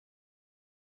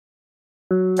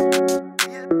DJ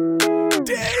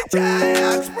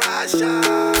Expression.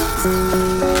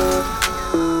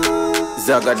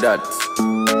 Zagadat.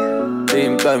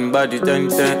 Same time body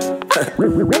 10-10.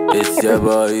 It's your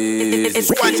boy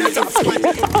Easy.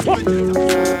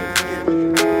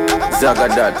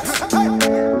 Zagadat.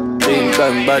 Same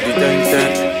time body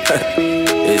 10-10.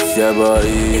 It's your boy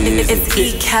Easy. It's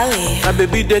E. Kelly. My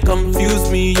baby they confuse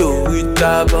me yo with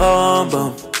a bomb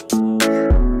bomb.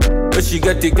 But she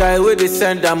got the guy where they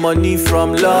send her money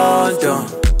from London.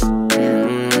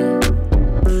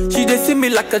 She they see me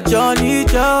like a Johnny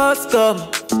just come.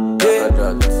 Yeah.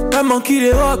 My monkey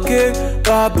they walk it,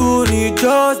 baboon he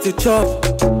just the chop.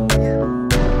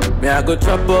 Me I go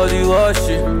chop all the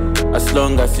washing, as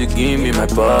long as you give me my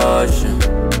passion.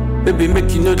 Baby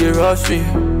make you know they rush me,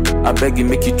 I beg you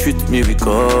make you treat me with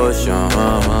caution.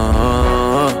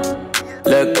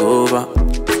 Leg over,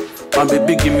 my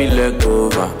baby give me leg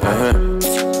over.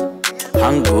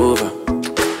 Hangover,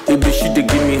 baby she dey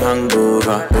give me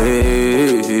hangover.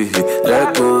 Hey,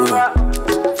 leg over.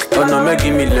 Oh no, make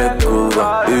give me leg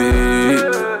over. Hey,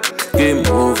 game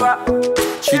over.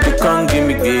 She dey come give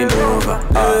me game over.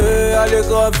 Hey, I dey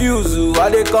confuse you, I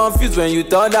dey confused when you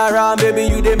turn around, baby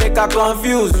you dey make her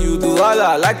confuse. You do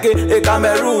all like a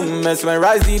Cameroon,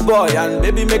 mesmerize the boy and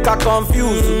baby make her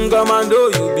confuse. Commando,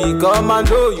 you be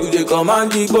commando, you dey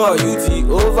command the boy, you the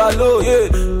overload.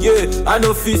 Yeah, I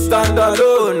no fit stand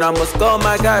alone. I must call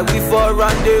my guy, we for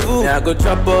rendezvous. Yeah, I go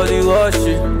chop all the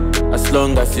washing, as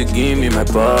long as you give me my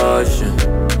passion.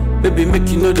 Baby, make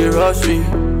you know they rush me,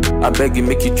 I beg you,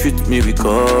 make you treat me with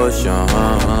caution.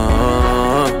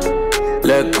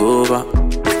 Leg over,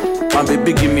 my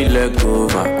baby give me leg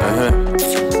over.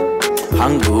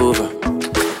 Hangover,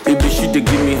 baby she dey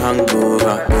give me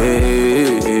hangover.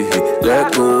 Hey,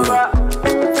 leg over,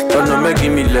 oh no, make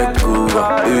give me leg over.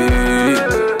 Hey,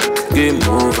 game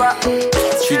over,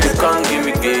 she dey come give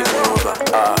me game over.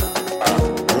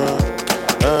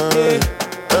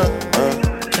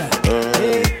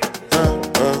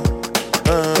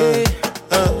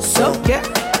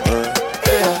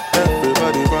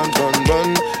 Everybody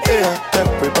run.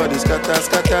 Everybody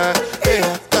scatter.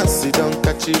 Dance it down,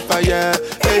 catch it fire.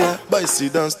 Boys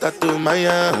sit down, start to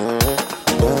maya.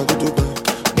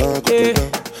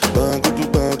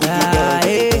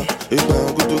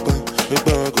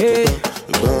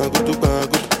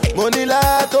 Money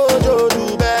la tojo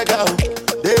du bega o,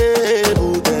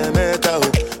 debu te meta o.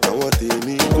 Àwọn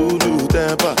tèmi kulu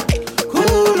temper.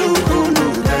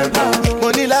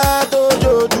 Money la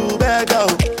tojo du bega o,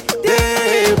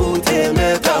 debu te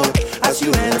meta o. As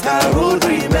you enter road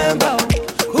remember,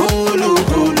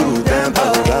 kulu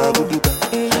temper.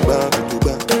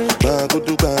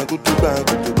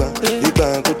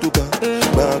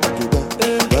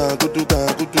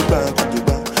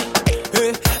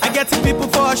 I get the people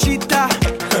for shita.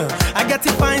 I get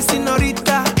the fine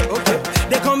senorita. Okay.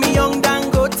 They call me Young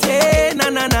Dangote.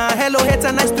 Na. Hello,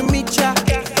 hater, nice to meet ya.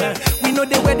 We know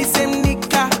they wear the same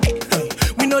nika.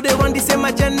 We know they run the same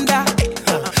agenda.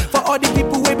 For all the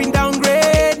people we been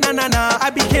downgrade. Na. I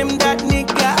became that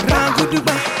nigga.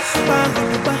 Banguduba.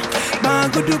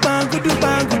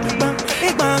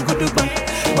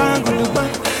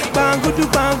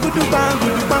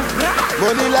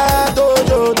 Money la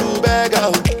tojo du bega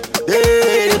o,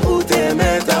 debu te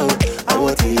meta o.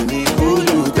 Àwọn tèmi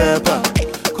kulu temper.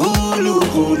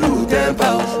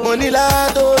 Money la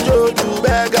tojo du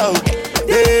bega o,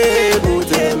 debu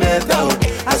te meta o.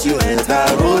 As you enter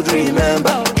road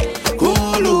remember,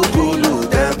 kulu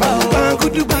temper.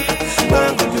 Banguduba.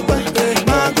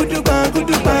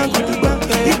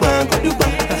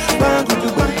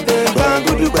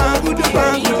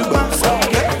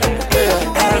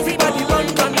 Everybody run.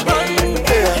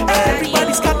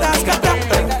 Everybody scatter.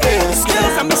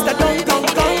 Skills and Mr. Don. The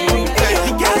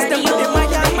girls them with the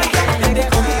maya. And they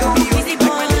call me easy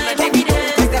boy. They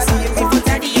see me for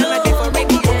daddy, and I dey for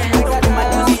baby.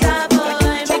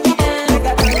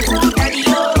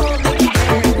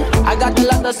 I got a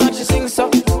lot of songs she sing so.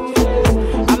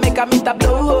 I make her meet a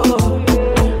blow.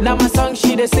 Now my song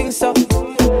she dey sing so.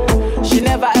 She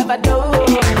never ever do.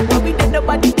 But we did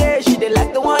nobody there. She dey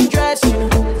like the one dress, you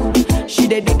know. She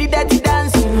dey do the dirty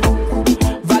dance, you know.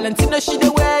 Valentino she dey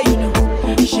wear, you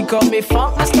know. She call me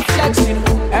Funk Master Flex, you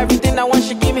know. Everything I want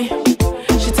she give me.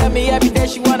 She tell me every day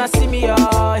she wanna see me,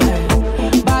 oh yeah.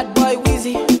 Bad boy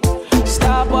Weezy,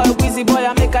 star boy Weezy boy,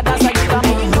 I make her dance like it. And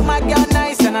you know my girl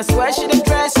nice, and I swear she dey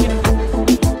dress, you know.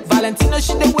 Valentino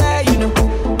she dey wear, you know.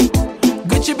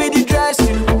 Gucci be the dress,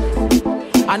 you know.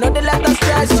 I know they let us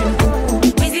stress, you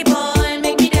know. Busy boy,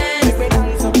 make me dance.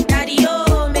 Daddy,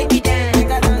 oh, make me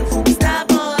dance. Star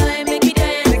boy, make me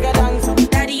dance.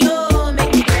 Daddy, oh, make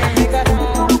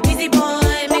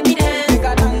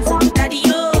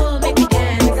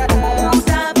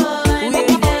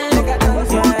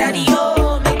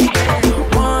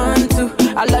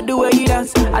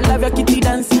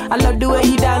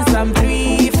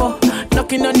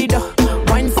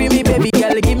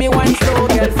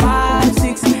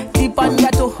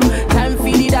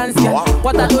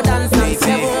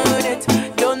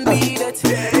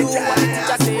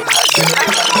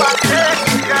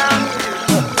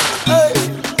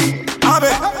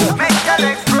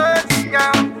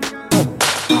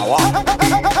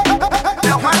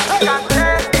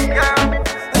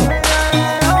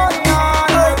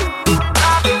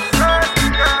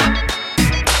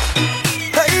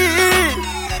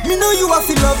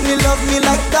Love me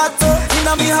like that.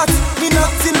 Inna me heart, me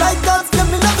nothing like that. Let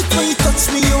me love it when you touch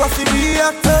me, you have to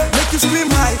react. Make you scream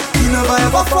high, you never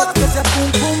ever fought. Cause your boom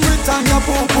boom return, your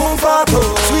boom boom fat.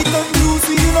 Sweet and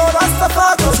juicy, you know that's the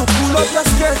fact. So pull up your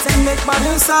skirts and make my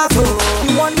hands start.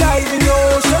 You want dive in your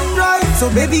ocean drive. So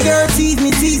baby girl, tease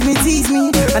me, tease me, tease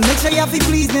me. And make sure you have to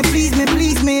please me, please me,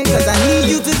 please me. Cause I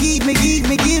need you to give me, give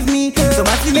me, give me. So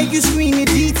much to make you scream it,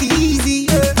 GT easy.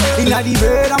 Inna the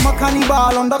bed, I'm a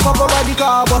cannibal on the cover of the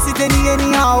car. Bust it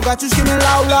anyhow, got you screaming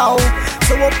loud, loud.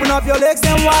 So open up your legs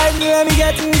and wide, let me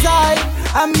get inside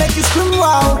and make you scream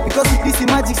wow. Because with this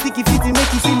magic sticky fitty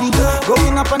make you silly.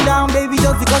 Going up and down, baby,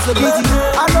 just because of beauty.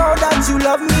 I know that you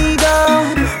love me, girl.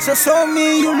 So show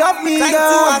me you love me, girl. Thank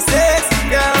you, I sex,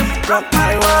 girl. Rock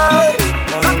my world,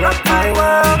 rock my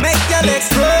world. Make your legs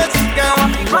stretch, girl.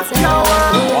 Rock your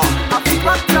world,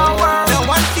 rock your world. The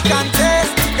one you can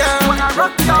taste, girl. When I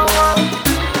rock your world,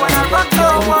 when I rock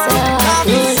your world. I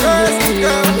feel stressed,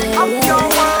 girl. Rock your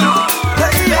world.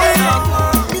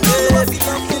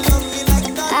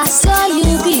 I saw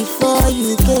you before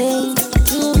you came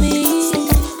to me.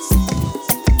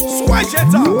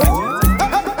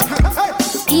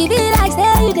 If it like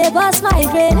say you dey bust my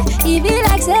brain, if it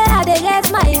like say I dey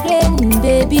get my brain,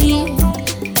 baby,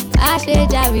 I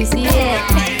should have received it.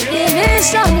 Give me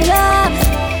some love,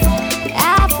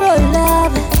 Afro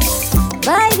love.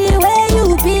 By the way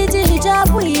you beat it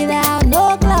up without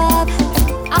no glove,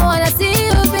 I wanna see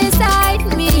you beside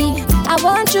me. I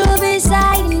want you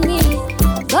beside me.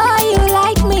 Boy, you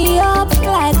light me up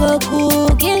like a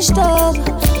cooking stove.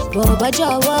 Boba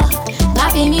Jowa, ma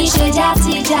fi mi ṣe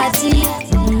jati jati.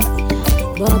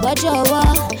 Boba Jowa,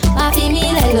 ma fi mi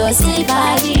lè lọ sí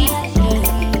fàájì.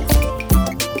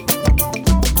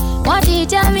 Wọ́n ti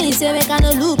tell me say we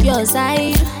gonna loop your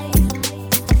side.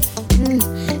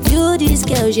 You this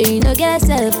girl, you no get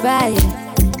self-pride.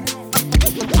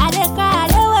 I dey cry, I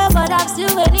dey wait, but I'm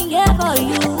still waiting here for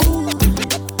you.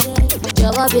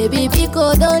 Jọ̀wọ́ baby Biko,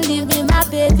 don't leave me my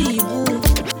baby boo.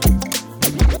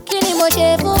 Kí ni mo ṣe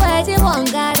fún ẹ tí wọ́n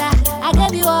ń gara? I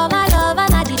gave you all my love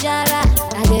and I jara.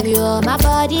 I gave you all my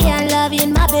body and love in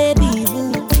my baby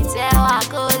boo. Ìtẹ́wà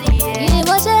kò lè yẹ. Kí ni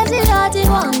mo ṣe tí ọ tí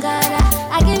wọ́n ń gara?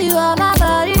 I gave you all my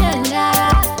body and jara.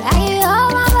 I gave you all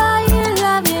my body and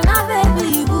love in my baby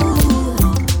boo.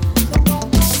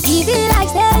 If it like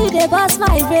say you dey bust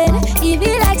my brain, if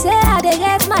it like say I dey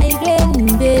get my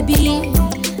brain, baby,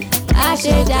 I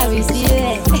should have received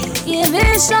it. Give me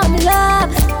some love,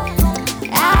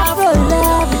 Afro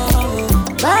love.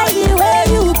 By the way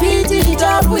you beat it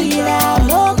up without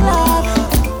no glove,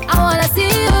 I wanna see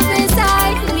you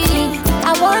beside me.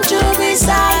 I want you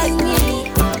beside me.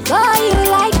 Boy, you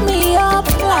light me up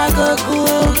like a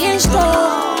cooking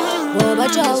stove. Boba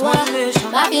Jowa,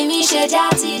 ma fi mi ṣe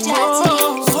jati jati.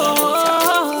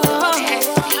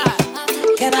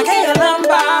 Can I get your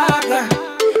number, girl?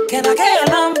 Can I get your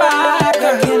number,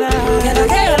 girl? Can I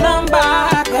get your number,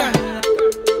 girl?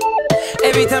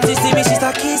 Every time she see me, she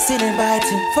start kissing and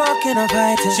biting, fucking and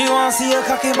fighting. She wants to see a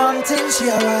cocky mountain, she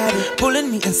a riding,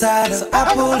 pulling me inside her. So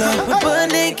I pull up, we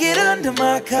butt naked under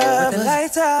my cover. The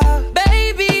lights out,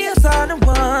 baby, it's all the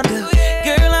wonder.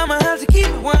 Girl, I'ma have to keep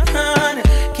it 100.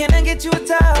 Can I get you a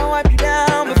towel, wipe you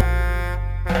down?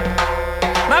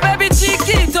 My baby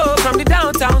Chiquito from the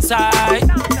downtown side.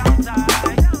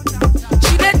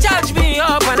 She dey charge me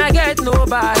up when I get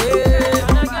nobody.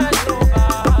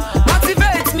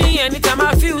 Motivates me anytime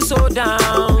I feel so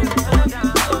down.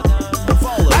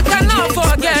 I cannot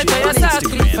forget your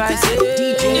sacrifices.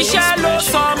 The shallow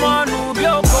someone who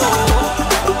broke.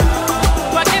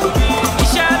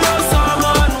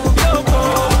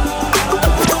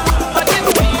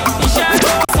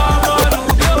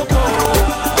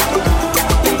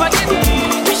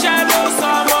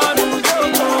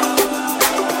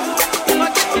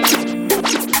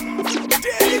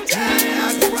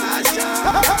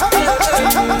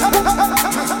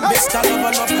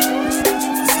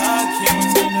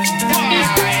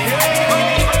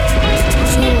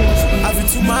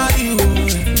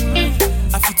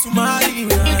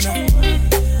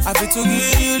 I feel to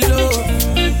give you love,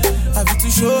 I feel to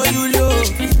show you love.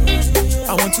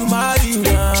 I want to marry you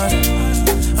now,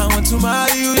 I want to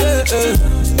marry you,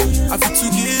 yeah. I feel to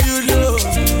give you love.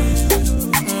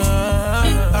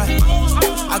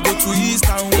 I go to east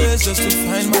and west just to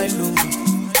find my love.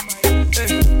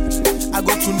 I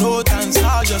go to no dance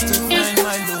hall just to find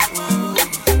my love.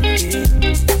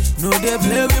 No, they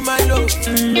play with my love.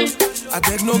 I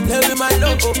beg no play with my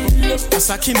love.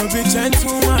 Asaki no be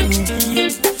gentleman,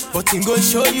 but he go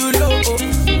show you love.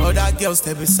 Other girls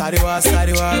they be sorry.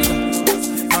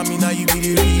 Mommy, now you be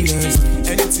the realest.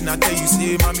 Anything I tell you,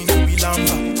 say, mommy, no be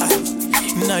lamba.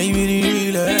 Now you be the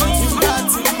realest.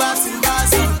 Timba,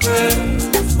 so good.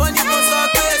 When you go so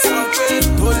good.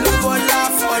 Don't look for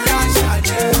laugh or lash.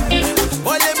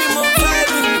 Oh, let me move right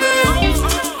in there.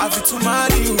 I feel to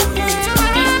marry you.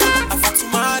 I feel to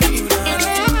marry you now.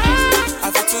 I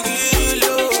feel to give you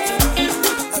love.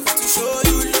 I feel to show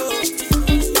you love.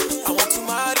 I want to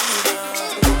marry you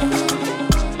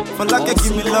now. For like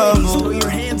give me love, throw your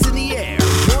hands in the air.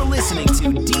 You're listening to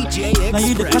DJ Expression. Now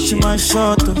you the catch my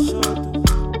shot.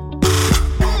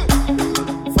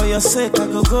 For your sake, I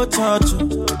go church.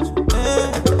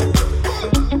 Hey.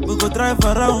 We go drive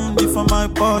around for my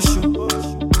Porsche.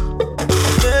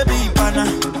 Baby, pana,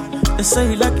 they say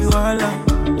you like you all.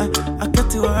 I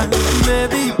get you all.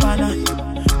 Baby, pana,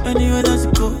 anywhere that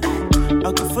you go,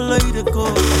 I can follow you to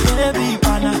go. Baby,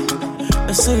 pana,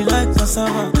 they say you like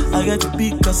cassava. I get to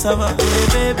be cassava.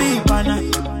 Hey, baby, pana,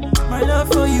 my love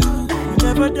for you will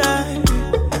never die.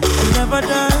 Will never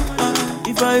die.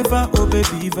 If I ever, oh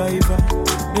baby, if I ever.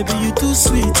 Baby, you too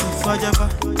sweet, if I ever.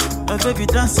 My baby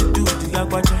dance it to the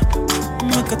Agwaja.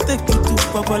 Make a take you to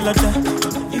Babalada.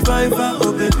 If I ever,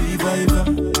 oh baby, if I ever.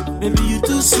 Baby, you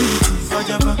too sweet, if I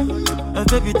ever. My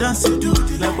baby dance it to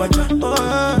the Agwaja.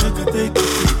 Oh, make a take you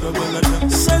to Babalada.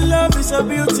 So love is a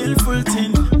beautiful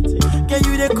thing. Can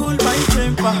you they cool my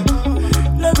temper?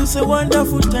 Love is a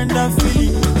wonderful, tender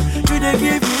feeling. You they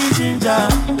give me ginger.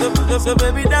 So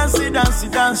baby, dance it.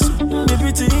 The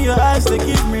beauty in your eyes, they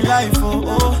give me life.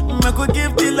 Oh. I could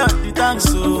give the Lord the thanks.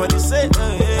 So for the sake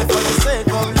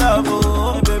of love.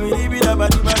 Oh, baby, leave it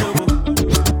about the bad.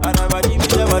 And I body me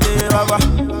the body, baba.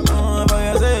 Oh, for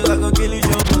your sake, I could kill you.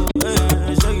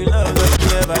 Show you love that you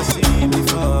never seen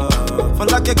before. For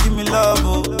like you give me love.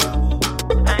 Oh.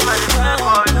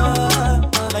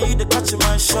 Now you the catch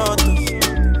my shot.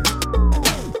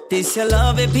 This your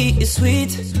love, baby, is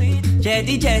sweet.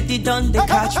 Jetty, done they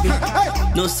catch me.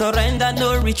 No surrender,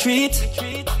 no retreat.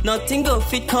 Nothing go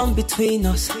fit come between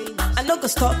us. I no go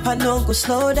stop, I no go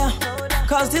slow down.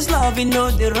 Cause this love, you know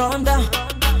they run down.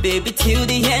 Baby, till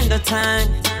the end of time.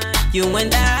 You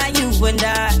and I,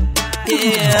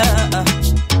 yeah.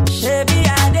 Baby,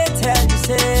 I did tell you,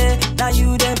 say, now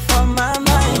you there for my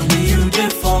mind. Only you there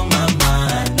for my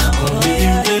mind. Now only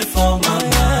you there for my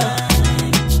mind.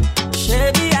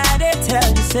 Baby, I did tell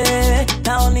you, say,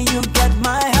 now only you get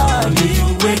my heart. Only you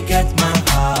will get my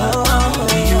heart.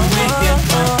 Only you will get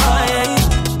my heart.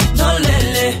 No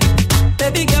lele,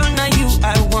 baby girl, now you I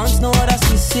want, no what else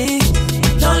to see.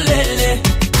 No lele,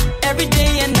 every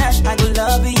day and night I go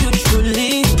love you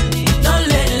truly. No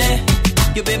lele,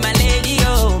 you be my lady,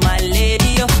 oh,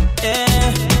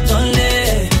 yeah. No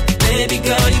lele, baby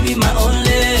girl, you be my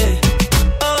only.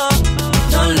 Oh,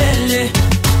 no lele,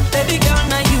 baby girl,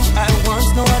 now you I want,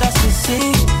 no what else to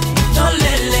see. No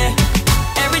lele,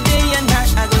 every day and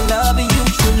night I go love you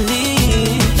truly.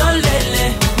 No lele,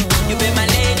 you be my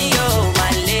lady, oh,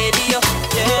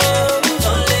 yeah.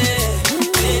 No lele,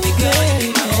 baby girl, you be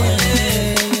my only.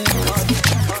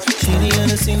 She the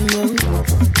other single,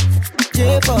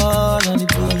 J-Ball on the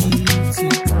beat.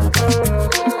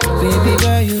 Baby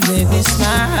girl, you make me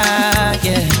smile,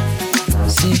 yeah.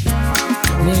 See,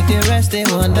 make the rest they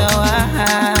wonder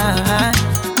why,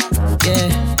 yeah.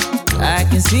 I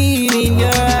can see it in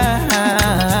your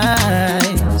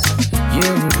eyes. You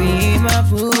will be my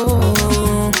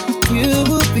boo. You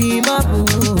will be my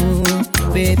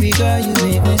boo. Baby girl, you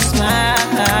make me smile,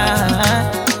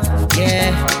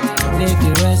 yeah. Make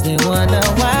the rest they wonder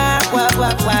why.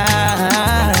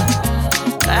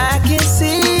 I can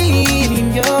see it in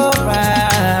your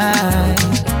eyes.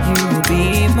 You will be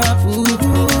my boo.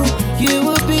 You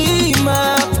will be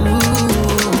my boo.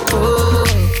 Oh,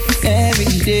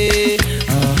 every day,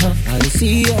 I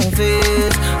see your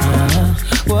face.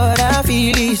 What I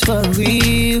feel is for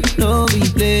real. No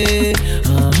replay.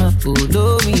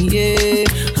 Follow me, yeah.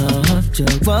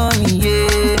 Jump on me,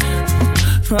 yeah.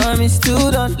 Promise to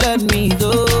don't let me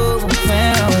go.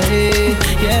 Far away.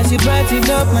 Yes, you brightened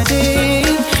up my day,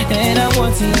 and I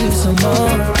want to use some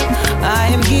more. I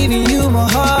am giving you my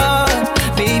heart.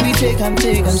 Baby, take and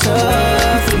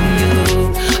stuff from you.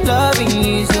 Loving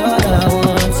is all I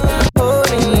want.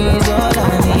 Holding is all I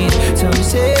need. Some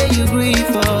say you grieve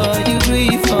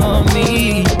for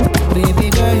me. Baby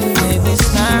girl, you make me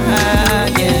smile,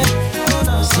 yeah.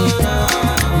 See,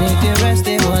 make the rest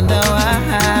they wonder why.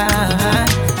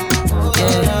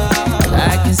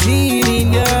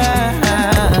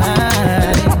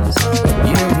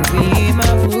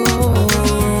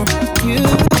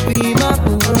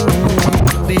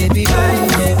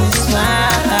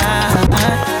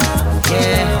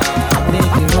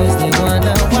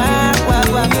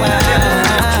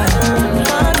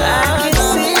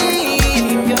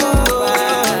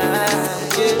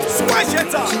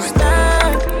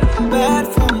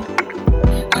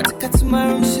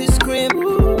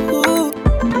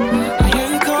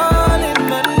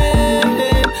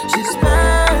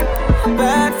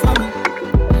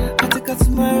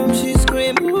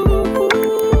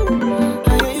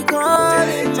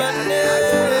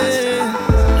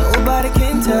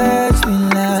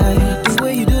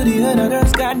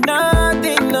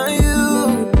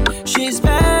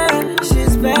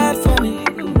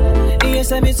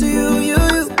 send me to you.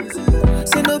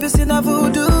 Say no, be sin a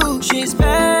voodoo. She's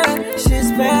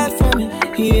bad for me.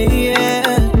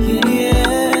 Yeah.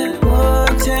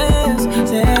 One chance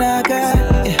that I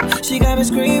got. Yeah. She got me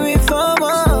screaming for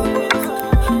more,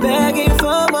 begging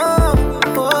for more.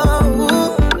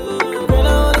 Girl,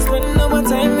 I wanna spend all my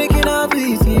time making up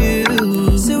with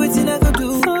you. See what I could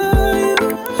do for you.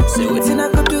 See what I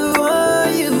could do for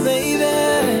you, baby.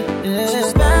 Yeah.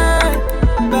 She's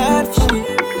bad for me.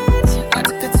 I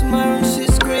took her to my room,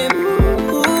 she's screaming.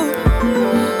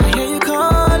 I hear you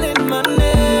calling my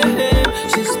name.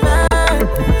 She's bad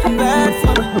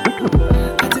for me.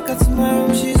 I took her to my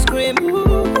room, she's screaming.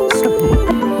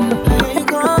 I hear you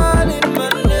calling my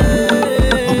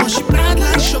name. Oh, she bad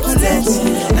like chocolate,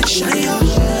 like Shia.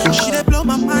 She dey blow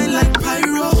my mind like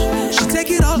pyro. She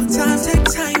take it all the time, take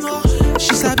time, oh.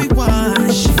 She's happy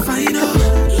wine, she fine,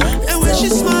 oh. And when she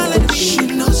smile at me, she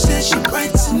knows that she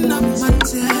brighten up my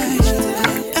day.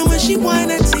 And when she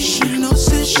whine at me, she knows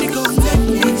that she gon' make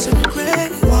me to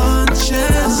regret. One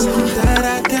chance that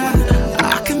I got,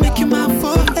 I can make you mine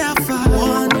forever.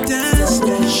 One dance,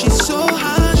 she's so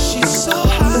hot,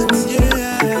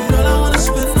 yeah. Girl, I wanna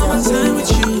spend all my time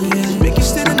with you, yeah. Make you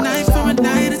stay the night for a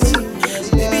night or two.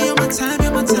 Baby, you're my time,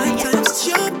 times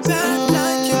your bad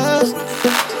like yours.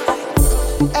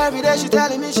 Every day she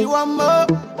telling me she want more.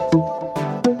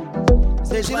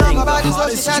 Say she love my body, so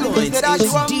she telling me that she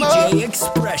want more. DJ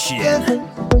Expression. Yeah.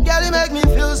 Girl, you make me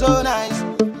feel so nice.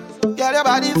 Girl, your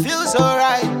body feels so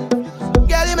right.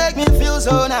 Girl, you make me feel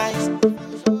so nice.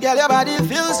 Girl, your body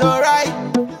feels so right.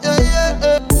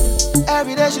 Yeah.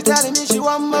 Every day she telling me she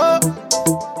want more.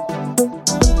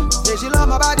 Say she love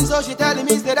my body, so she telling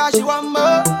me that she want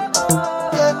more.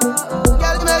 Yeah.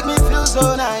 Girl, you make me feel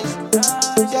so nice.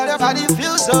 Girl, your body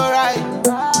feels so right.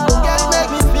 Girl, you make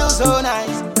me feel so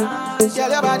nice. Girl,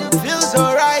 your body feels so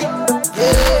right.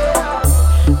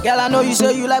 Yeah. Girl, I know you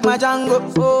say you like my Django.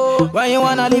 When you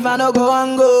wanna leave, I no go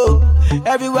and go.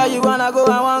 Everywhere you wanna go,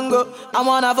 I wanna go. I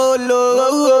wanna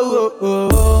follow.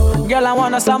 Girl, I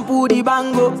wanna sample the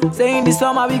bango. Say in the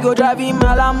summer we go drive in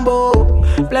my Lambo.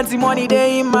 Plenty money there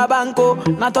in my banco.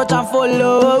 Now touch and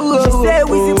follow. She say,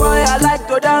 Wizzy boy, I like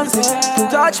to dance.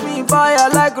 Touch me, boy, I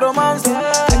like romance.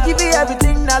 I give you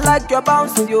everything, I like your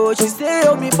bounce. Yo, she say,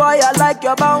 oh me boy, I like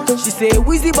your bounce. She say,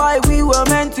 Wizzy boy, we were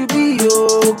meant to be.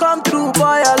 Yo, come through,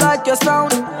 boy, I like your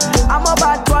sound. I'm a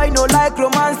bad boy, no like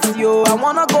romance. Yo, I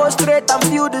wanna go straight and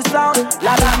feel the sound.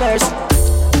 La la mercy.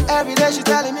 Every day she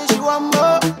telling me she want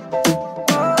more.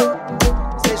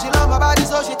 Say she love my body,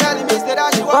 so she telling me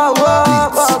that she want more.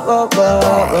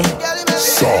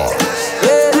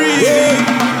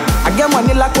 I get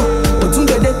money like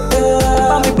Otungede.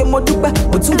 Bami pe mo dupe,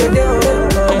 Otungede.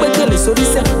 Ogbekele sori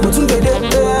se, Otungede.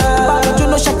 Bami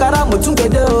jono shakara,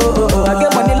 Otungede. I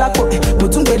get money like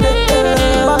Otungede.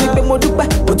 Bami pe mo dupe,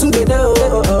 Otungede.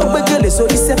 Ogbekele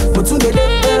sori se, Otungede.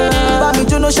 Bami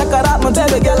jono shakara,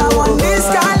 Otungede. Girl, I want this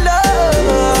kind love.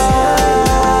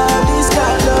 This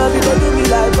kind love, you gon' do me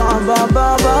like bam bam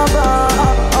bam bam bam.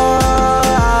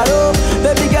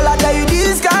 Baby girl, I tell you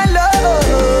this kind love.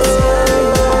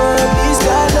 This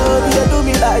kind love, you gon' do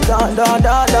me like da da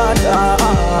da da da.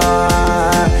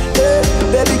 Hey,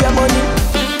 baby get money.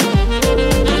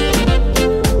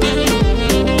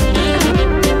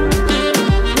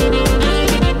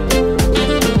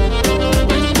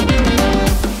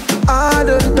 I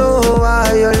don't know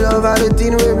why your love had a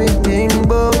thing with me think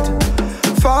about.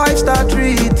 5-star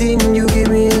treating, you give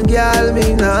me a girl,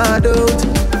 me not out.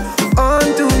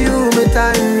 Unto you, me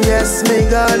time, yes, me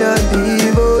gonna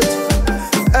devote.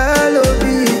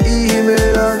 L-O-V-E, me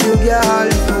love you, girl,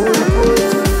 full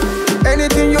quote.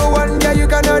 Anything you want, yeah, you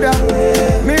can order.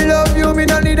 Me love you, me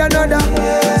don't need another.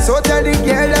 So tell the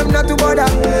girl, I'm not to bother.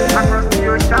 Across the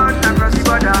ocean, across the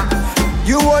border.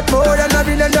 You want more than $1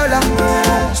 billion.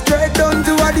 Straight down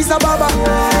to Addis Ababa.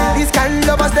 This kind of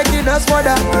lovers taking us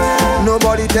further.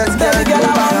 Nobody tells me. Baby girl, I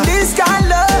want this kind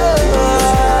love.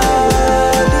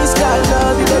 This kind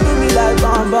love, you gon' do me like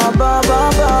bam bam bam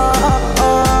bam bam.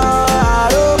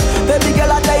 Baby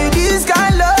girl, I tell you this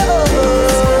kind love.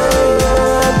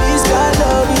 This kind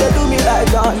love, you gon' do me like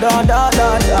da da da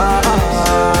da da.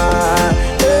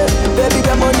 Hey, baby,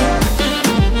 get money.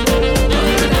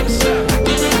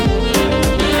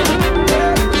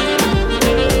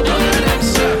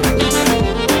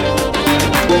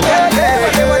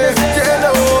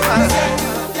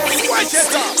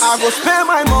 I go spend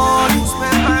my money,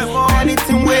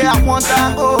 anything where I want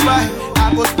I go buy.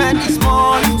 I go spend this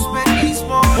money,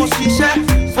 Most she share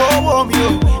for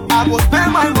me, I go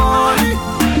spend my money,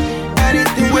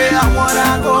 anything where I want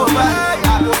I go buy.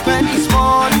 I go spend this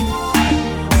money,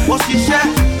 Most she share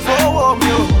for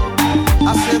me, I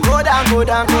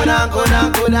down, go down, go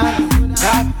down, go down.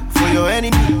 Tap for your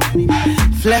enemy,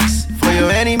 flex for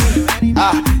your enemy,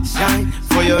 shine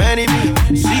for your enemy.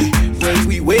 See, when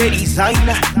we wear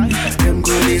designer, them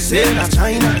go they say na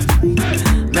China.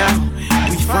 Now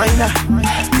we find her,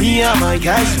 me and my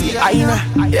guys we aina.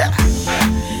 Yeah,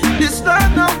 this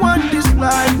life not one, this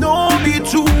life no be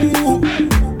true.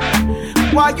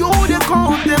 Why you they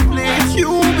contemplate,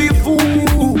 you be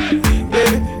fool.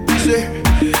 Yeah, say,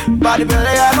 body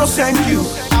belly I don't send you.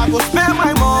 I go spend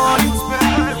my money,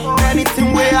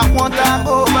 anything where I want I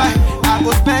go buy. I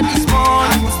go spend this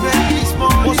money,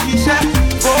 what she said,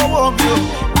 go home you.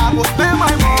 I go spend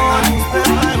my money,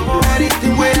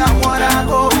 anything where I want I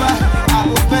go buy. I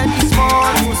go spend this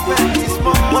money,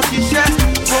 what she said,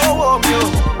 go home you.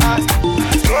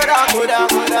 Go down, go down,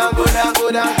 go down, go down,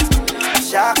 go down.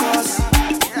 Shackles.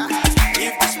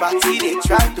 If this party they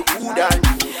try to cool down,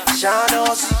 shine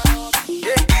us.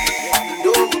 Yeah,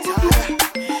 no we tired.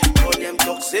 All them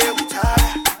talk say we tired.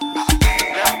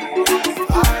 Now we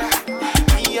fire.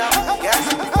 Me and my guys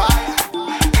we fire.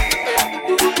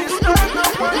 This not no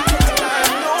one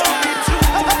time, no be true.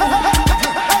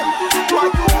 Why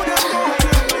you them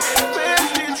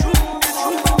true?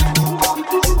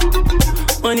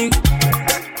 Money,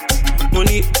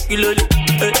 money, kilo.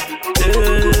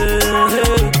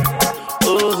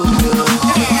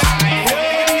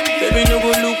 Baby, no go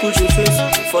look at your face.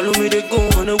 Follow me, they go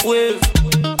on a wave.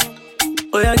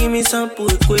 Oh, yeah, give me sample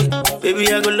quick.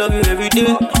 Baby, I go love you every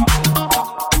day.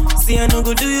 See, I no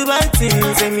go do you bad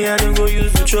things. Say me, I don't go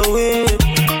use it your way.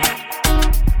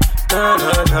 Nah,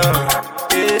 nah, nah.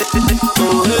 Yeah.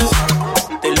 Oh, yeah.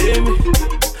 They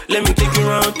let me take you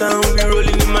around town. We be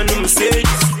rolling in my new Mercedes.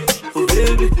 Oh,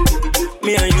 baby.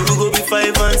 Me and you go be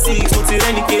 5 and 6, what's it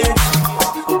any case?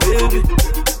 Oh baby,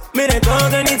 me they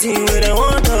talk anything when I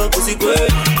want to, cause it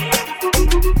good.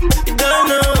 You don't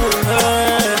know,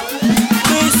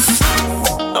 Chris,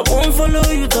 I won't follow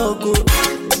you talk good.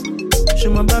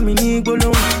 Show my baby need go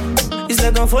long. It's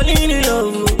like I'm falling in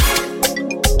love.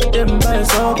 Them by a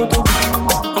sock,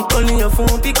 I'm calling your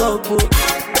phone, pick up.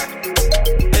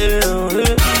 Hey,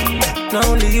 hey. Not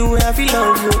only you, I feel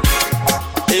love.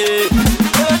 Hey.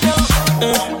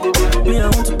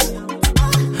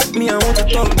 Me I want to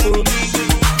talk to.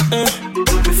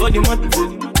 Before the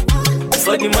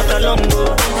matter long go.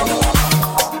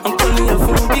 I'm calling your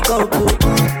phone, pick up,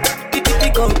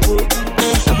 pick up.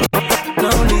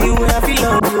 Not only you I feel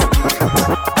love.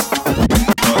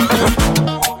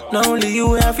 Not only you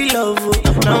I feel love.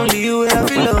 Not only you I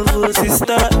feel love,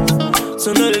 sister.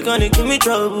 So no they gonna give me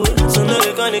trouble. So no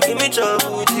they gonna give me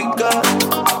trouble, chica.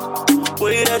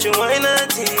 Way that you whine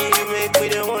at me, make me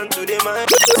the one to the mind.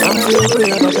 I'm so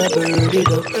great about that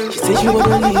bird, up. She said she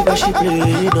wanna leave, but she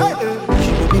played it up. She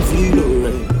make me feel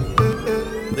alright.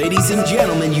 Ladies and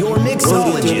gentlemen, your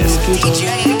mixologist,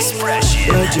 DJ Expression.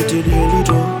 Like you to the only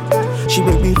door. She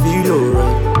make me feel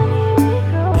alright.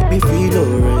 Make me feel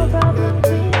alright.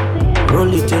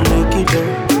 Roll it and make it up.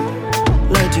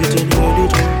 Like you to the only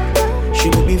door.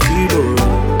 She make me feel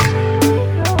alright.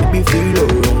 Make me feel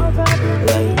alright.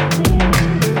 Like.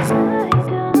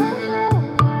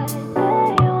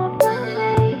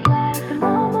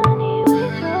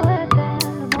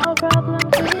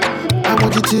 I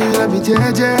want you to love me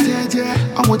tender.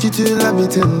 I want you to love me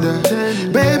tender.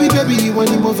 Baby, baby, you want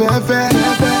to move ever.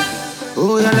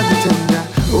 Oh, yeah, love me tender.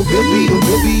 Oh,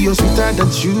 baby, you're sweeter than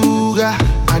sugar.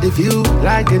 I feel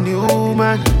like a new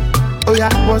man. Oh,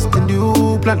 yeah, what's the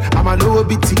new plan? I'm a low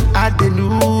BT at the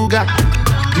nougat.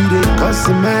 Do they cause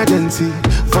emergency?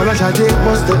 For us, I did,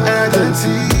 what's the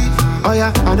urgency? Oh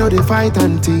yeah, I know they fight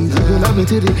and things. You love me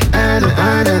till the end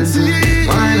and see.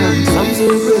 I'm so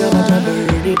great about that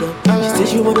bird, it up. She said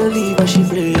she wanna leave, but she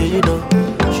played it up.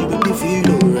 She make me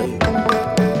feel alright.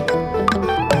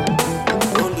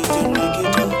 Only to make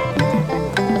it up.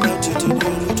 Like to do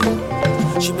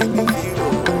it. She make me feel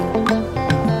alright.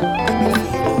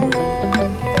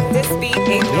 This beat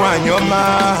ain't Wanyoma,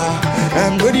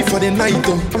 I'm ready for the night,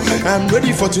 oh. I'm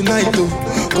ready for tonight, oh.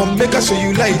 Come make us show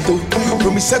you light, oh.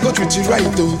 Promise I go treat you right,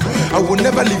 oh. I will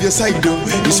never leave your side, oh.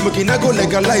 You smoking, I go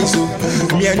legalize, oh.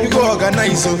 Me and you go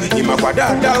organize, oh. In my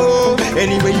quadada, oh.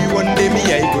 Anyway you want day, me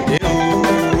I go there, oh.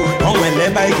 On my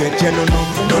left I get you, no.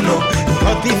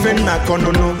 Not even na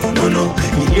kono, no.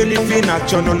 You live in a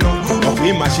chono, no.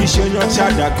 Okay, my shisha, your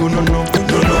chada, go, no.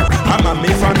 I'm a me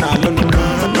fan,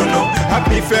 no.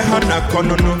 Happy fair hana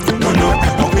kono, no.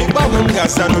 Okay, bawanga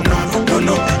sano,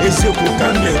 no. It's you who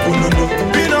can make, no.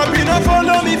 Pino,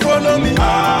 follow me.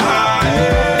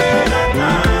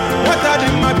 What are the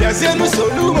matters? You know so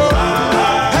lumo.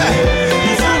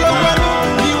 If you go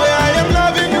the way I am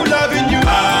loving you.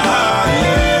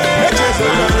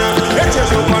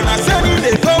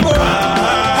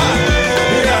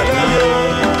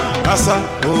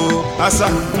 massa.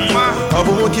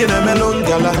 Obu mukina melon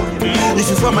gala. If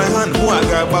you for my hand, who I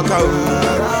got back out.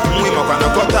 We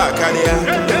makana kota kadia.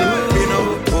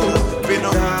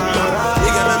 Pino.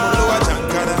 Iga me mulo wa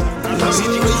chankara. See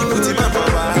the way you put him up for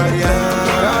area.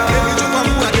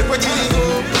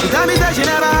 She tell me that she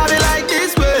never have it like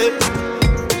this way.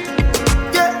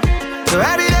 Yeah. So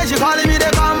every day she calling me,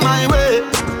 they come my way.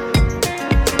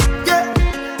 Yeah.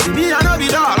 See me, I know be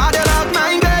dog, I dey lock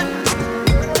my bed.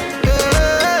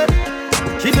 Yeah.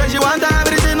 She said she want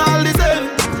everything all the same.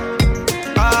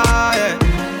 Ah, yeah.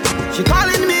 She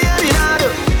calling me every night.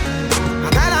 I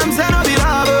tell her I'm saying no be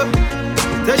love.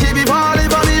 Say she be falling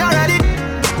for me already.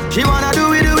 She wanna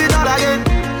do it all again.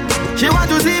 She want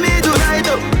to see me tonight.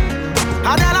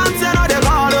 I tell her I'm saying no they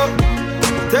call up.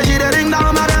 Say she dey ring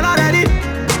down my bell already.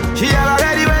 She ever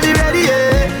ready when he ready,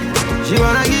 yeah. She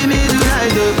wanna give me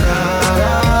tonight,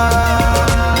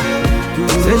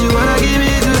 say she wanna give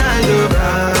me tonight,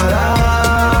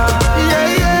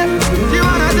 yeah. She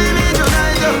wanna see me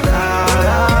tonight,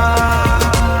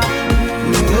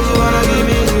 say she wanna give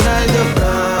me tonight,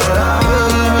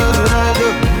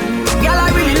 Girl, I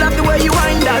really love the way you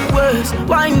wind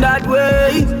that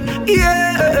way,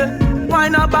 yeah.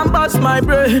 Wind up and bust my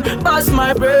brain,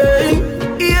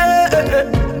 yeah.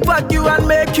 Fuck you and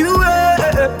make you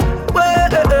wait.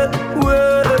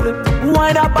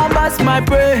 Wind up and bust my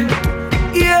brain,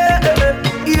 yeah.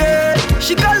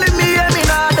 She calling me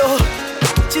Eminado.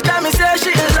 She tell me say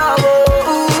she in love,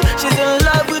 she's in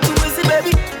love with you, Wizzy,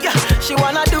 baby. Yeah, she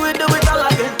wanna do it all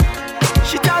again.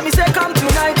 She tell me say come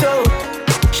tonight, oh.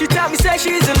 She tell me say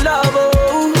she's in love,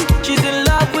 she's in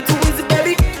love with you, Wizzy,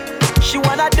 baby. She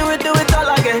wanna do it all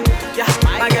again. Yeah,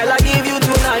 my girl, I give you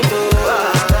tonight, oh.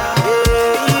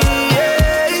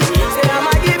 Say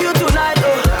I'ma give you tonight, oh.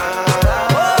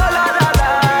 Oh la la la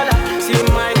la. See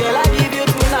my girl, I give you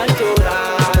tonight, oh. La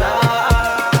la.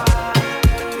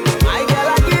 My girl,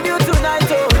 I give you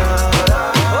tonight, oh.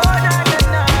 Oh na na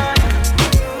na.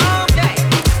 Okay.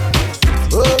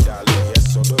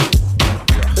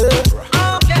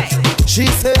 She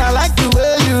say I like the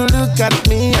way you look at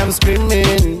me, I'm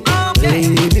screaming.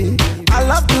 Baby, I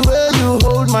love the way you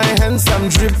hold my hands, I'm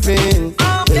dripping.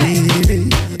 Baby,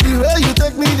 the way you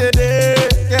take me today,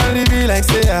 can't leave me like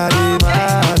say I did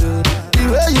mad. The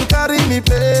way you carry me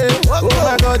play, oh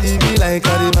my God, it be like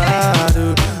I did mad.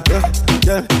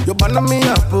 Yeah, you burn me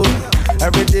up, oh.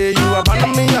 Every day you are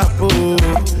burning me up, oh.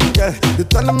 Yeah, you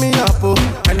turn me up, oh.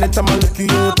 Anytime I look at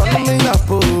you, turn me up,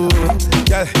 oh.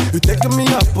 Yeah, you taking me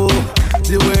up, oh.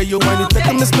 The way you when you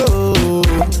taking me slow.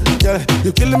 Yeah,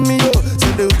 you killing me, oh. So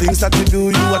the things that you do,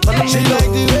 you are turning me. She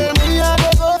like the way me I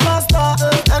go faster.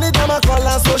 Anytime I call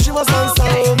her, so she was answer.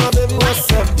 Oh my baby, what's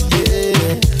up,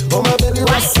 yeah. Oh my baby,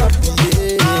 what's up,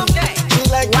 yeah. She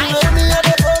like the way me I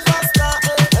go faster.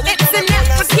 It's an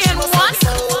African one.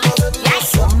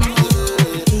 Yes.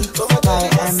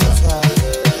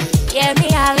 Yeah, me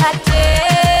I like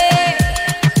it.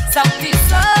 Something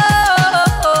so.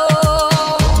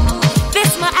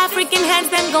 This my African hands,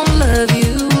 them gon' love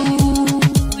you.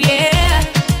 Yeah.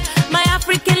 My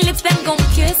African lips, them gon'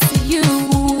 kiss you.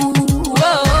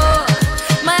 Whoa.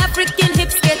 My African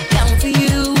hips get down for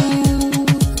you.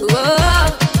 Whoa.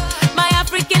 My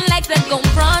African legs, them gon'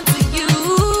 front to you.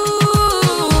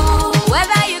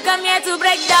 Whether you come here to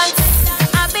break dance,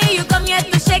 I bet you come here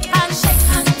to shake hands.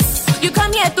 You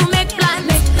come here to make plans.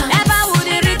 Never would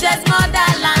it reach as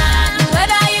motherland.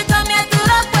 Whether you come here to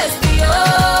rock with me,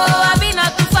 oh, I be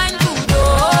not to find good,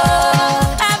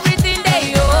 oh. Everything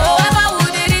they oh, never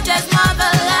would it reach as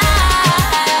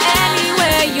motherland.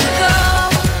 Anywhere you go,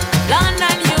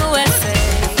 London, USA,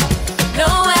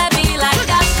 nowhere be like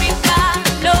Africa,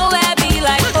 nowhere be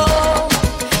like home.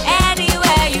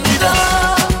 Anywhere you go,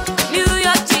 New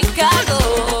York, Chicago,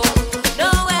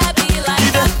 nowhere be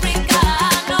like Africa,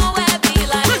 nowhere be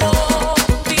like home.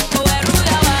 People where rule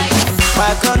your life.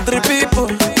 My country people,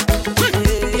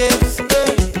 yes,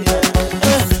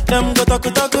 them go talk,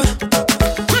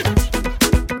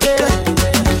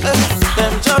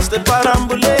 them just the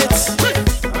parambulate.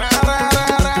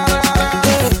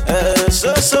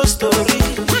 So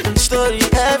story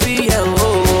heavy, oh.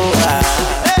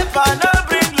 Never no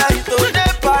bring light, oh.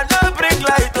 Never no bring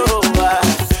light, oh.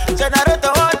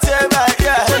 Generator whatever,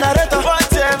 yeah. Generator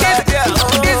whatever, yeah.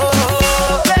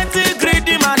 Oh, plenty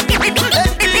greedy man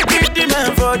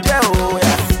for them, oh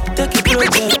yeah. Take it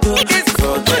project,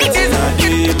 oh.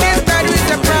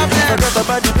 Forget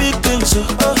about the big things, oh.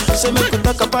 Say make we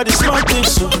talk about the small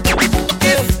things, oh.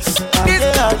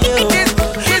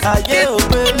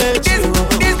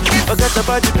 Forget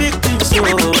about the big things,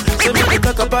 oh. Say make we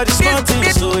talk about the small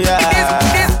things, oh yeah.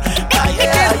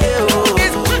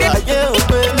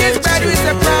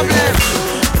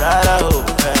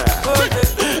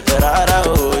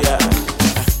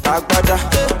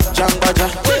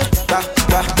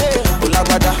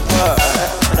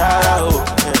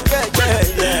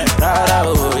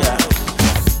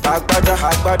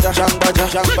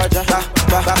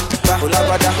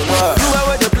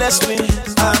 Whoever they bless me,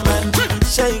 amen.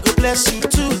 Say you go bless you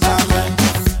too, amen.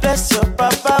 Bless your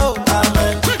papa, oh,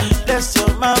 amen. Bless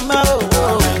your mama,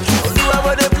 oh.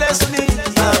 Whoever they bless me,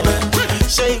 amen.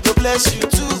 Say you go bless you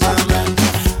too, amen.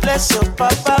 Bless your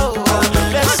papa, oh,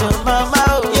 bless your mama,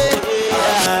 oh,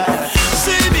 yeah.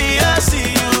 See me, I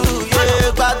see you,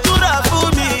 yeah. Batura for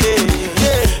me,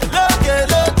 yeah.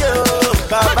 Look, oh,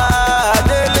 Baba,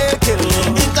 deleke.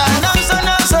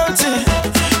 International something,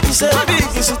 it's a big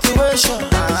situation.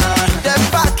 Then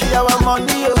back our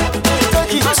money, oh,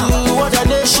 take it to other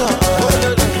nation.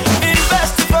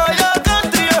 Invest for your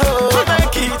country, oh,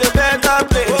 make it a better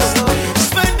place.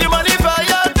 Spend the money for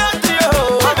your country,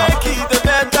 oh, make it a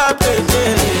better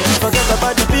place. Forget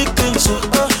about the big things, so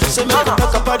say make we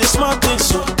talk about the small things,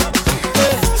 so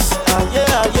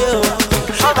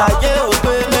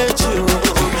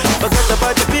forget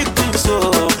about the big things,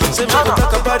 so say make we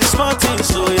talk about the small things,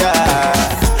 so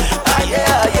yeah.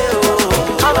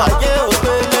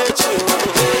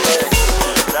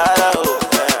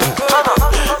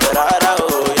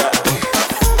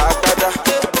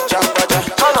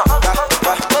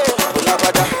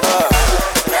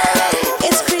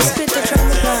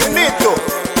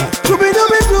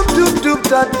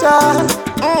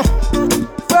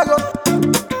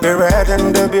 We're red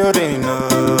in the building.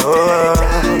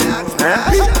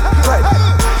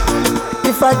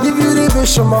 If I give you the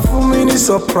vision, my full mini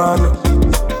soprano.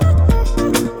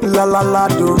 La la la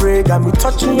do re, got me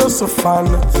touching your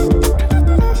sofanas.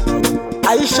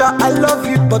 Aisha, I love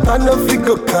you, but I know if you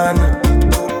go Kano.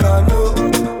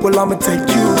 Well, I'ma take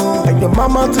you and your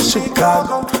mama to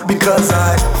Chicago because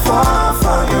I fall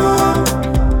for you.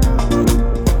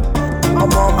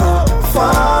 I'm on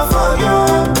fall for you.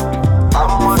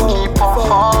 I'ma keep on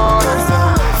falling.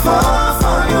 Fall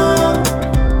for you.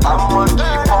 I'ma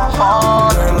keep on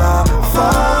falling. Girl, I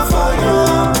fall for you.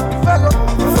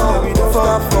 Before we don't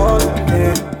stop falling,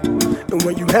 yeah. And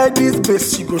when you heard this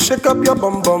bass, you go shake up your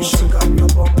bum bum too.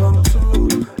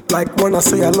 Like when I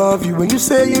say I love you, when you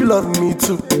say you love me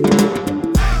too.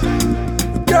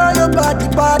 Girl, your body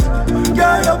bad.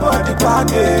 Girl, your body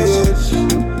package.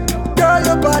 Girl,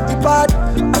 your body bad.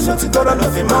 I swear to God, I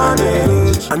love you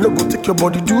manage. I no go take your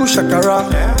body do shakara.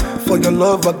 For your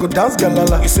love, I go dance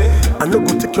galala. I no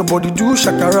go take your body do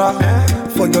shakara.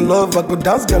 For your love, I go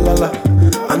dance galala.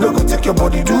 I no go take your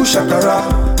body do shakara.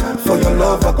 For your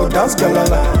love, I go dance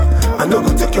galala. I no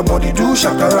go take your body do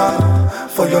shakara.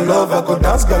 For your love, I go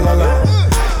dance galala.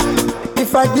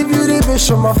 If I give you the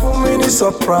vision, my full mini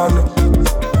soprano.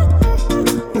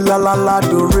 La la la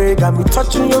do re, got me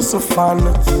touching your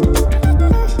sofanas.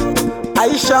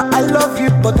 Aisha, I love you,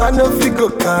 but I know if you go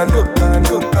Kano.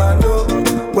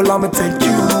 Well, I'ma take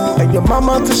you and your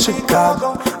mama to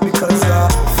Chicago because I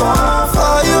fall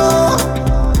for you.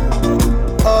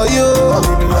 Oh, you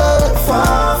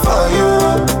fall for you.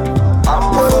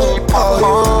 I'ma keep on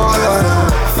falling.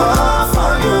 Fall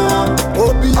for you.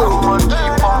 I'ma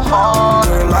keep on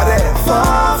falling.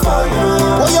 Fall for you.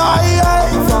 Oh,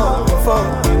 yeah,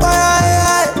 fall.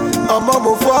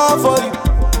 I'ma fall for you.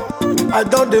 I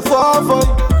don't dey fall for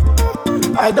you.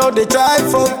 I don't dey try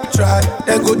for you.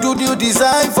 They go do new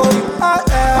design for you.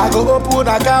 I go open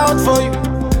account for you.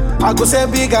 I go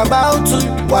send big amount to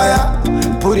you. Why?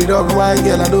 Put it on right,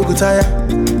 girl, I don't go tire.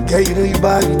 Girl, you know you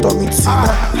bad, you told me to see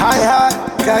that. Hi,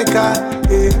 kai,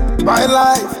 eh. My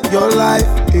life, your life,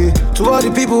 eh. To all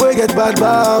the people who get bad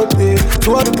mouth, eh.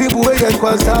 To all the people who get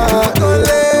contact,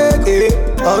 eh.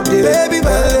 Up there, baby, my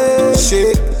leg,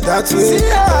 shake that way.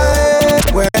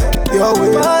 Where your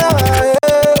way,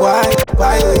 why,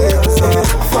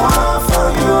 fall for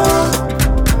you.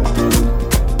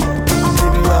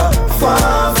 Baby, I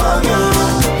fall for you.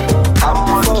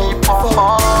 I'ma keep on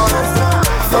falling.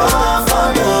 Fall for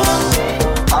you.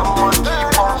 I'ma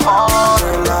keep on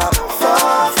falling.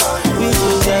 Fall for you. We do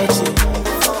that shit.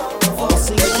 All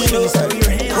single ladies, throw your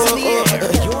hands in the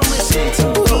air. You're listening to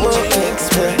DJ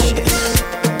Expression.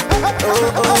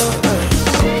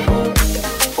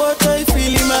 What I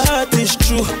feel in my heart is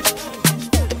true.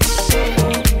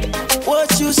 What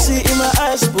you see in my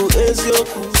eyes, boo, is your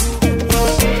cool.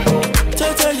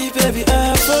 Totally, baby,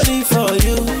 I'm falling for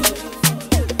you.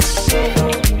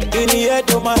 In the head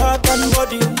of my heart and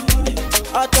body,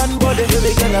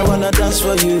 baby girl, I wanna dance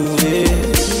for you,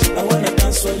 yeah. I wanna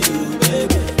dance for you,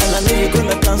 baby. And I know you're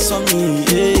gonna dance for me,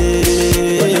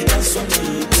 yeah. Dance for me,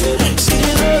 yeah. See,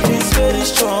 the love is very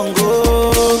strong,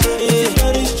 oh, yeah,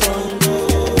 very strong, oh.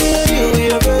 Yeah, we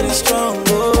are very strong,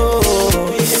 oh,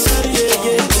 yeah.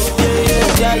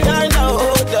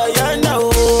 Diana,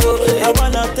 oh, I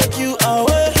wanna take you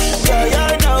away,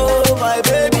 Diana, oh, my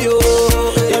baby,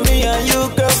 oh, yeah, me and you,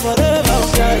 girl, forever,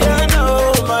 Diana.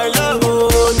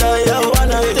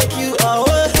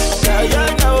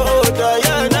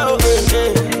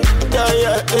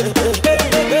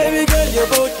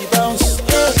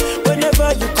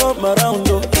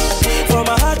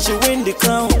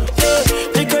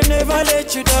 never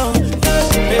let you down.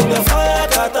 Make the fire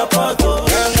catapult, oh.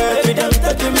 Baby, them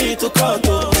taking me to court,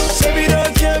 oh. Say we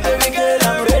don't care, baby girl,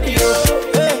 I'm ready,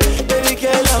 oh. Hey, baby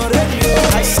girl, I'm ready,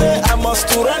 oh. I say I must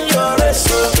to run your race,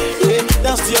 oh. Hey,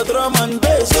 dance to your drum and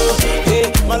bass, oh.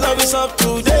 Hey, my love is up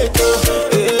to date, oh.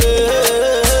 Hey,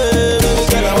 baby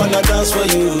girl, I wanna dance for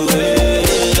you, hey.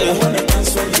 I wanna dance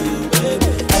for you, baby.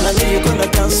 And I know you're gonna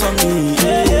dance for me,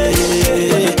 hey.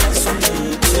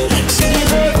 See the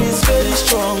love is very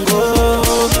strong, oh.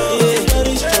 Yeah,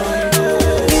 very strong, oh.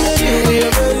 Yeah, we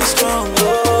are very strong, oh.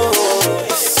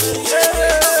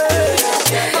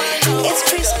 It's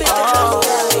crispy.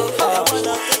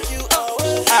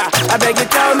 I beg you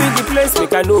tell me the place,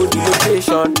 make I know the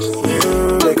location.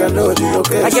 Make I know the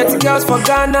location. I get the girls for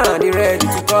Ghana, they ready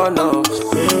to turn up.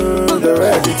 They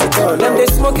ready to turn up. Them they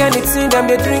smoke anything, them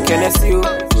they drink NSU.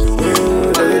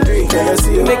 They drink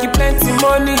NSU. Make you plenty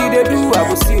money, they do, I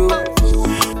will see you.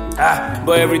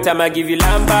 But every time I give you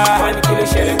lamba, and kill a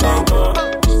shell gone.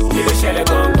 Kill a shell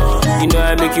gone. You know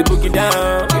I make you book it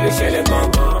down. Kill a shell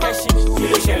gone.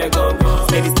 Kill a shell gone.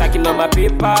 Steady stacking on my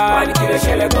paper, and kill a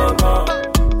shell gone.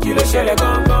 Kill a shell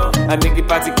gone. I make the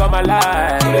party come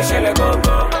alive. Kill a shell gone.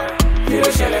 Kill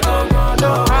a shell gone.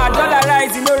 Dollar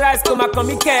rise, you know rise, come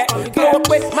me care. Go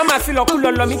away, mama feel a cool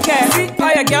on me care. See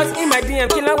all your girls in my DM,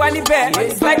 kill a one bear.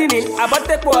 Sliding in, about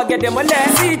the poor, get them all there.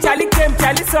 See Charlie came,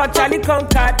 Charlie saw, Charlie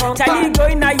conquered. Charlie go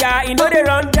in a yard, you know they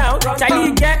run down.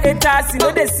 Charlie get a task, you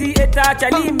know they see a task.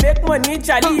 Charlie make money,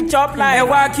 Charlie chop like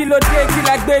a kilo day,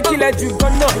 kill a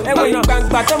jugono. And when you bang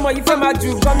bottom, you feel my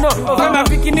jugono. Over my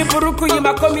bikini buruku, you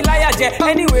ma come liar jet.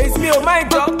 Anyways, me oh my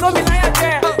dog, come liar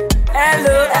jet.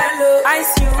 Hello, hello,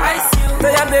 ice you. So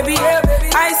yeah, baby,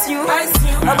 ice you.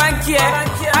 A bankier,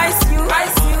 ice you.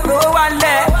 No one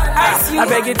left, ice you. I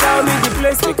beg you, tell me the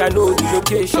place, make I know the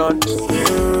location.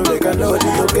 Make I know the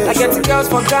location. I get the girls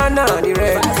for Ghana, they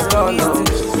ready to turn up.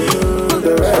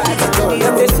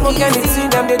 Them they smoke anything,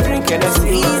 them they drink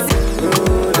NSU.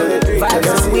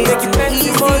 Make you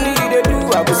plenty money, they do,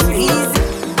 I will see.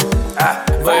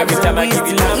 But every time I give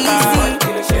you lamba,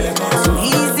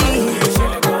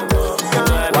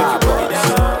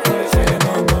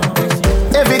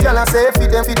 I say feed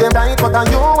them right, but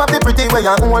you have the pretty way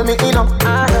you hold me in up.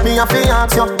 Me a fi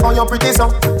ask you, how you pretty so?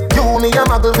 You me a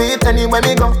muggle with anywhere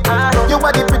me go. You are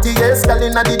the prettiest girl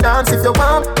inna the dance. If you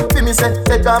want, fi me say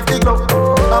take off the glove.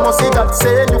 I must see God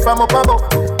send you from up above.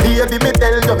 Baby me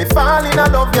tell you me fall in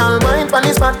love, girl mind pon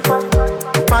this fat,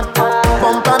 bump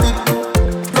a bit,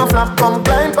 no flap, come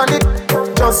climb pon it,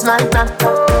 just like that.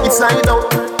 It's slide out,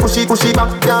 push it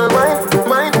back, girl mind.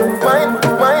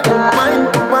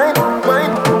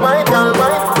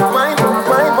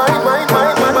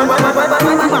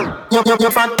 You're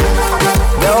fat.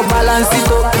 Yo, balance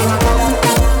it up.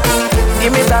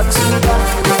 Give me that.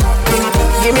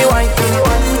 Give me wine.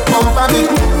 Bump me.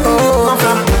 Oh.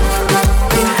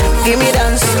 Give me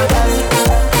dance.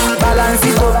 Balance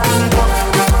it up.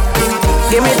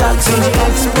 Give me that.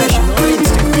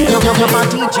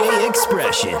 DJ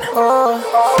Expression. Oh,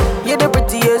 you're the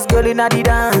prettiest girl in the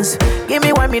dance. Give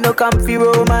me one, me no comfy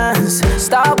romance.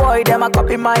 Star boy, them a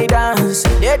copy my dance.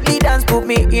 Deadly dance put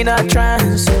me in a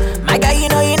trance. My guy, you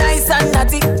know you nice and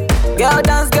naughty. Girl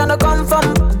dance gonna come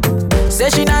from. Say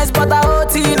she nice but I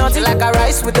OT nothing like a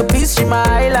rice with a piece. She my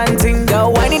island thing.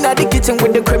 Girl wine in the kitchen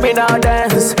with the criminal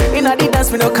dance. In the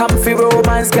dance me no comfy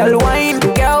romance. Girl wine,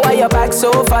 girl why your back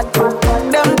so fat?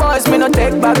 Them boys me no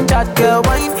take back chat. Girl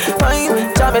wine,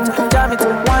 jam it,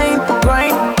 wine,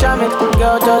 grind, jam it.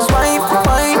 Girl just wine.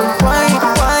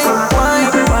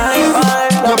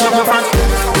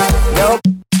 Yo,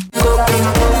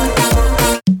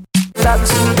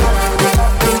 tax,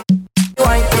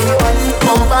 wine,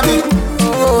 bump me,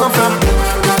 come from.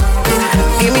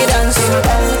 Give me dance,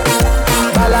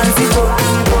 balance it up.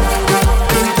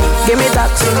 Give me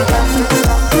that,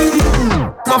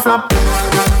 come from.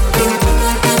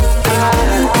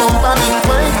 Bump me,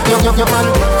 wine, your man.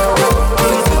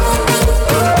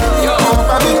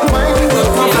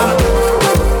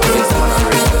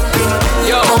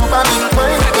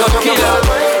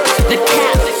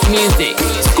 Music.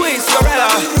 Squeeze Corella.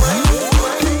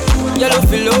 Yellow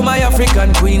Philo, my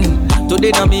African queen.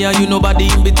 Today now me and you nobody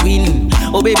in between.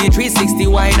 Oh baby 360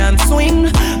 wine and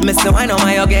swing. Mr. Wine on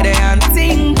my you get a and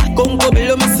sing. Congo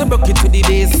below Mr. Broke it to the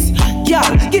base.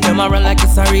 Girl, give them a run like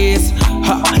it's a race.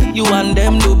 Ha, you and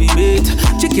them do be bait.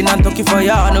 Chicken and turkey for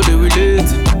ya, no they relate.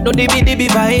 No DB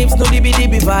vibes, no DB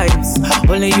vibes.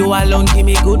 Only you alone give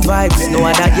me good vibes. No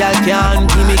other girl can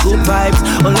give me good vibes.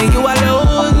 Only you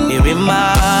alone.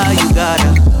 Remember you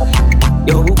gotta.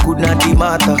 Yo, who could not be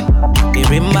matter?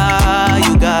 Remember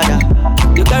you gotta.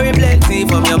 You carry plenty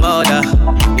from your mother.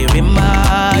 Remember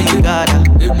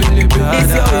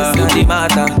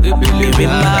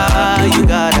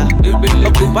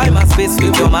Occupy my space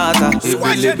with your matter.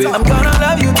 I'm gonna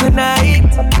love you tonight.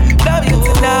 Love you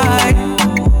tonight.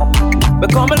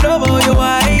 Become a love all you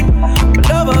wine.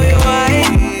 Love all you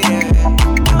wine.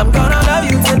 I'm gonna love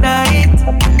you tonight.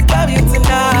 Love you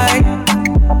tonight.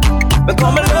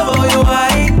 Become a love all you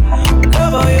wine.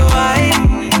 Love all you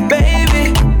wine.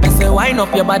 Baby, I say wind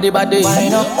up your body.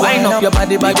 Wind up your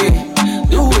body.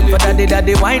 Do it for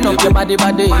daddy, wind up your body.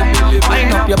 Wind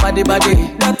up your body.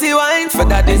 Dirty wine for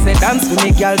daddy, say dance for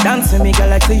me, girl,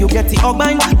 like say you get the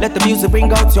organ. Let the music bring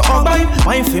out your organ.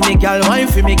 Wine for me, girl,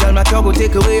 my girl go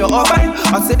take away your organ.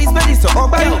 I say this belly so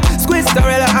organ. Squeeze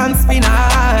Torella and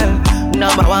Spinal.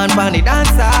 Number one on the dance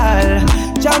hall.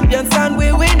 Champions and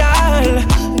we win all.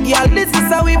 Girl, this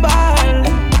is how we ball.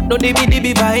 No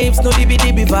DB vibes, no DB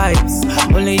vibes.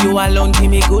 Only you alone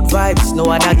give me good vibes. No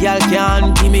other girl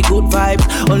can give me good vibes.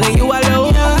 Only you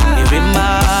alone.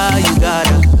 Irima, you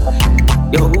gotta.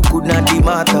 Yo, who could not be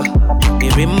matter?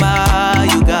 Irima,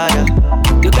 you gotta.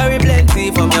 You carry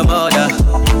plenty from your mother.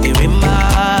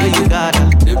 Irima, you gotta.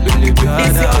 This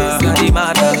is not the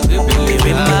matter.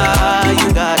 Irima,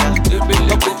 you gotta.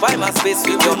 Occupy my space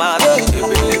with your mother.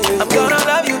 I'm gonna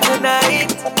love you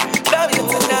tonight. Love you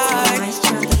tonight.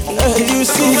 Hey, you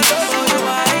see,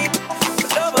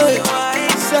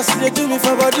 just they do me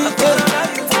for body.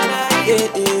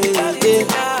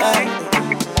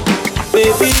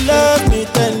 Baby, love me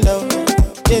tender.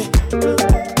 Yeah.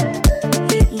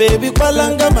 Baby,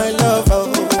 palanga my love.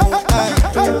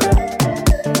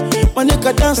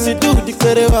 Monica dance to do the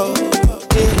kerewa.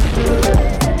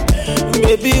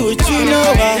 Baby, with you know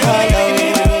I holla.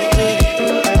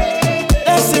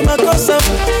 That's in my cosa.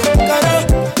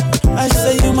 I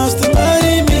say you must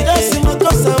marry me, that's in my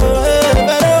cosa.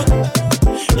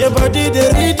 Your body they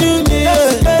redo me,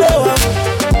 Caro.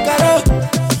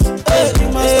 You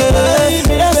must marry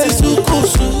me, that's in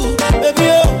Sukusu, baby.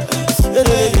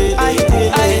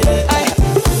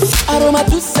 Aroma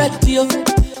too sexy,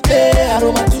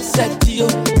 aroma too sexy.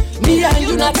 Me and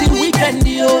you not till weekend,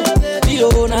 yo,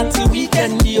 not till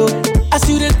weekend, yo. As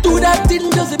you do that thing,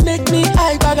 does it make me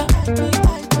high bagger?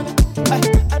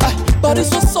 Body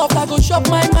so soft, I go shop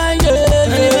my mind,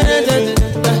 yeah.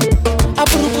 I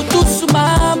put to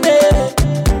sumame,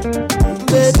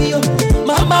 baby, oh.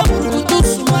 Mama put to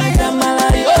sumay, damala,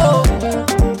 yo.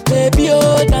 Baby,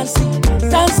 oh,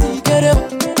 dancing, get up.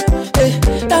 Hey,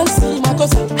 dancing, my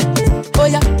cosa. Oh,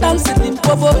 yeah, dancing,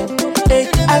 limpopo. Hey,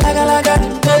 alaga,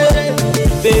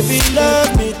 baby,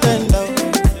 love me tender,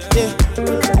 yeah.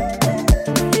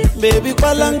 Baby,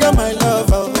 palanga my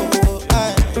love, oh.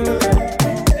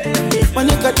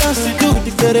 Monica dance to do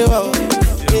the kerewa,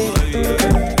 yeah.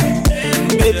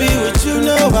 Baby, with you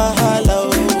know I holla,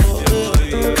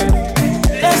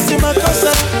 yeah. That's in my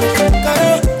casa,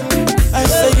 Caro. I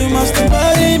say you must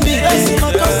marry me. That's in my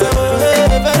casa,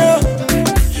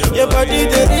 Your body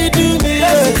they redo me,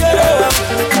 yeah.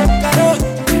 Caro,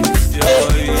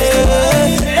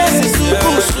 that's in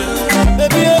Sukusu,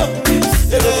 baby, oh.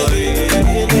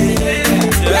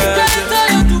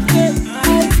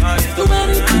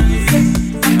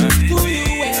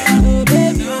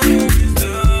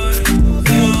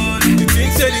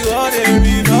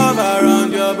 Rotate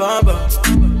around your bumper.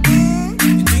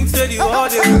 You said you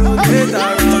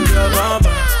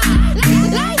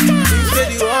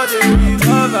want to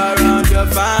revolve around your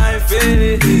fine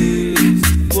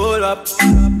face. Hold up,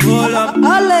 hold up,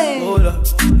 hold up.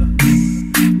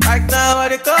 Right now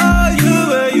I call you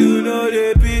where you know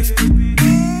they be.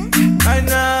 Right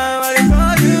now I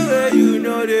call you where you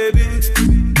know they be.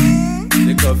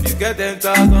 Think of you get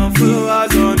 10,000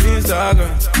 followers on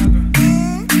Instagram.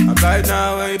 And right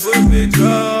now when you put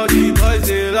picture, the boys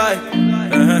they like.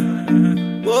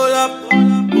 Hold up,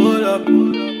 hold up,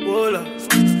 hold up.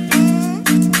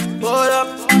 Hold up,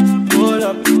 hold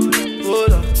up,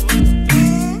 hold up.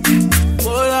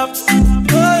 Hold up,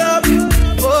 hold up,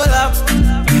 hold up.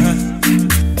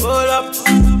 Hold up,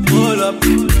 hold up,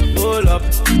 hold up.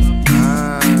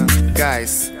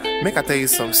 Guys, make I tell you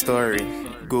some story.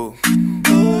 Go.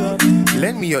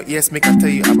 Lend me your ears, make I tell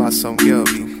you about some girl.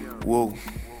 Whoa.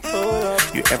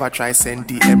 You ever try send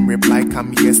DM reply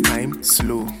come years time?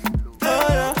 Slow.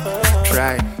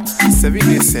 Try 7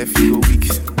 days if you go weak,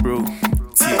 bro.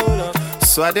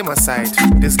 So I did my side,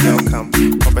 this girl come,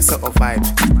 professor of vibe,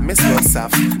 Miss Girl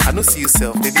Saf. I don't see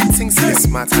yourself, they didn't think so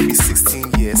smart. I be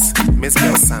 16 years, Miss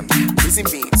Girl Son. Reason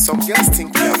being, some girls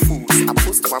think we are fools. I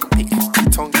post one pic,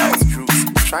 tongue out drugs.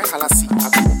 Try halassi, I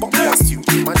go bump past you.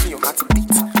 Imagine your heart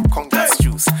beat, congrats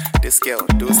juice. This girl,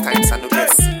 those times I know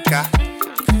get sicker.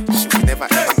 She will never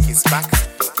ever kiss back.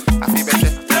 I feel better.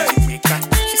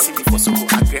 She see me for so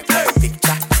I grab her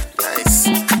picture. Nice.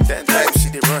 Then time she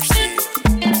dey rush it.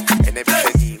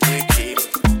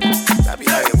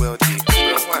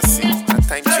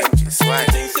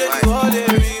 the world they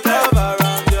revolve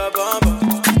around your bumper.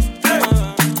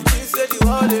 You say the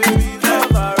world they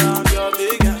revolve around your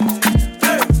big hand.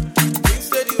 You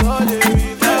say the world they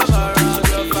revolve around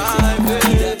your fine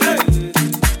baby.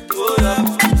 Hold up,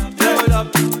 hold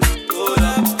up, hold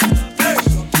up,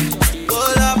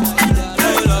 hold up,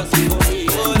 hold up,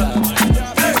 hold up.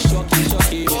 Shocky, me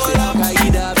say Al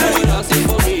Qaeda, baby dancing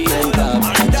for me and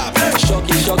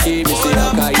Shocky,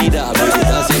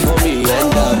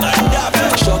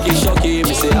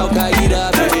 me say Al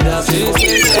Qaeda, baby dancing for me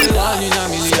and One in a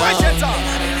million.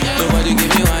 Nobody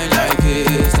give me wine like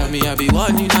this. Tell me I be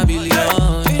one in a billion.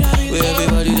 Where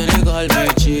everybody then they call me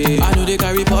cheap. I know they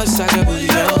carry pots like a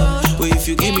billion. But if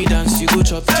you give me dance, you go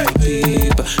chop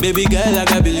deep. Baby girl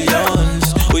like a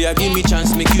billions. Oh yeah, give me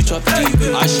chance, make you chop deep.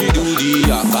 As she do the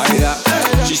fire.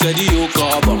 She said the yoke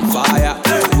up on fire.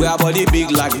 We her body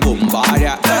big like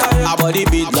Bombardier. Her body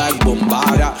big like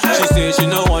Bombardier. She say she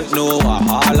no want no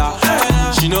wahala.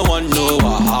 She no want no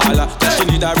wahala. That she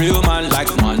need a real man like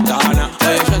Montana.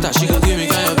 Oh yeah, flatter, she gon' give me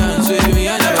kind of dance with me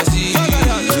I never see.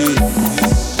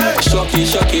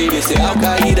 Shocky, me say Al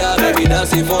Qaeda, baby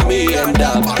dancing for me and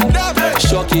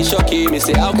Shocky, me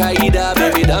say Al Qaeda,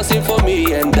 baby dancing for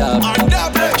me and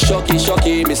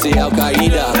Shocky, me say Al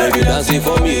Qaeda, baby dancing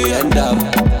for me and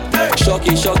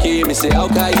Shocky, me say Al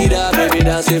Qaeda, baby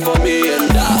dancing for me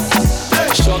and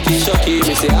Shocky,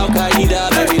 me say Al Qaeda,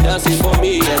 baby dancing for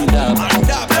me and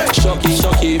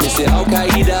Shocky, me say Al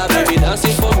Qaeda, baby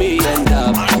dancing for me and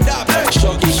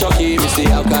Shocky, me say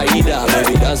Al Qaeda,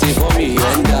 baby dancing for me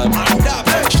and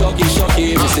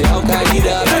Shocky, me say Al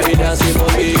Qaeda, baby dancing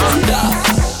for me and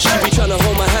She be tryna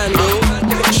hold my hand though.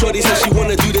 Shorty said she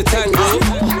wanna do the tango.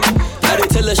 I did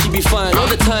tell her she be fine all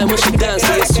the time when she dance.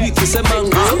 Say it's sweet, it's a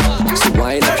mango. So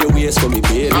wind up your waist for me,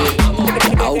 baby.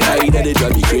 Al Qaeda, they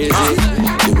drive me crazy.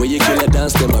 The way you kill a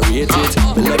dance, them I rate it.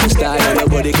 Me love your style and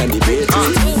nobody can debate it. So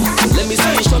let me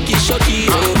see you shocky,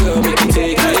 oh girl, make me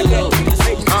take it low.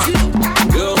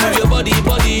 Girl, move your body,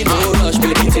 no rush,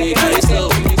 baby, take it slow.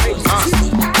 I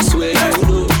swear you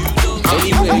know,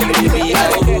 anywhere you may be,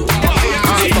 I'll go.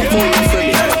 You get my phone for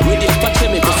me, when you patch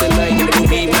me, cause tonight you go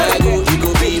be my go, you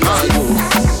go be my go.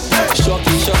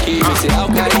 Shocky, me say Al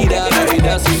Qaeda, baby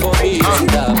dancing for me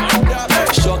and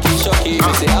Shocky,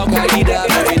 me say Al Qaeda,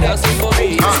 baby dancing for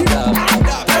me and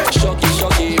Shocky,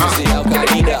 me say Al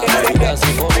Qaeda, baby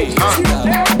dancing for me and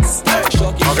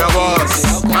Shocky, boss,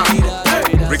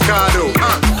 Ricardo.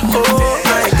 Oh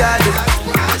my God,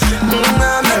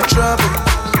 I'm in trouble.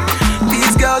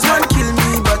 These girls want kill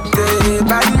me, but the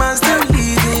bad man still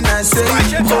leading. I say,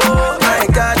 oh my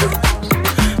God,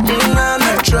 I'm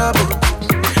in trouble.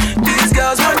 These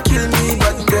girls want kill me,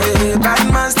 but the bad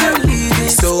man still leading.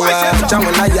 So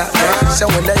Jawalaya,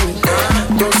 Shawalay,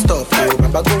 don't stop, oh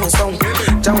Baba go on song.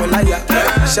 Jawalaya,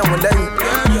 Shawalay,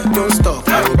 don't stop,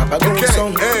 oh Baba go on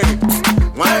song.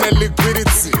 One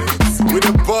liquidity with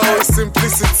a ball with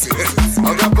simplicity.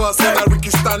 Oga boss and a Ricky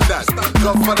standard.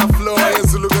 Godfather flow, I am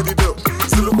Zulu go the do.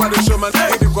 Zulu kwa the showman,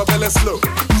 I the kwa belle slow.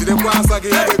 Jide kwa asagi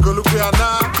ya de go look ya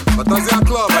na. But as ya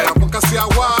club, I am pokasi ya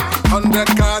wa.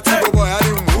 100 cards, boy, I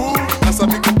didn't woo. That's a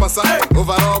big passa,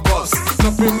 overall boss.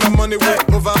 Stopping my money with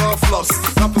overall floss.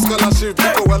 Top scholarship,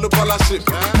 people well up scholarship.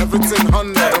 Everything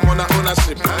 100, I'm on a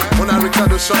ownership. When I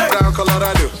Ricardo shut down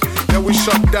Colorado. Then we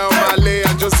shut down Malay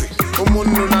and Josie.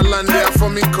 Umunu na land there for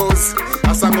me cozy.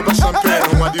 As I go by champagne,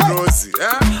 I'm the rosy.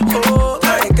 Oh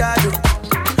my God,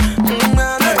 I'm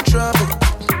in trouble.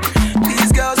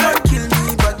 These girls want kill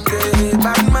me, but the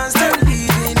bad man still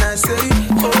leading. I say,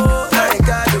 oh my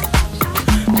God,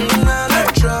 I'm in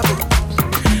trouble.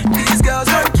 These girls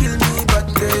want kill me, but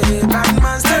the bad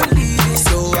man still leading.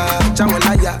 So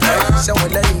Jawalaya,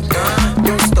 Shawalay,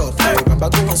 don't stop, oh Baba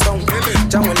go on song.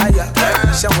 Jawalaya,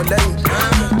 Shawalay,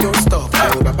 don't stop,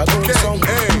 oh Baba go on song.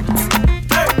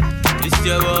 This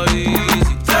your body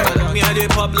easy. Me and they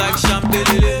pop like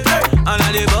champagne, and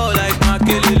I they ball like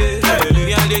Makelele.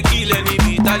 Me and they kill any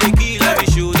beat, I they kill every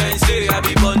show. Then say I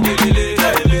be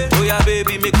Bondelele. Oh yeah,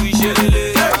 baby, make we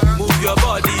shelele. Move your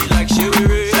body like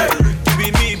Shewere. You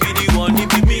be me, be the one. You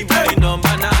be me, be the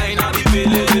number 9. I be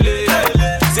pelelele.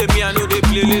 Say me I know they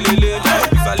play lelele.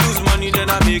 If I lose money, then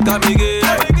I make a again.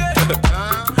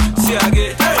 Say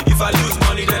again. If I lose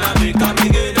money, then I make a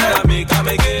again. Then I make a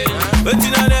again. But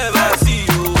you know never see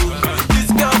you. This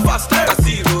girl fast like a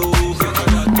zero.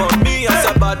 But me as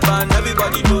a bad man,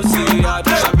 everybody knows say I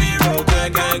be Shabiro,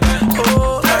 gang, gang, gang.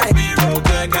 Oh, I be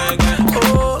gang, gang, gang.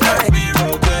 Oh, I be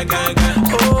gang, gang, gang.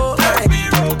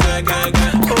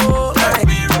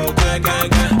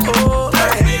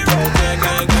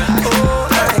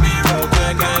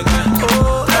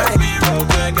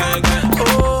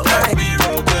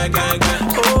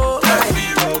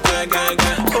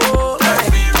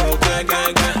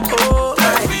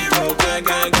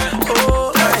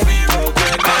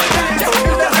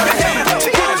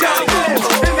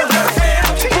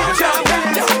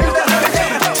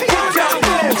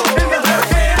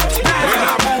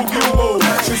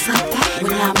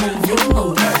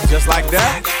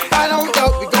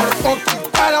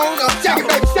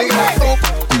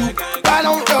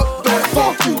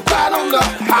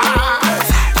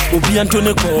 bientôt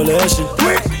une collection.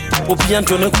 Ou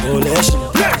bientôt une collection.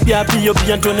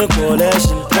 Bientôt une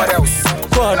collection.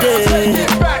 What else?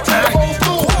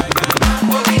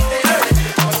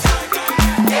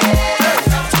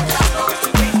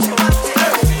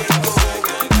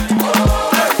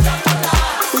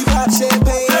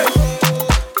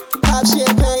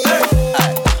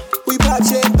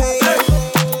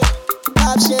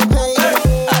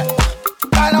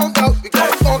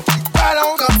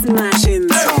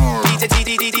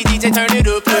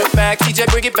 DJ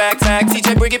bring it back,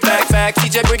 DJ bring it back,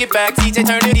 DJ bring it back, DJ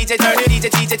turn it, DJ turn it,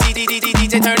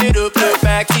 DJ turn it up, look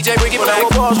back, DJ bring it back.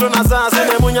 Boss run asas in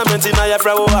the munya mentina ya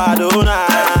fra wo adona.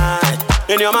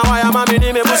 In your mama ya mami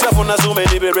ni me push for na so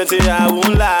many be rent ya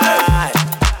won't lie.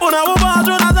 Una wo boss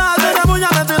run asas in the munya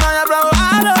mentina ya fra wo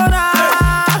adona.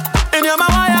 In your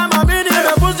mama ya mami ni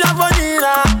me push for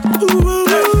nina.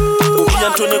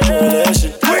 Bientôt une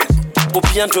collection.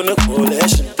 Bientôt une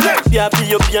collection.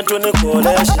 Bientôt une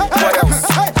collection.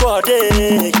 What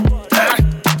else?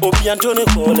 Bientôt une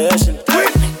collection.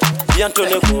 Bientôt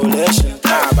une collection.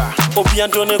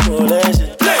 Bientôt une collection.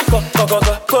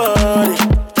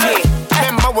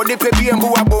 Remember what they pay and who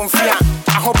are born fear. I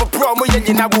hope a promo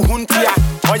yen na buhuntia.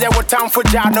 Or ya what time for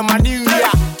Jano Manuria.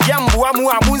 Yambu amu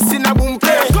amusina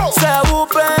bumpe.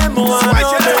 Sabupe muano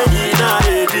na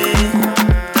edi.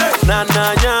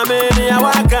 Nana nyameni ya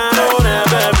wakano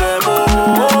nebebe mo.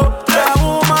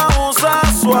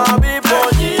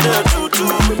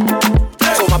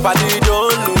 Padi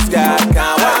don't lose God,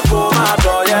 can't walk for my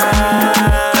door,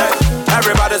 yeah.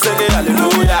 Everybody singing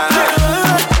hallelujah,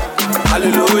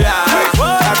 hallelujah.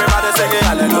 Everybody singing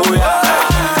hallelujah,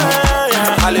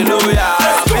 hallelujah.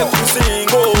 Make you sing,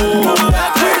 oh,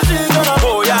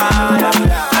 oh yeah.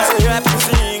 Say happy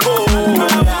sing, oh,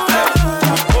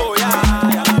 oh yeah.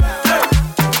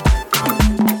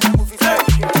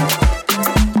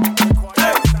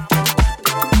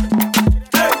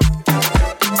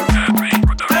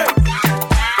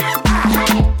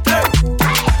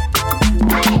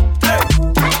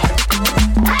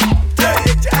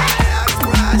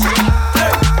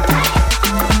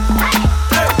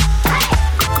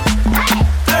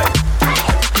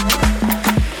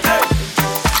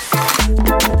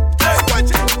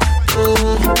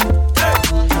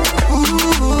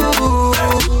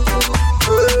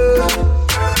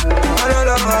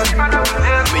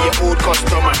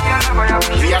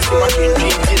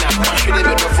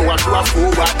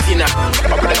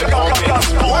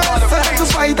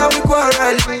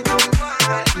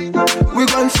 We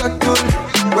gon' settle,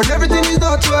 but everything is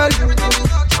not well.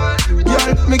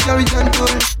 Girl, me carry gentle.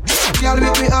 Girl,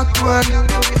 make me act well.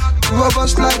 Two of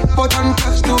us like pot and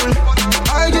castle.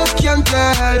 I just can't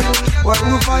tell why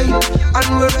we fight and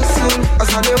we wrestle. I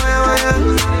saw the wire,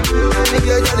 the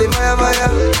girl got the fire. I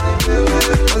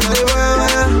saw the wire,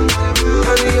 and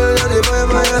the girl got the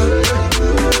fire.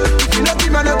 If you not be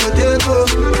man, I go take go.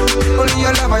 Only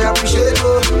your love I appreciate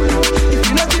go. If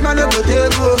you not be man, I go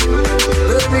take go.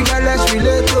 Baby girl, let's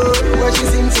relate to what she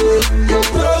sings to.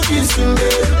 No kissing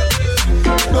bed,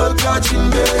 no touching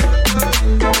bed,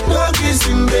 no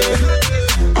kissing bed,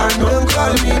 and don't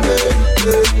call me babe.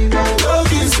 No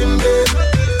kissing bed,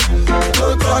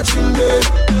 no touching bed,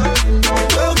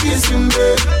 no kissing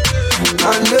bed,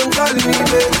 and don't call me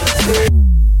babe.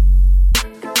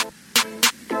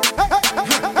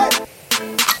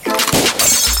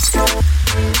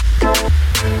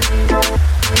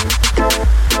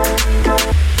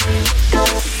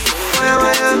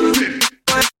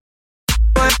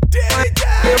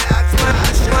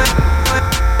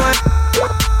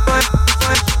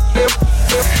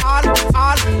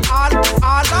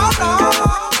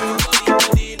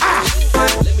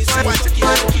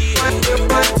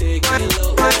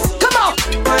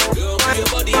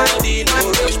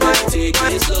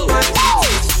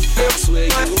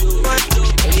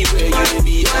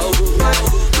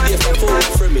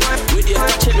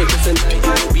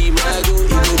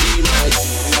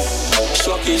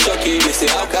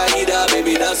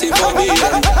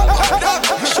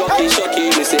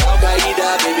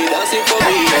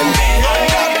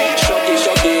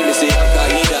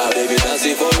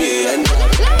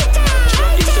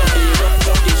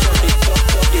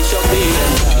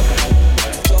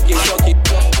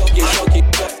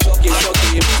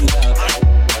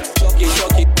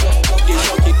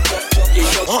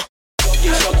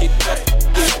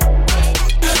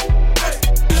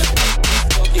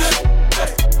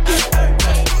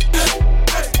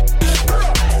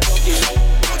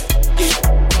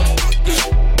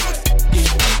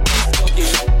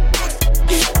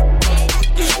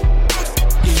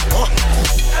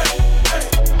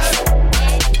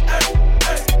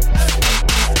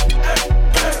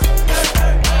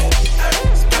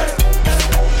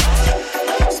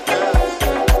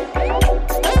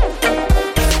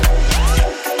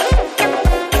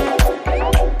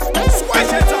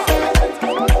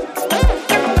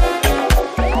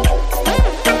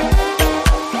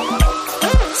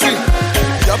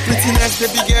 prettiness,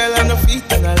 baby girl, I no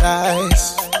fit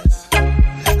analyze.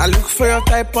 I look for your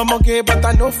type, I'm okay, but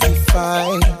I know feel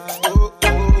fine.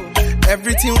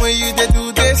 Everything when you they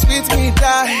do, they sweet me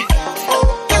die.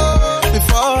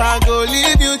 Before I go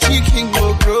leave you, chicken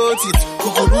go grow it.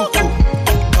 Kukuruku.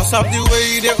 Cause of the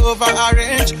way they over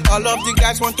arrange. All of the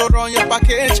guys want to run your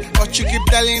package, but you keep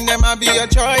telling them I'll be your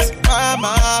choice.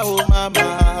 Mama, oh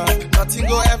mama. Nothing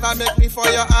go ever make me for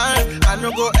your hand. I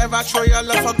no go ever throw your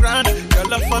love for granted. Your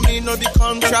love for me no be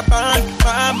contraband.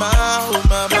 Mama, oh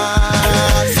mama.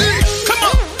 See, come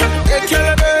on. Hey,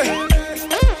 kill me.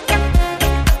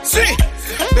 See,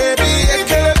 baby, hey,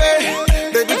 kill me.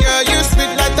 Baby girl, you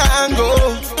sweet like tango.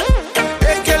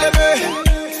 Hey, kill me.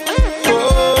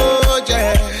 Oh,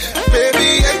 yeah. Baby,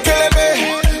 hey, kill me.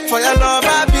 For your love,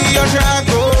 I'll be your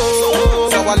drago.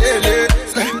 So I lele.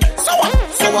 So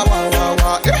I wa.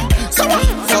 So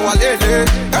I lele.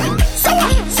 So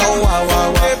I wa.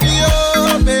 Baby,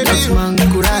 oh, baby. That's man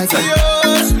kurati.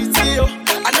 Oh, sweetie, oh.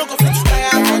 I know go fit try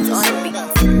out.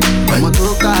 I'm to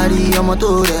carry, I'm to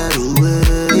reru.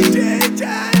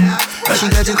 She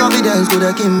get the confidence to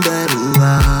the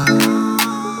Kimberua.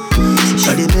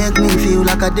 She dey make me feel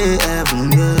like a day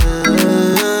heaven,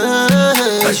 yeah.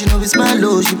 She know be smile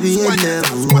low, she be a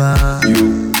level.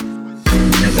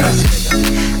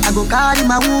 I go carry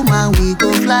my woman, we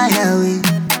go fly away.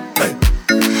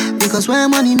 Because when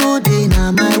money no day,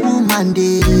 now my woman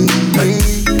day.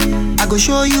 I go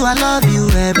show you I love you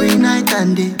every night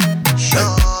and day.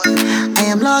 I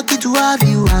am lucky to have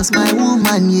you as my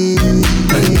woman, yeah.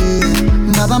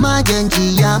 Baba my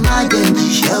genji, ya my genji,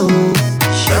 show.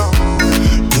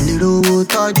 Ilero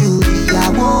toju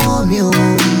ìyàwó mi o,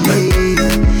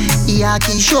 ìyá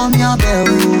kì í show me a bell,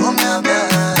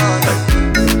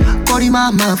 kórìí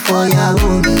mama for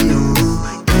ìyàwó mi o.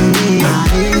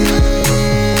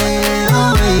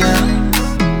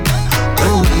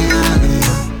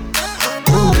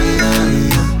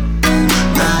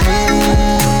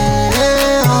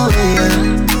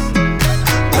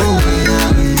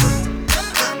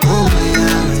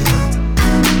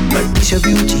 Your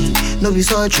beauty, no be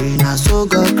surgery, now so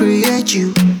God create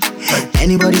you.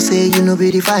 Anybody say you no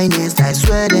be the finest, I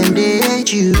swear them they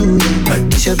hate you.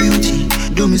 It's your beauty,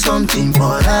 do me something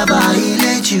forever, he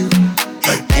let you.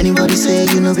 Anybody say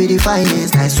you no be the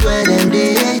finest, I swear them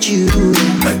they hate you.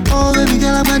 Oh baby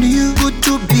girl, I'm about you, good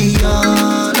to be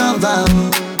your lover.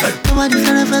 Nobody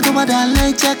fair, nobody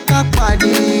like check up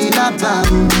body lover.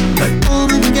 Oh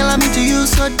baby girl, I'm into you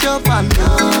so dope, I'm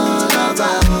your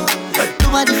lover.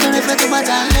 Nobody fair, nobody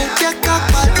like check up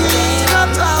body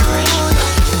lover.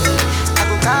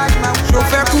 Ṣo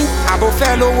fẹ́ kú, àbò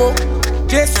fẹ́ lówó.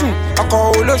 Jésù, ọkọ̀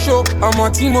olóṣó, ọmọ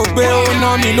tí mo gbé ó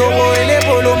ná mi lówó.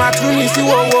 Elébo ló máa tún mi sí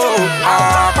wòwò.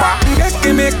 Àpá,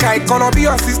 ǹjẹ́ make I kọ́nà bí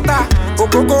your sister.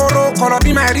 Ògógóró kọ́nà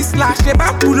bí my wristler. Ṣé bá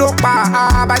kú ló pa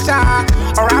àbáṣá?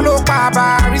 Ọ̀rá ló pa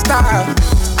barista.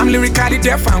 I'm lyrically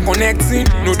deaf and connecting.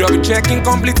 No double checking,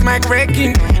 complete mic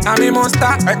breaking. I'm a monster,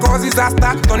 I cause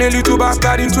disaster. Turn a little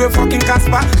bastard into a fucking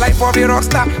Casper. Life of a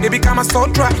rockstar, they become a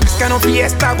sotra. This kind of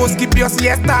fiesta, go skip your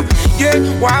siesta. Yeah,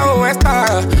 wow,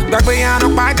 Esther.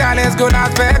 Dagbeyano Paja, let's go Las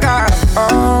Vegas.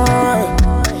 Oh,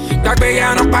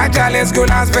 Dagbeyano Paja, let's go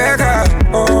Las Vegas.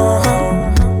 Oh,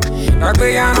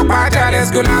 Dagbeyano Paja, let's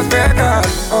go Las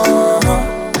Vegas. Oh,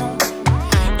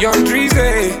 Young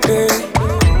Dreezy,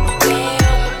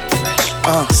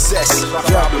 Cess,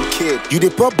 problem kid. You dey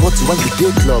pop bottle when you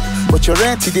dey club, but your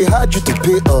rent they hard you to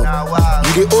pay up.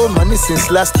 You dey owe money since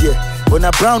last year. On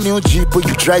a brown new Jeep when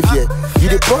you drive here. You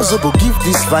dey possible give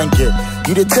this fine girl.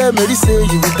 You dey tell Mary say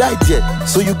you will die there.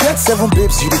 So you get 7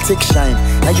 babes, you dey take shine.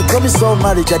 And you promise all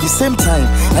marriage at the same time.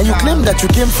 And you claim that you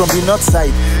came from the north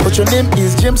side, but your name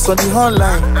is James on the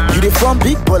hotline. You dey from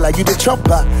big baller, you dey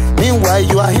chopper. Meanwhile,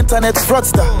 you are internet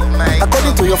fraudster.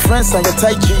 According to your friends and your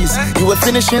tight G's, you were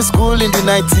finishing school in the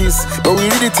 90s. But we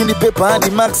read it in the paper and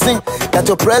the magazine that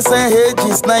your present age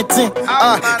is 19.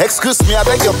 Excuse me, I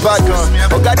beg your pardon.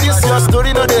 Okay, this your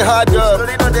story, no they hard up.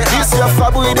 This your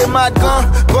fabu with a mad gun.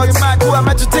 But who am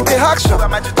I to take the action?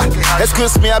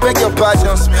 Excuse me, I beg your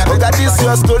pardon. Okay, this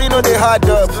your story, no they hard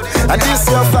up. And this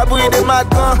your fabu with a mad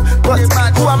gun. But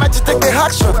who am I to take the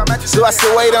action? So I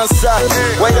say, wait on sir,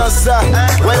 wait on sir,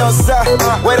 wait on sir,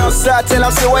 wait on sir. Tell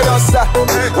him say, wait on sir,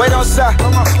 wait on sir,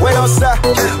 wait on sir,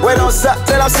 wait on sir.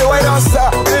 Tell him say, wait on sir,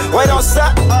 wait on sir,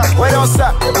 wait on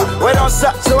sir, wait on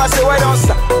sir. So I say, wait on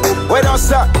sir, wait on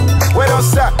sir, wait on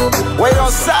sir, wait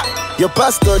on sir. Your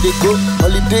pastor they go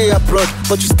holiday abroad,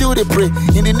 but you still they pray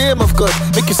in the name of God.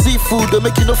 Make you see food, don't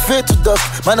make you no fail to dust.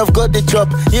 Man of God they chop,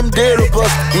 him they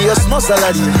robust. In your small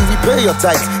salary, you repay your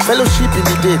tithes. Fellowship in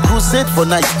the day, crusade for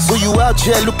night. So you out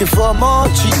here looking for more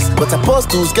cheese, but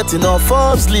apostles getting on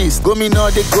Forbes list. Go me now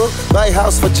they go buy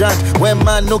house for giant. When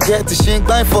man no get the shink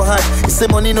blind for hand. He say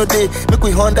money no day, make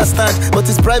we understand. But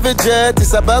his private jet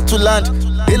is about to land.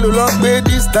 Hello long way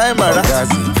this time around.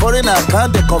 Foreign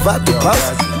account they convert to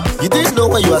pounds. You didn't know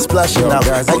when you were splashing out.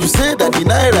 And you say that the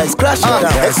naira is crashing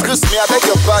down. Excuse me, I beg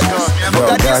your pardon.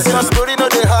 But this your story, no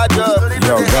they hard up.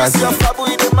 Yo, guys, your fabu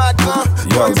in the mad gun.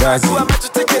 Yo, guys, who am I to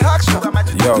take a action?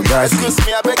 Yo, guys, excuse me,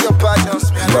 I beg your pardon.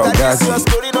 Yo, guys, your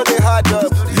story, no they hard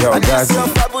up. Yo, guys, your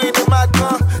fabu in the mad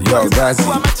gun. Yo, guys,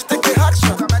 who am I to take a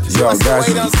action? Yo, guys,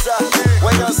 yo,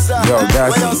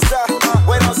 guys,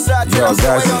 yo,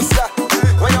 guys,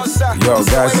 yo,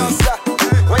 guys,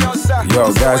 yo,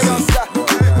 guys.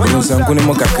 Unusankuni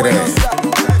moka kre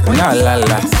na la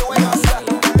la.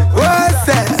 What's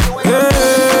that?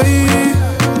 Hey,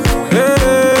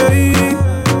 hey,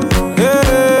 hey,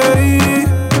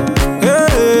 hey,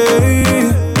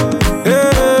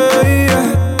 hey.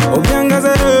 Obianga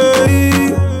za hey,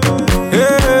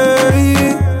 hey,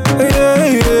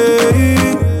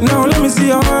 hey. Now let me see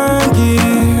your hanky,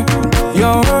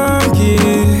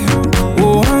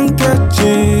 oh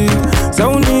hanky.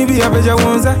 Sauni bi abeja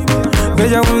wonza.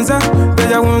 Beja wunza,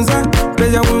 beja wunza,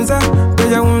 beja wunza,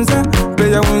 beja wunza,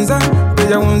 beja wunza,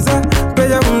 beja wunza,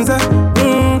 beja wunza.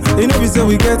 You know we say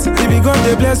we get. If we God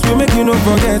they bless, we make you no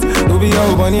forget. No be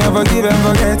your money, I forgive and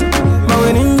forget. But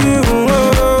when in you,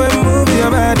 and move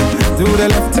your body to the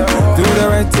left, to the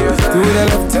right, to the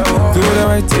left, to the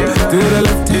right, to the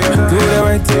left, to the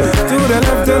right, to the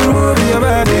left, and move your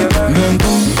body. Bam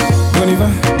boom, goniva,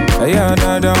 ayah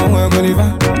da da, goniva,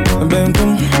 bam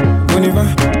boom, goniva.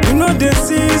 You know they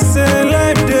see say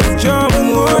life they jump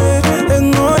away,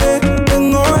 and go ahead,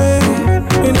 and go ahead,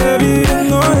 and every and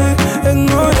go ahead, and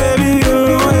go ahead, and go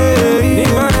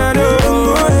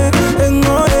ahead, and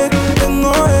go ahead, and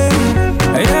go ahead,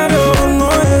 I don't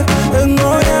know it, and go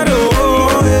ahead,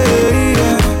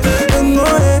 and go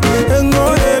ahead, and go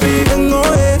ahead, and go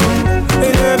ahead,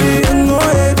 and every and go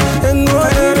ahead, and go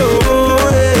ahead.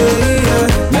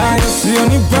 Now you see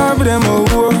any problem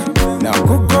now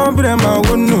go problem I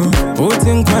won't know.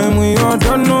 Putting time we all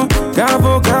don't know.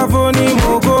 Kavo ni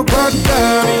mogo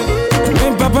kwatami. Me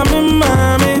papa me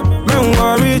mami. Me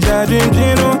worry judging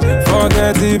Gino.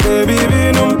 Forget it baby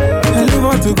bino. I leave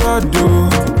what to God do.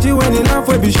 G when you laugh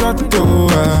will be short though.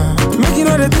 Making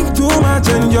all the think too much.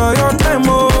 Enjoy your time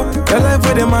oh. The life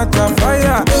with the matter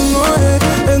fire. And go ahead,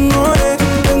 and go ahead,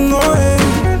 and go ahead.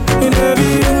 And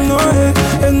every and go ahead,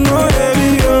 and go ahead,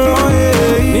 and go ahead.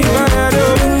 And go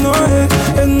ahead, and go ahead,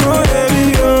 and go ahead.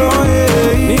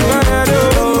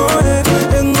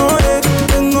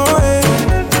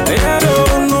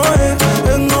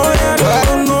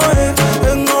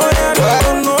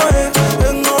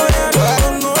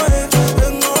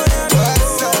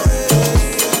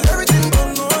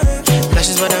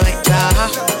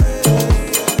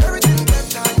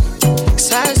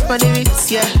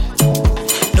 Yeah,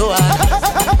 no I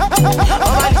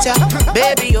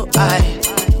baby, you I.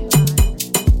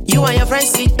 You and your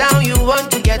friends sit down, you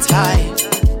want to get high.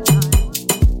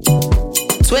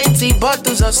 20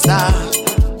 bottles of Star.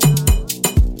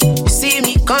 You see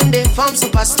me come, they form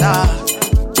superstar.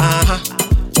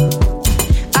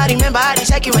 I remember I didn't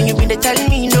check you when you been there telling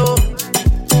me no.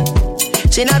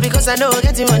 Say not because I know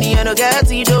getting money, I know get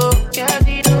it though.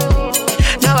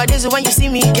 Nowadays when you see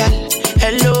me, girl,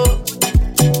 hello.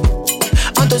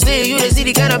 On Thursday, you see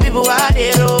the kind of people out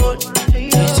there road.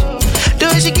 The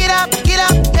way she get up,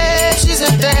 yeah, she's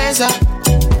a dancer.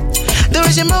 The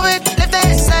way she move it, left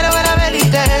hand side of her belly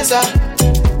dancer.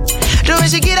 The way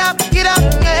she get up,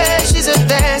 yeah, she's a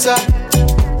dancer.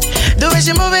 The way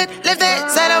she move it, left hand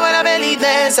side of her belly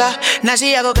dancer. Now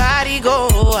she a go carry go.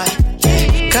 Oh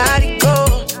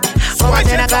my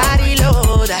God, I carry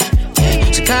load.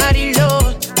 She carry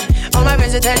load. All my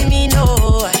friends are telling me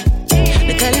no.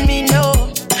 They tell me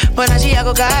no, but now she a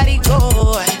go carry go.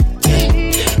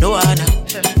 No one.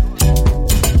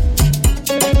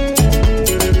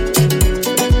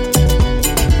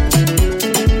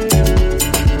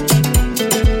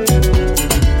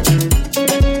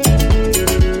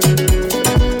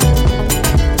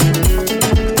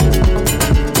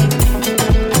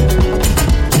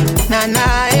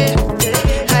 Nah, eh.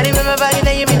 I remember back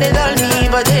then you been they told me,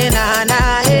 but then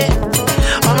nah, eh.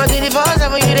 All my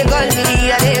 24/7 you they call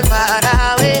me, I they far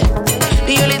away.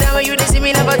 The only time when you they see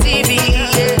me never TV,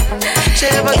 yeah.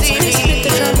 Share about TV.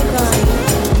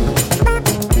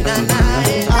 Nah,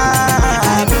 eh.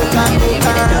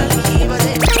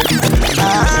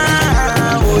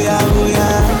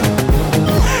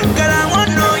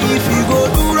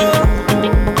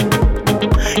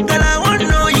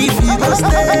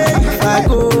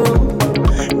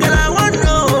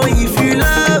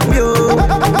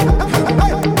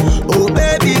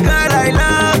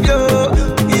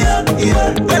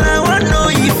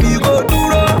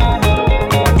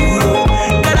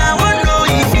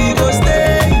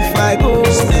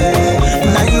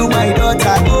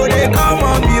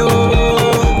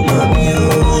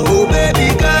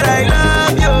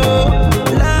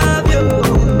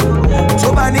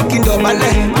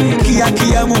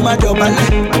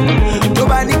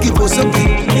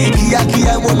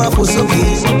 máa fò sókè.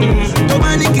 Tó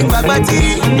bá ní kí n gbàgbá tí,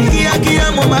 kíákíá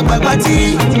mo máa gbàgbá tí.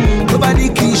 Tó bá ní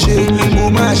kí n ṣe, mo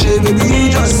máa ṣe, baby you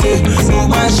just say, mo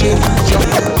máa ṣe. Jọ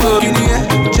bọ́kìnì ẹ̀,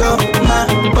 jọ máa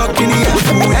bọ́kìnì ẹ̀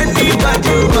fún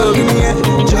anybody. Bọ́kìnì ẹ̀,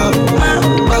 jọ máa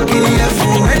bọ́kìnì ẹ̀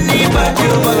fún anybody.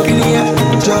 Bọ́kìnì ẹ̀,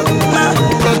 jọ máa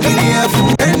bọ́kìnì ẹ̀ fún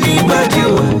anybody.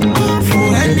 Fún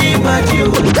anybody.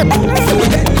 Fún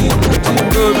anybody.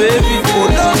 Oh baby, oh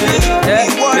no,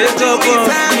 wake up on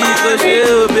me, go share,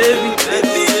 oh baby.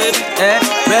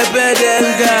 Prepare them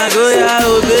gang, go yeah,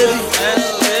 oh baby.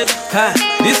 Ha,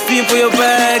 this thing for your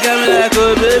bag, I'm like,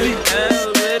 oh baby.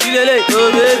 Give it like,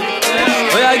 oh baby.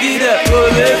 Oh yeah, give that, oh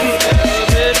baby.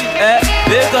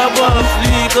 Wake up on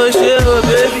me, go share, oh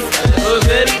baby. Oh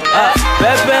baby,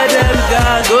 prepare them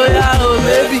gang, go yeah, oh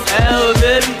baby. Oh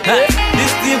baby,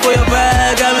 this thing for your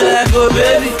bag, I'm like, oh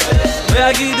baby. Where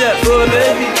I give that, oh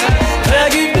baby. Where I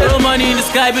give that. No money in the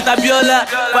sky, but Abiola.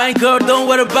 Fine girl, don't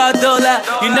worry about dollar.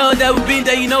 You know that we been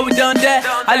there, you know we done that.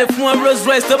 I left one Rolls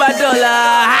Royce to my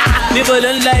dollar. Nigga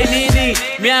don't like Nini.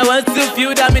 Me, I want to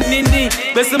feel that I'm Nini.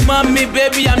 But some mommy,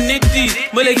 baby, I'm nitty.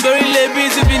 But like very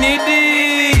ladies if you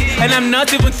needy. And I'm not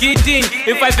even kidding.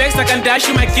 If I vex, I can dash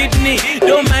you my kidney.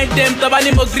 Don't mind them, Tabani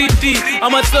mo gritty.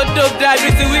 I'm a so dope, that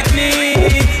with Whitney.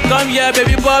 Come here,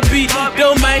 baby Bobby.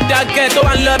 Don't mind that girl, don't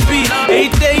want lobby.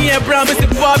 8 a.m. brown, Mr.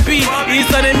 Bobby. He's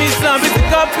on a miss, Mr.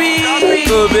 Copy.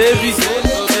 Oh baby,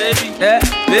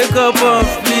 wake up on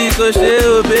me, go share,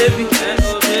 oh baby.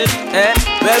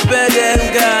 Prepare them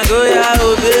gang, go yeah,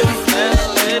 oh baby.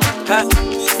 Ha,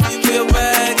 keep your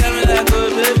bag, I'm like,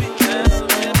 oh baby.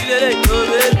 Oh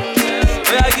baby.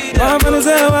 I'm gonna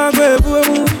say I'm going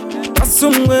to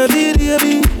somewhere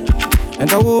baby,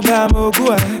 and I will buy more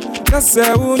good. That's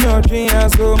how you know you're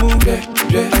so move.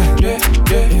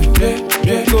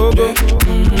 Go go,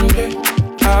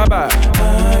 Abba.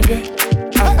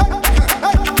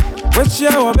 What's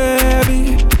your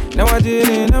baby? Now I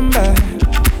didn't number.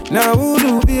 Now who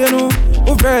do you know?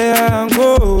 Who pray and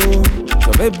go?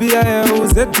 So baby I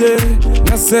was that day.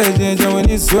 Now say change when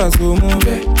it's so move.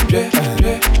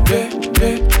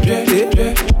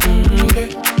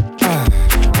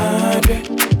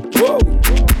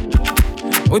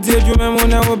 Oh, did you remember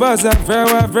when I was buzz up very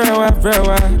well?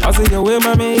 I say, you with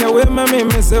mommy,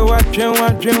 me say, what you.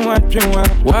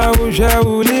 Why would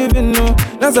you live in no?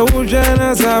 That's a wood,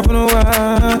 that's a no.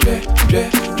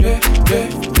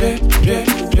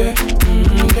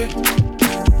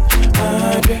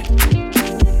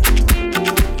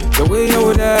 The way you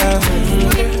would have,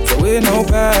 the way no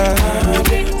bad,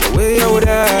 the way you would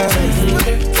have,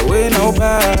 the way no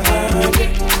bad.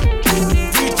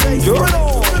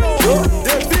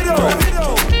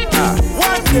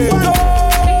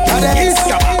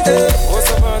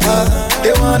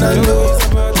 They wanna know.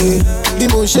 Bí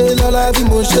mo ṣe lọ́lá, bí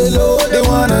mo ṣe lówó, they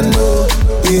wanna know.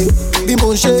 Bí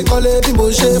mo ṣe kọ́lé, bí mo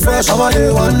ṣe fresh, ọmọdé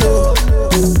wan know.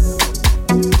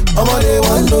 Ọmọdé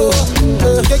wan know.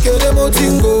 Kékeré mo ti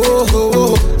ń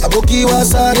gbowó, àbókí wá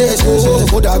sáré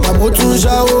ṣẹ̀ṣẹ̀. Mo dàgbà mo tún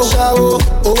ṣáwó,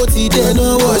 owó ti dé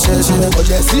náwó ṣẹ̀ṣẹ̀.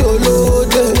 Ọ̀jẹ̀ sí olówó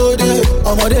dé,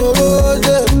 ọmọdé owó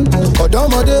dé,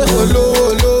 ọ̀dọ́mọdé olówó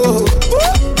ṣẹ̀ṣẹ̀.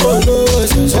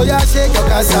 Oya shake your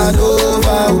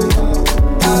Casanova,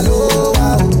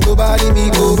 nobody me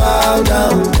go bow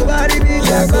down,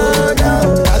 yeah go down.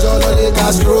 Kajolole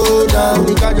ka scroll down,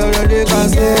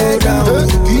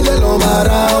 Kile lo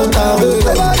round town,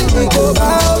 nobody me go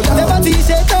bow down. Never ti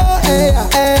ṣe tán,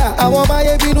 àwọn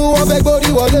máyé bínú wọn fẹ́ gbórí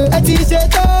wọlé. Ẹ ti ṣe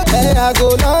tán, àgò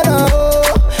lọ́nà o,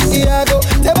 ìyàgò.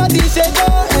 Never ti ṣe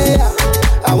tán,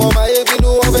 àwọn máyé bínú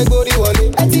wọn fẹ́ gbórí wọlé.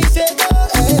 Ẹ ti ṣe tán,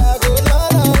 àgò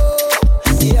lọ́nà o,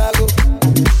 ìyàgò.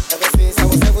 Ever since I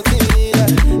was 17,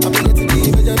 I've been getting the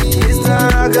Benjamin. Mr.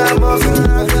 Ragamuffin,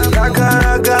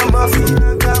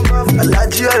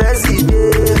 Alaji Orezi.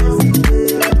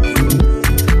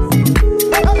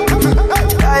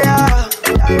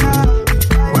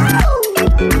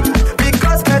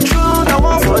 Because petrol na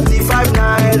 145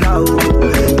 naira.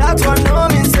 That one no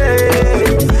mean say,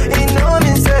 it no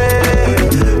mean say.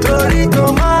 Tori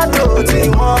tomato ti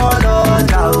wọ́n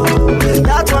lọ́jà o.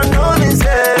 That one no mean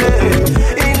say,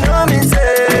 it no mean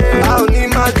say. A ò ní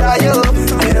máa jayé o,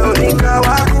 mi ò ní ká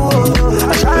wá kú o.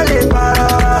 Àṣà lè para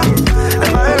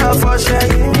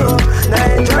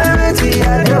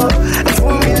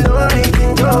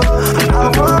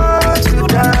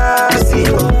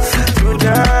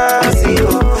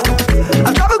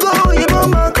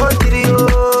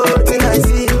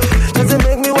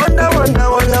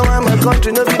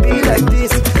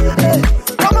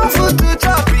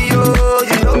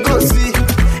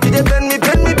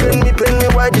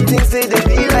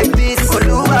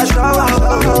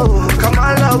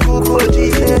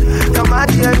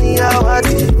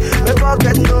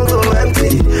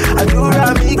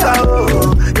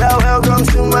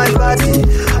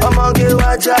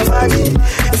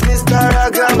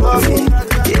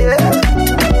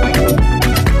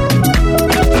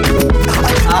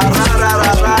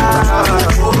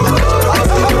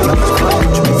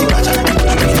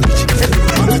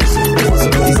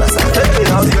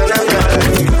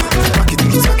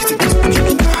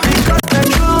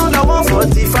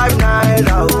 45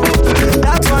 naira.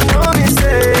 That one know me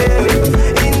say,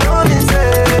 it know me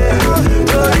say,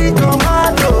 Lori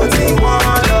tomato thing one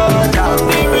down. That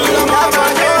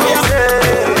one know me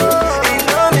say, it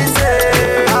know me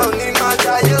say, I only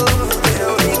matter you.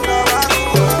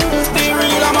 The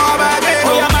real I'm all back,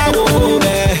 oh yeah, my wobe.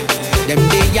 Them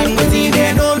day young but they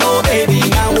don't know, baby,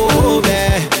 my wobe.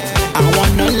 I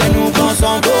wanna let no cause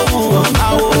on go,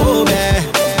 my wobe.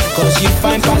 Cause you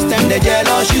find past them, they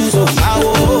jealous you, so my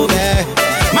wobe.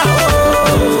 My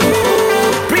wobe.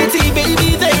 Pretty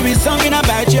baby, there is something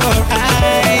about your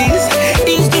eyes.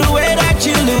 It's the way that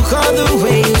you look or the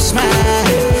way you smile.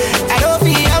 I don't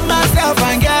feel myself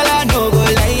and girl, I know go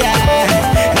lie.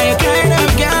 Now you kind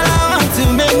of girl I want to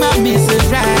make my missus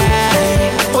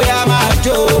right. Oh yeah, my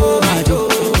Joe, my Joe.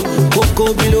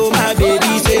 Coco below my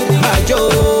baby, say my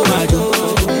Joe, my Joe.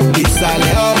 It's a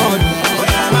lemon. Oh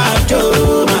yeah, my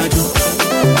Joe, my Joe.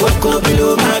 Coco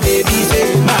below my baby, say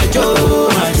my Joe,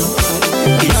 my Joe.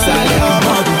 It's a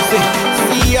lemon.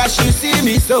 See how she see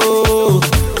me so.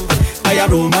 I am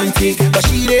romantic, but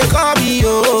she they call me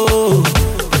oh,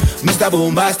 Mr.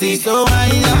 Bombastic. So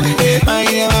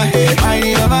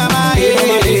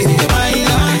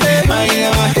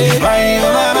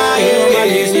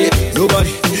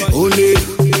nobody, only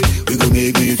we gon'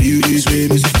 make me feel this way.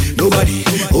 Nobody,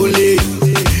 only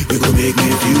we gon' make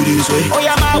me feel this way. Oh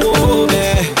yeah, my wobe,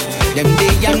 them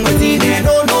day young but they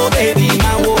don't know, baby,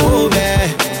 my wobe.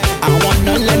 I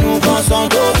wanna let no cause on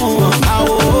go, my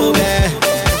wobe.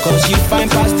 Cause you find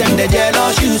past them, they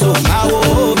jealous you, so my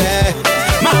wobe,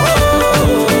 my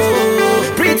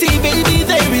wobe. Pretty baby,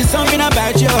 there is something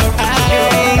about your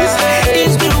eyes.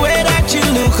 It's the way that you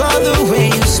look or the way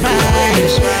you smile. I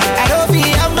don't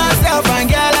feel myself and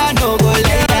girl, I know go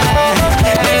lay. The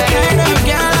kind of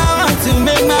girl I want to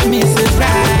make my missus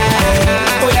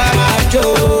right. Oh yeah, my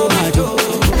Joe, my Joe.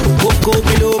 Coco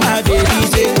below my baby,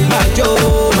 say my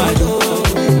Joe, my Joe.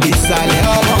 It's a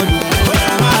lemon. Oh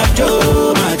yeah, my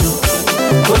Joe, my Joe.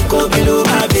 Coco below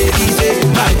my baby, say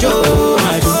my Joe,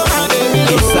 my Joe.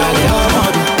 It's a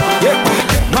lemon. Yeah,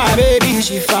 my baby,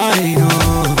 she fine, oh.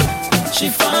 She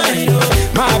fine, oh.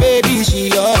 My baby, she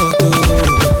hot, oh.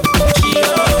 She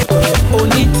hot, oh.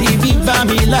 Only TV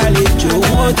mi lálejò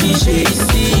wọn ti ṣe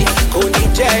sí. Kò ní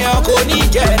jẹyàn, kò ní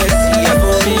jẹrẹsì,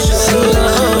 ẹ̀fọ́ mi ṣòro.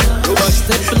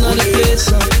 Stepping on the place.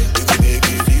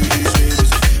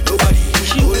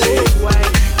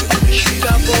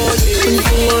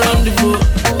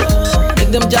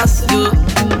 Make them just look.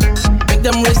 Make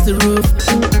them raise the roof.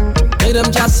 Make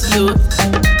them just look.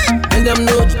 Make them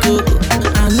know the cook.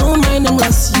 I know my name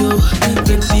was you.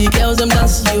 Make the girls them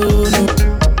dance you.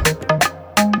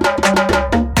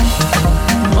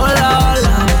 Hola,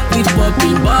 hola, with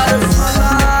popping bottles.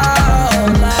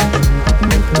 Hola,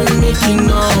 we're making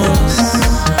noise.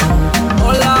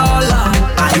 Hola, hola,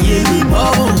 I hear me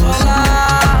bubble. Hola,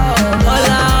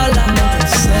 hola, hola,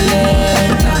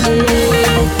 select.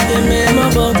 They make my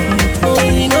bubble.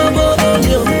 Only go bubble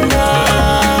you.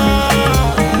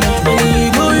 Only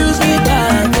go use me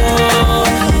back.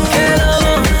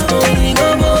 Only go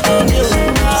bubble you.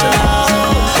 I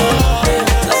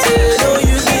say don't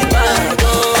use me back.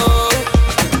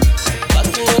 Back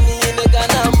to money in the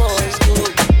Ghana Moscow.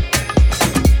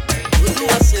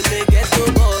 I say they get to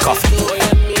go.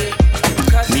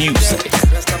 Music.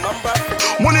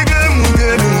 When you get me,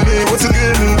 what you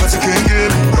get me, but you can't get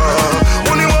me.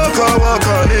 When you walk out, what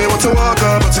you walk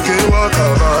out, but you can't walk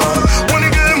out. When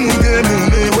you get me,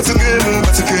 what you get me,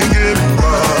 but you can't get me.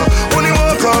 When you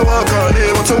walk out, what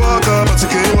you walk out, but you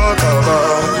can't walk out.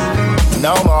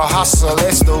 No more hustle,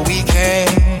 it's the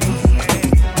weekend.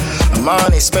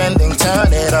 Money spending,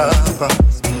 turn it up.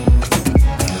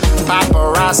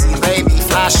 Paparazzi, baby,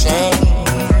 flashing.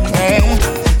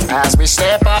 As we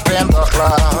step up in the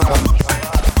club,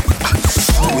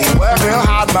 we work real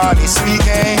hard, but this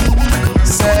weekend,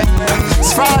 say,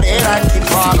 it's Friday night, the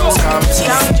bottles come to.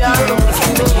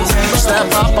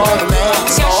 Step up on the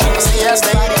dance floor, see us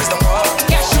ladies the more.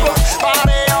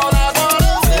 Party all I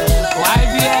wanna feel. Why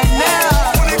be at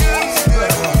now?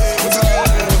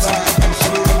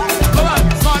 Come on,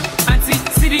 son, auntie,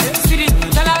 city,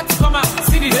 dollar, come on,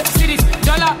 city,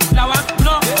 dollar, lawa,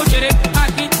 no, ojere,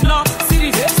 aki, no,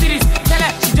 city, tell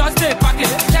her, she just dey pocket,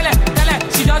 tell her,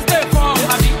 she just dey for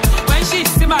me. When she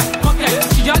see my pocket,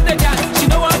 she just dey dance, she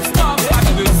no want stop, she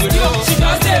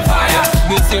just dey fire,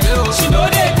 she no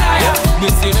dey tire,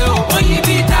 oh, he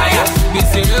be tired,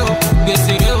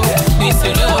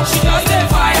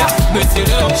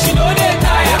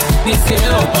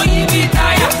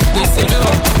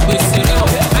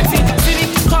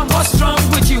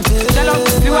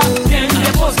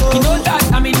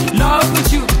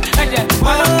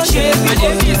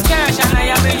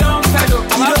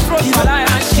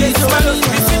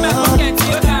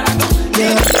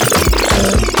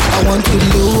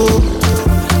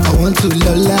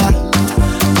 Lola.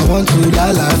 I want to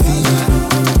Lalafi.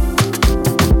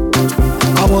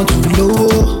 I want to Lowo.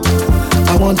 I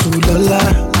want to Lola.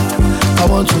 I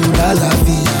want to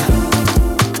Lalafi.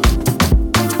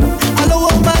 I know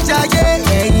what my jaye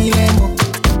lemo.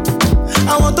 I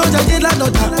want to jaye la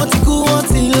nota. Want to go want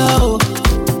to love.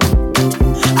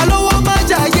 I know what my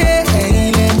jaye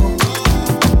lemo.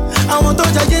 I want to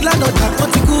jaye la nota.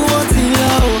 Want to go want to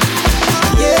love.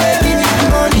 Yeah, give me the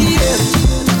money.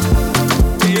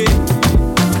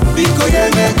 Biko ye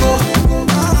meko.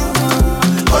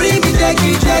 Ori mi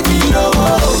jackie no.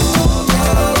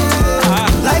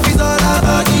 Life is all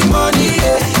about the money.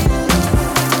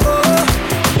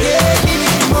 Yeah, give me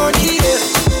the money.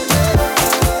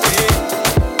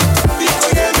 Biko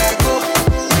ye meko.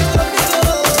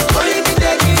 Ori mi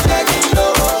jackie no.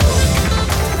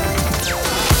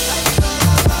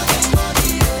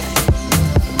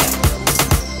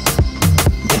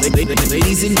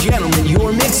 Ladies and gentlemen,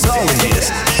 your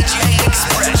mixologist, DJ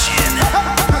Expression.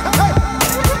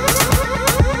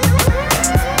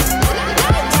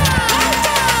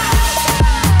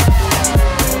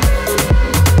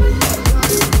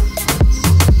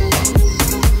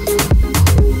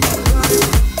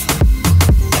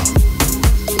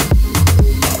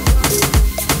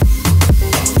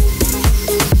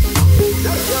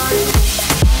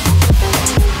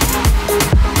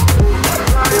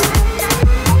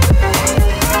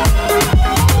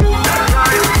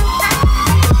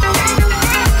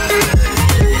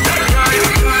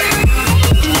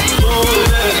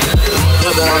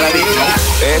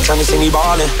 Time you see me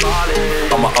ballin',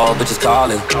 all my old bitches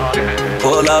callin'.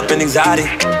 Pull up in anxiety,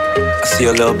 I see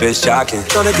a little bitch shocking.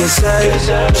 Tryna get saved,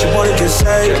 she wanna get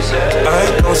saved. I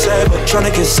ain't gon' save her,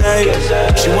 tryna get saved.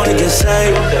 She wanna get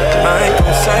saved, I ain't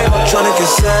gon' save her. Tryna get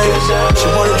saved, she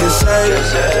wanna get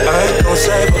saved. I ain't gon'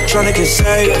 save her, tryna get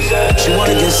saved. She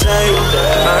wanna get saved,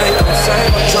 I ain't gon'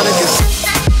 save her. Tryna get saved.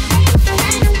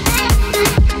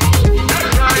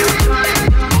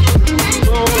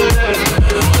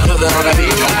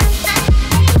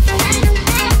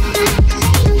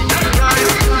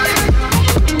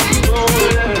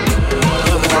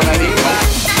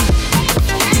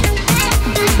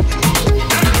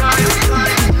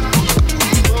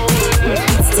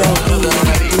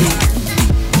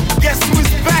 Guess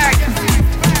who's back?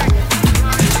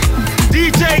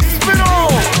 DJ Spino,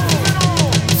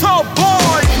 Top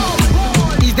Boy.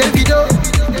 It's Davido,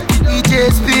 DJ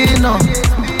Spino.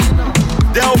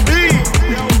 Del B,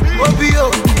 Obio,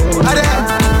 Ade.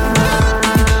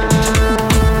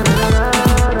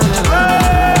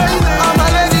 All my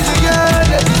ladies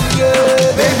together.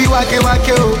 Baby, wake,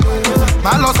 oh.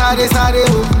 My loss, sade,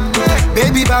 oh.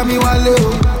 Baby, buy me wale,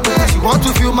 oh. She want to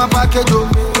feel my package, oh.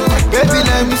 Baby,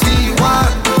 let me see you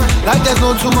one. Like there's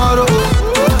no tomorrow.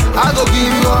 I go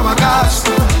give you all my cash.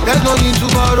 There's no need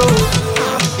tomorrow.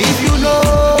 If you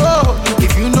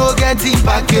know getting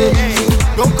package,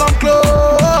 don't come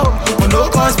close. No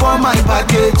cost for my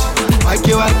package.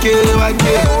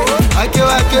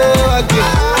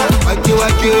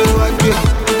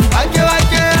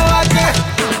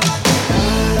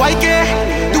 Wake.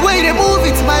 The way they move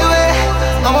it's my way.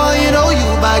 I'm all you know you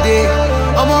body.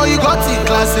 I'm all you got in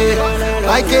classy.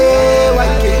 Wake.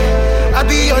 I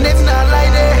be your name not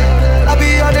like that. I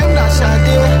be your name not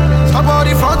shady. Stop all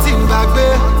the fronting back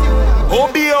there.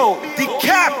 OBO, the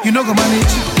cap. You know go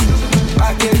manage.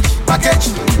 Package. Package.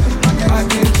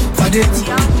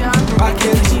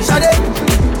 Shade.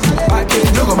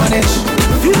 You know go manage.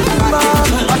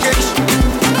 Package.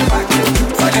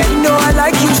 You know I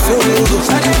like you so.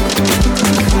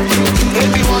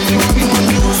 Baby, want you.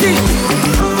 See,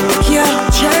 yeah,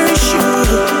 cherish you.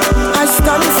 I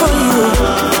stand for you.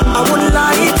 I won't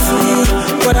lie to you,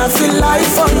 but I feel like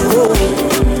for you.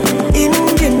 In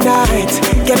the night,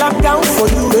 get up down for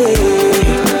you.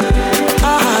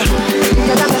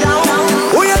 Get up down.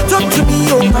 Oh, you talk to me,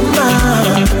 oh mama.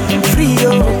 Free,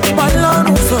 oh, my Lord,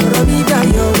 for me, that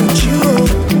you're with you.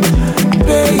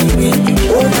 Baby,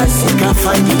 oh, I think I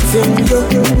find it in you.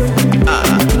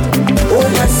 Oh,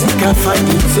 I think I find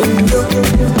it in you.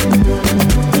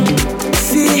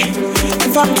 See,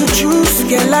 if I'm to choose,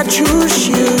 girl, I choose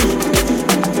you.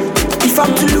 If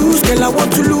I'm to lose, girl, I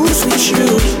want to lose with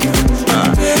you.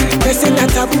 They say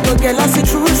that I will, but girl, I see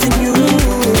truth in you.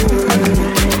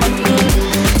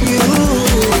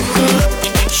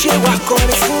 She walk on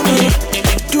it for me.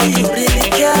 Do you really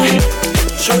care?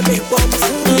 Show me what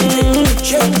for me.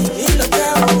 Show me in the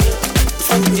girl.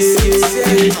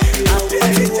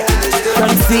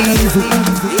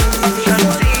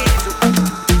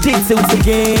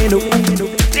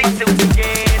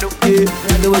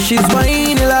 The way she's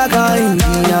whining like a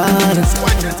Indian.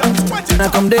 And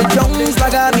I come the Jones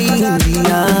like I be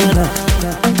Indiana.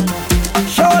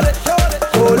 Show it,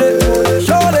 hold it,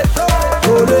 show it,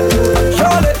 hold it, show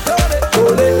it,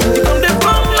 hold it. You come the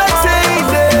bum like say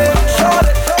it. Show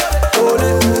it, hold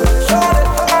it, show it,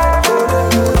 hold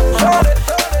it, show it,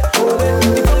 hold it.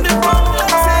 You come the bum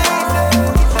like say it.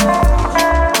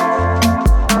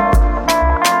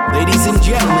 Ladies and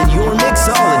gentlemen, your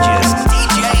mixologist,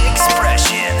 DJ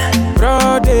Expression.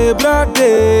 Brody,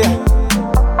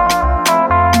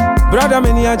 brother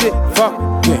many a j fuck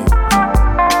yeah.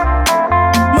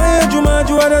 My juma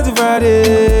juada divide.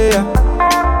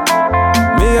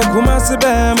 Me a kumasi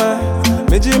bema.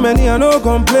 Me jimeni a no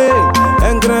complain.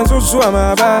 And grand so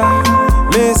swama ba.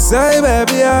 Me say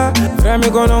baby ya. Frami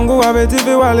konongu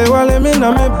abetivi wale me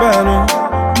na me bano.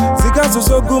 Sika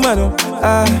so gumano.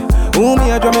 Ah,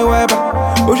 umi a drame weba.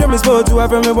 Oje me sport to a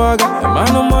frami boga.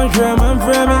 Man no man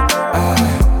frami. Ah,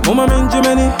 mama min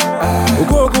jimeni.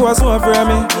 Uko was so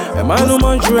frami. A man no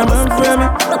man frami.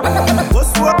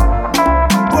 What's what?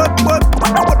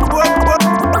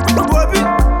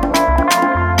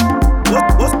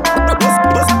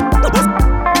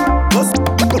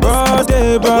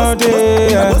 Brody,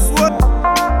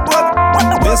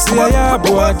 Messi ya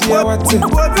boy dear what?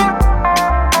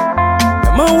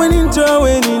 Am I winning to?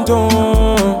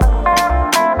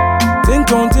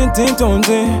 Tin.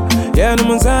 Yeah, no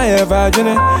man's I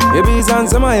vagina. You be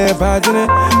sans my vagina.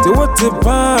 To what the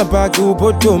papa to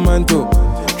put to manto.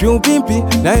 You pimpi,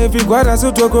 now if you got us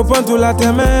to talk upon to la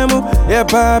tememo. Yeah,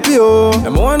 papi, oh,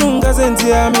 I'm one who doesn't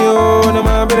hear me, oh, no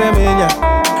man, Beremania.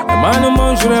 A man of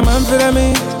Monsieur, man,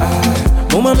 Fermi.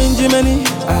 Mama min Jimeni,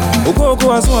 Ukoko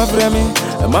was one for me.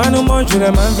 A man of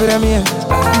Monsieur, man, Fermi.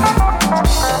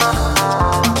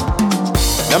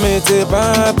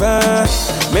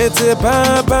 Mete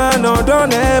papa, no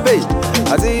don't have it.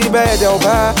 I see bad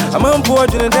over. I'm on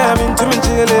board in a damn into me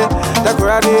chile. The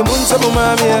karate moon some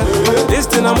mamma. This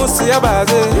thing I must see about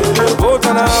it. Both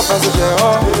and a half as a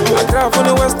I craft on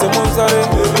the western moon, sorry.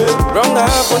 Wrong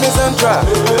half on the central.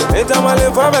 Ain't time I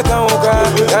live for a counter.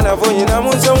 And I've only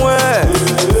known somewhere.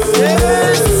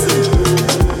 Yes.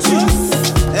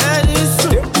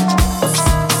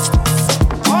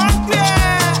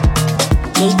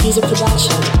 JP's a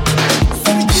production.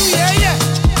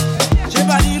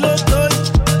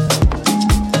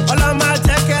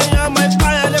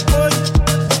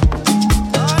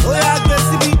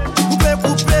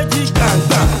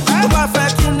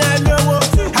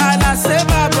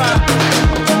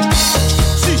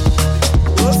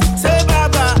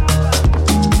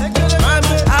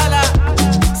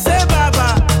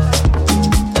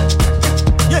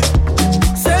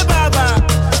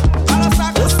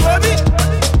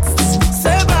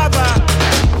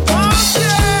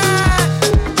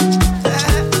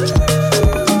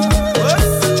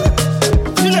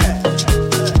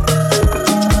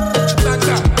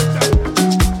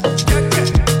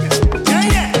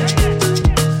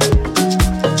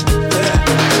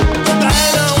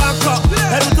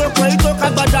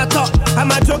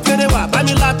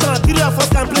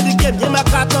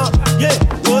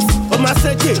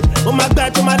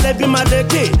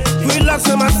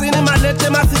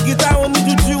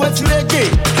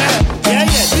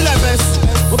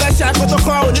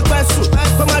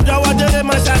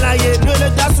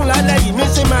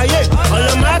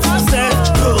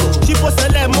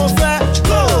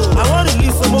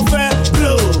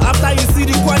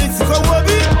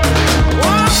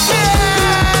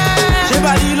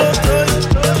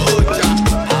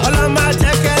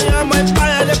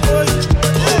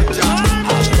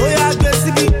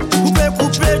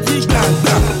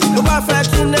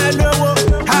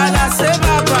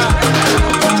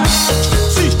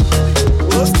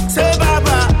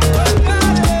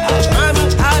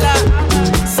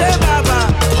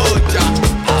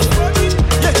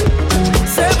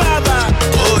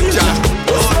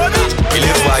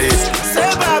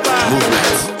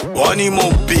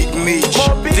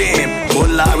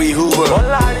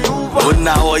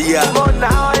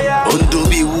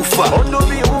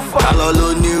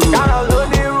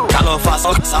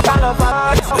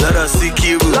 Let us see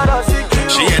you.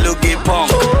 She ain't looking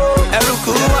punk.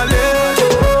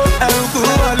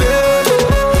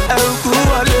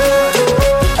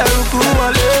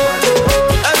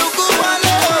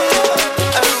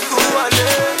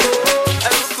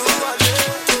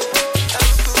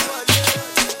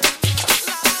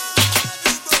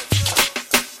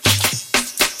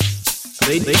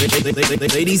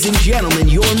 Ladies and gentlemen,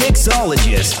 your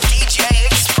mixologist, DJ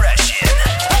Expression.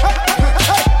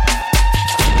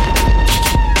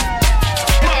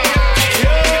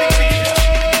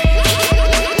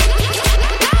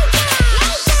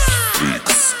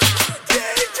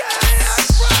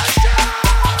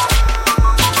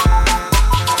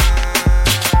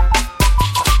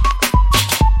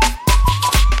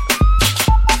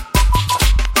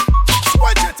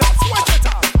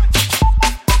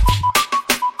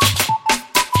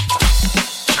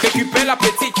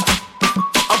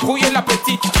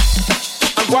 petite,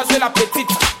 angoisser la petite,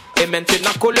 et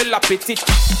maintenant coller la petite,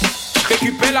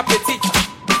 récupérer la petite,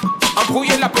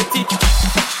 embrouiller la petite,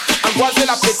 angoisser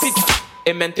la petite,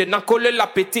 et maintenant coller la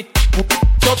petite.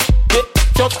 Chop, chop,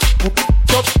 chop,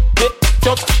 chop,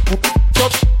 chop,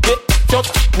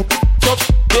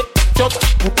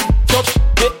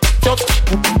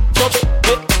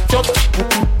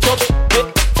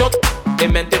 chop, et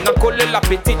maintenant coller la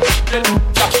petite.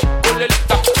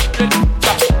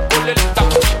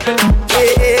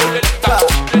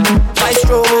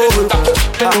 Maestro,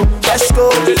 let's go.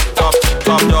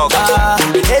 Top dog.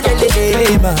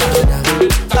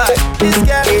 This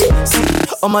girl, see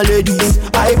all my ladies,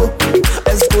 I go.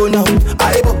 Let's go now,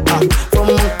 I go. From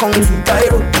Hong Kong to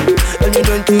Cairo, and you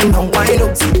don't think I'm wine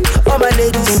up. All my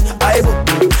ladies, I go.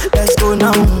 Let's go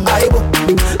now, I go.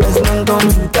 Let's Hong Kong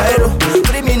to Cairo.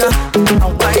 Bring me now,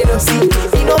 I'm wine up. See,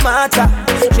 it no matter,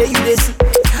 share you this.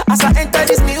 As I enter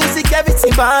this music,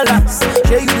 everything balance.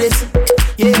 Share you this,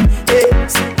 yeah, yeah.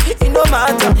 See, it no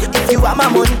matter if you want my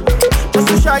money, just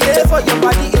to share for your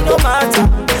body. It no matter,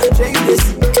 share you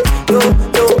this. Yo,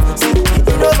 see,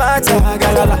 it no matter,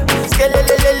 galala.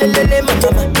 Skelelelelelele,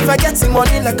 mama. If I get some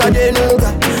money like I didn't know,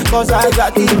 cause I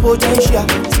got the potential.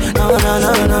 Na na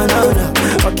na na na na.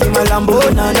 Okay, my Lambo,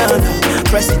 na na na.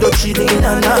 Presido chilling,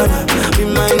 na na na. Be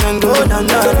mine and go, na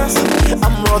na na.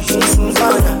 I'm rocking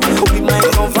Susanna. Be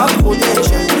mine on fire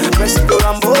potential. Presido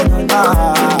Rambo, na na.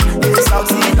 It's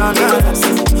Southie, na na na.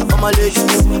 All my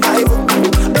ladies, I go.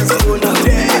 Let's go now.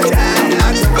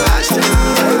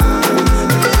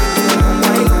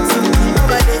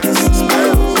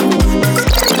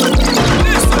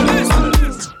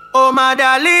 Oh my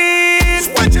darling,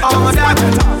 oh my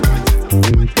darling,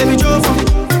 baby Joe,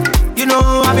 you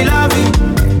know I be loving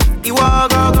you,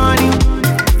 walk on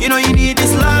you know you need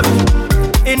this love,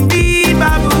 indeed,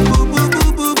 babu, boo, boo,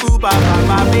 boo, boo, boo, ba, ba,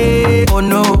 ba, ba. Oh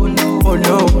no,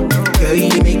 girl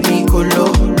you make me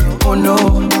colo, oh no,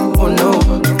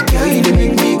 girl you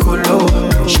make me colo,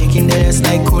 shaking the ass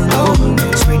like colo,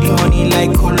 spreading money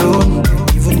like colo,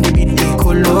 even the beat they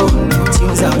colo,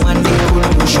 things I want they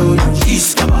colo, show you.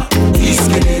 Iskaba,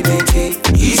 iskelebete,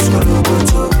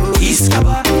 iskoloboto,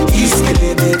 iskaba,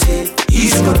 iskelebete,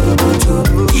 iskoloboto,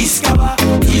 iskaba,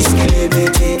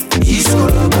 iskelebete,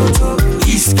 iskoloboto,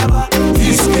 iskaba,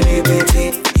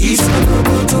 iskelebete,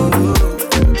 iskoloboto.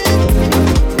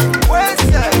 Where's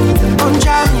that? On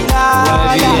Jamila,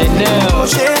 oh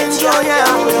change your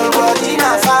your body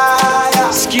na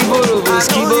fire. Skiborobo,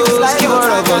 yeah,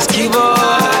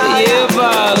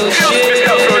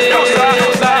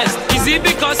 Is it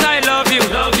because I love you?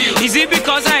 Is it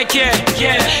because I care?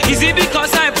 Is it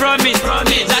because I promise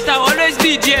that I'll always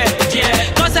be there?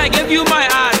 Cause I gave you my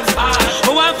heart.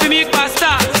 Oh, one for me,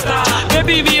 pasta.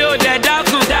 Baby, me, oh, the dark.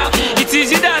 It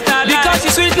is you that I like. Because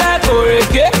you sweet like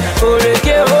oreke, oh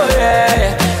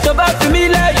yeah. So back to me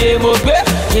like yemogbe,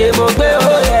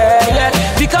 oh yeah.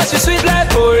 Because you sweet like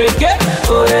oreke,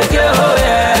 oh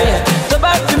yeah. So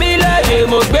back to me like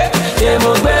yemogbe,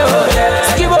 oh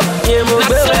yeah. Skip up, yemogbe.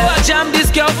 Now so I jam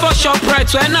this girl for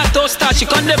ShopRite. When I toast her, she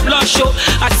come the blush show.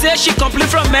 I say she complete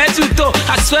from head to toe.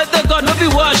 I swear to God, no be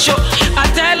wash show. I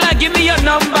tell her, give me your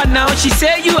number now. She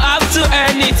say you have to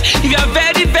earn it. If you're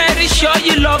very, very sure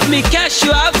you love me, cash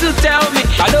you have to tell me.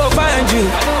 I don't find you.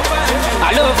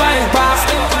 I don't find past.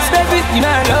 Baby, you know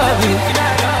I love you.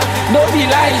 No be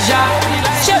Elijah.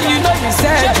 Sure you know you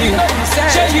said you.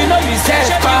 Sure you know you said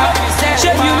pop.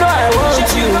 Sure you know I want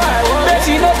you. But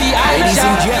you know be Aisha. Ladies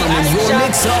and gentlemen, your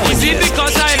next song. Is it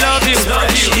because I love you?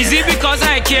 Is it because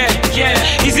I care?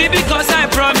 Is it because I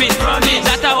promise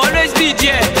that I'll always be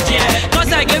there?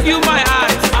 Cause I gave you my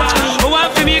heart. Oh, one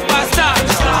for me, pasta.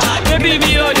 Baby,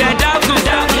 me, oh, the dark.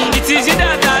 It is you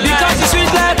that I like. Because you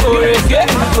sweet like oreke,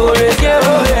 oh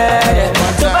yeah.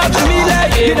 So back to me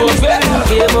like yemogbe,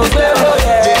 oh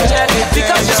yeah.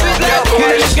 Because you sweet like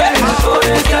oreke, oh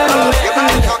yeah.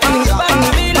 Back to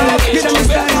me like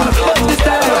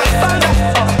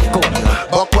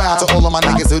Buck wild to all of my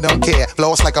niggas who don't care.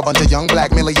 Floss like a bunch of young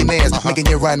black millionaires. Making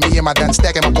you run, me and my done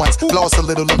stacking my ones. Floss a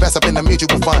little, invest up in the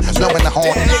mutual fund. Blowing the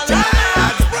horn.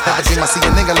 Never dream I see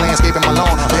a nigga landscaping my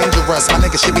lawn. Dangerous, my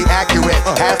nigga should be accurate.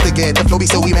 Have to get the flow be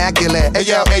so immaculate. Hey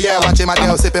yo, watching my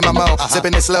dough, sipping my mo.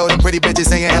 Sipping it slow, them pretty bitches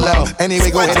saying hello. Anyway,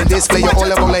 go ahead and display your all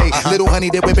level lay. Little honey,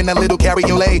 they whipping a little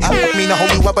cabriolet. I don't mean to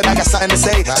hold you up, but I got something to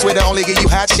say. Swear to only give you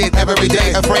hot shit every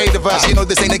day. Afraid of us, you know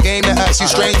this ain't a game to us. You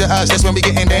strange to us, that's when we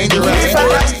getting dangerous.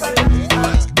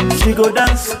 She go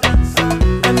dance,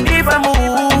 and if I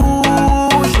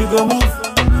move, she go move.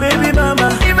 Baby mama,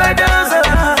 if I dance,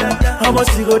 how much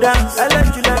she go dance? I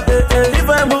like you like that. If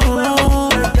I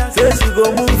move, say she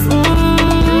go move.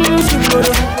 She go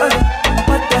dance.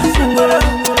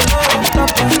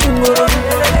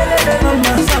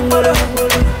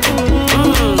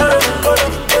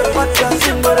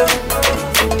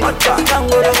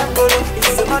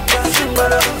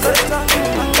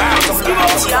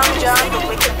 It's Young John, the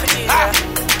wicked producer.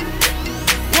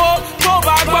 Wo tó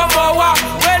bá gbọ́mọ wá,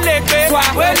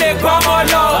 wẹ́lẹ̀ gbọ́mọ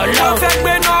lọ. Lọ fẹ́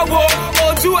gbé náà wo,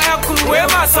 ojú ẹkùn wé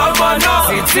má sọmọ náà.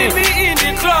 See me in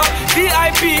the club,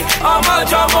 VIP, ọmọ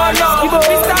jọmọ lọ.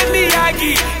 Mr.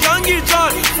 Miyagi, Young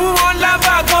John, fún wọn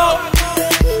lábàgọ́.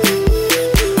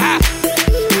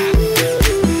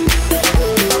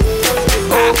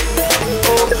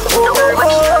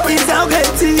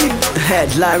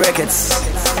 Headline Records.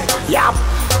 Yup.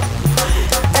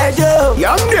 Hey Joe,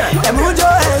 Younger. Hey Mujo,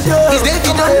 hey Joe. Is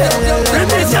David on there?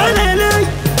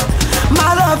 My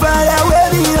love for that way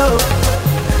me yo.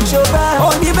 Shoba,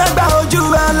 only beba oju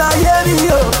ala ye mi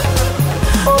yo.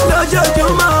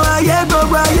 Lójoojúmọ́ ayé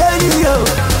gbogbo ayé ni yo.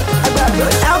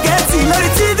 Now get it lórí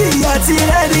TV àti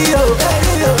rédíò.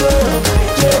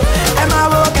 Ẹ máa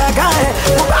wo kàkà ẹ̀,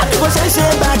 mo bá ní bó ṣe ṣe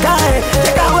bàkà ẹ̀.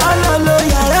 Jẹ́ ká wá lọ lo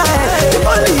yàrá ẹ̀,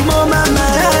 ìbọ̀lì mo máa mà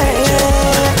ẹ̀.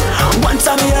 One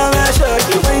time you're a shirt,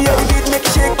 when you beat make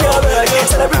you shake your body.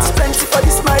 Celebrate plenty for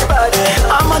this my body.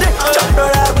 I'm on the jump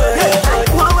around,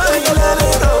 one way you let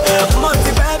it go.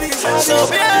 Multi baby, so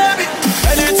baby,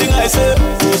 anything I say,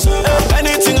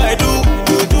 anything I do,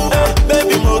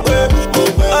 baby, more way.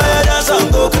 I dance and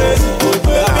go crazy.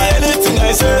 Baby, anything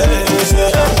I say,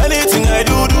 anything I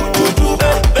do,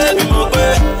 baby, more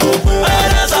way. I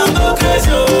dance and go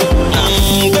crazy.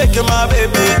 Take my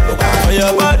baby, for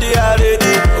your body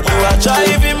already. You are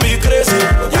driving me crazy.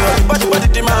 Your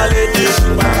body, my lady.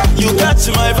 You catch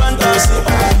my fantasy.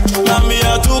 Now me a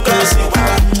too classy.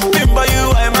 Remember you,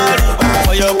 I marry.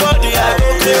 For your body, I go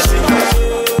crazy.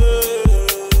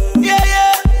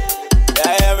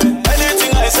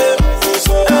 Anything I say,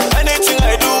 anything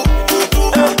I do,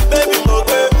 baby, more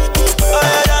way.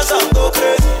 I dance and go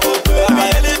crazy. Baby,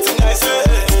 anything I say,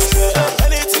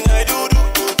 anything I do,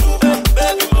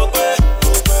 baby, more way.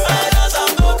 I dance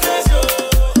and go crazy.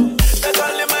 They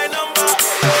call me my number.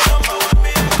 Number one,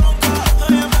 me a conquer. I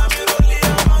am not me rolling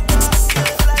a mango.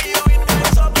 Fly you in the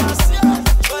top of the sea.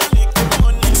 When me get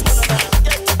money,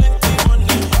 get plenty money.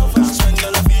 How fast when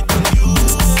girl feed on you?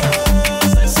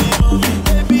 Sexy mommy,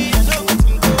 baby, I know what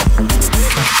you go.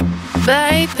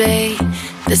 Baby,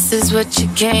 this is what you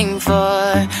came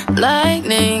for.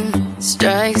 Lightning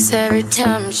strikes every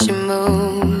time she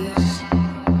moves,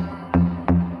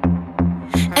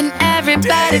 and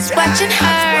everybody's watching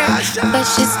her, but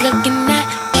she's looking at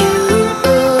you.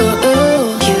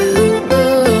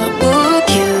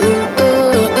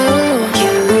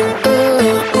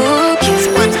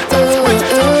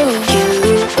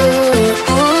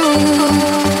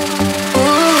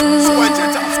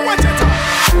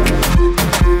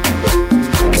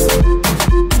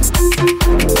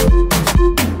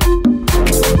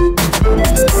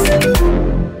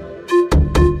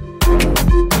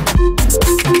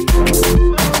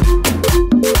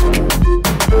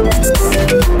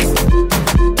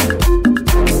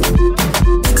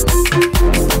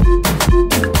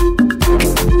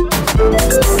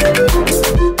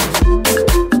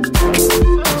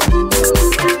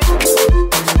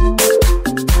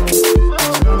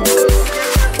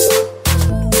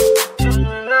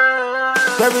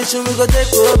 Very soon we go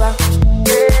take over.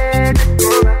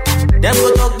 Them go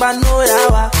talk about no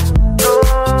yawa.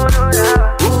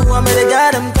 Ooh, I made the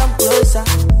guy them come closer.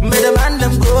 Made the man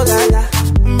them go gaga.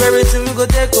 Very soon we go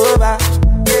take over.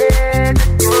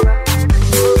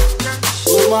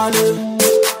 Oh Malu,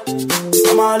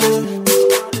 Amalu,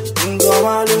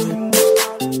 Amalu,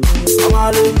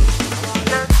 Amalu,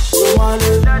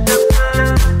 Amalu,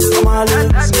 Amalu,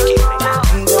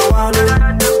 Amalu,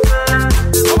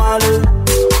 Amalu.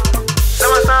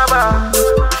 Sama saba,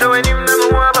 so when him never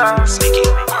waba.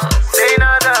 Say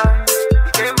nada,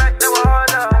 he came back to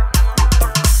water.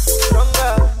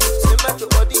 Stronger, say back to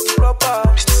body proper.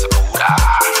 Mr. Sabura,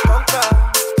 conquer,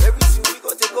 everything we go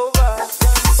take over.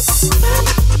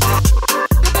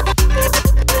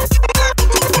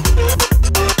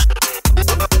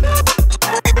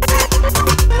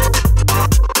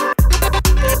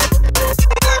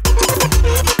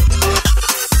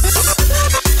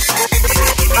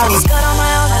 I was good on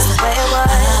my own, that's the way it was.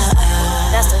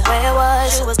 That's the way it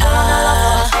was. It was good on the love,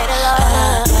 but I hated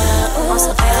love. Want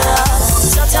some hated love.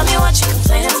 So tell me what you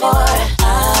complaining for.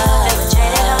 Never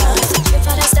jaded up. Trip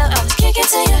on that stuff, I was kicking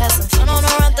to you. Had some fun on the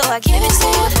run, though I give it to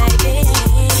you, baby.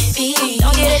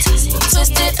 Don't get it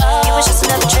twisted up. It was just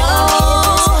another trick on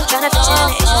me. Trying to fit you in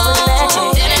the issue with a bad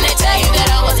chick. Didn't they tell you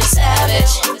that I wasn't savage?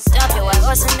 Stop your white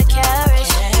horse in the carriage.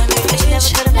 But you never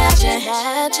could imagine.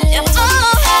 If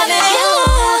I'm having you.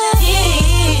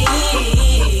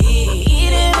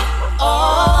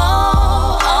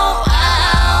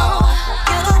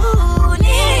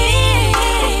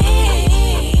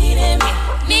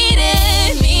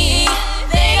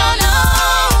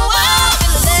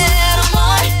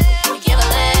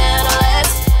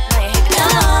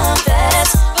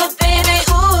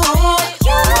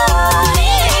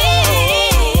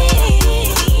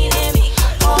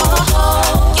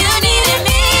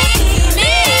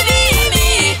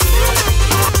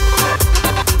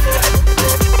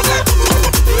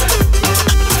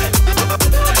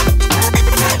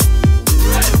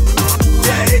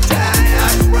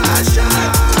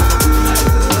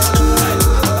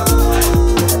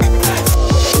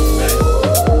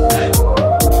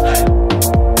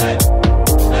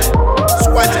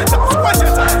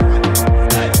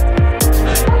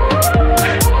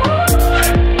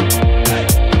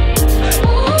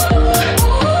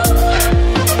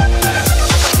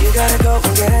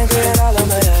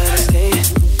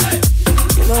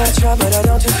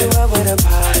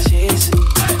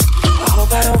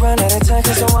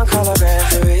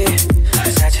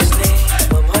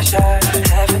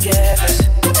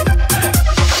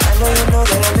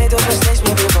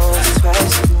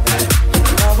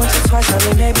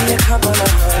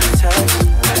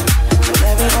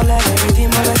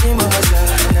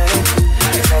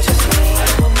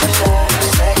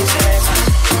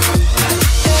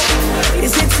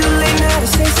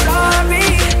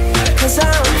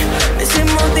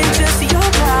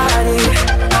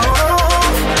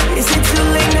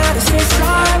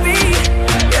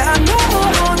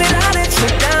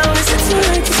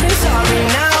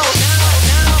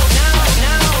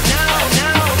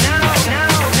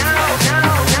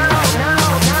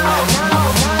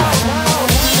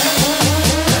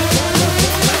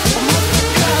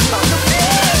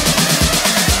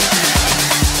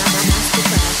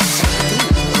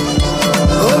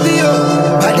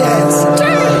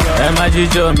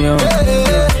 jíjọ mi o,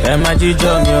 ẹ má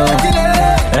jíjọ mi o,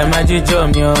 ẹ má jíjọ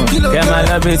mi o, kẹ́ máa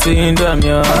lọ bí ti Indo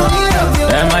mi o,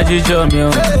 ẹ má jíjọ mi o,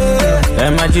 ẹ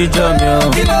má jíjọ mi o,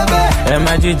 ẹ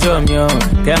má jíjọ mi o,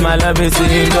 kẹ́ máa lọ bí ti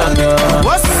Indo mi o,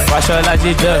 Fáṣọlá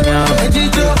jíjọ mi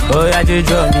o, Oya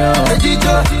jíjọ mi o,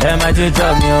 ẹ má jíjọ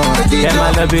mi o, kẹ́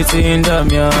máa lọ bí ti Indo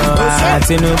mi o,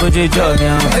 Tinubu jíjọ mi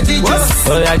o,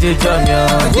 Oya jíjọ mi o,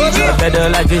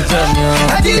 Ọ̀bẹ́dọ́lá jíjọ mi o,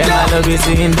 kẹ́ máa lọ bí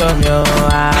ti Indo mi o.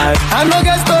 I no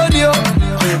get studio,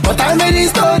 but I'm in the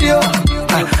studio.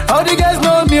 All the guys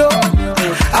know me,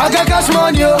 I got cash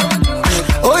money,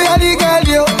 oh yeah, the girl,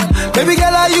 yo. Baby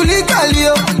girl, are you legal,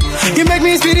 yo? You make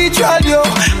me spiritual, yo,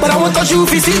 but I won't touch you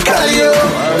physically, yo.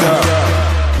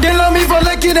 They love me for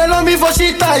lucky, they love me for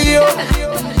shit, yo.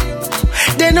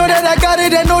 They know that I got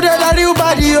it, they know that I real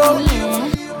body, yo.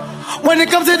 When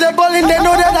it comes to the bowling, they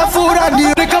know that I fool and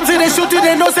you. When it comes to the shooting,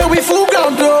 they know say we full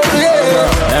ground, bro.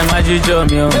 Ẹ má jíjọ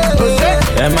mi o,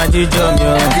 ẹ má jíjọ mi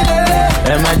o,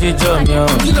 ẹ má jíjọ mi o,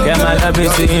 kẹ́ máa lọ bí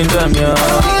ti Indo mi o,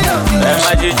 ẹ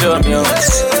má jíjọ mi o,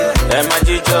 ẹ má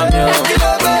jíjọ mi o,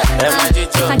 ẹ má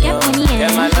jíjọ mi o, kẹ́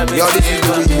máa lọ bí ti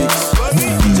Indo mi o.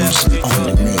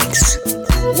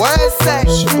 What's that?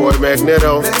 Boy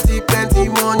Magneto. Plenty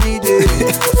money day.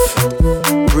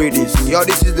 British. Yo,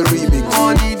 this is the remix.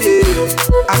 Money day.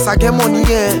 As I get money,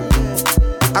 yeah,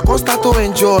 I can start to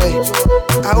enjoy.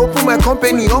 I open my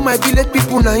company, all my village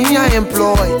people now here I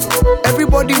employ.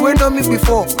 Everybody went on me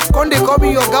before, come they call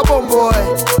me your Gabon boy.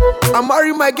 I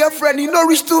marry my girlfriend, you know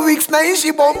reach 2 weeks, now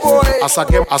she born boy. As I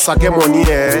get money,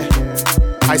 eh,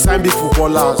 I sign big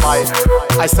footballers.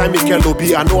 I sign Mikel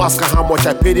Obi, I know ask her how much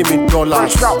I paid him in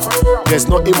dollars. There's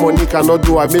nothing money cannot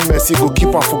do, I made Messi go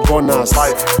keeper for gunners.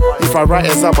 If I write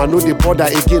exam, I know the border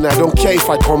again, I don't care if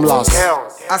I come last.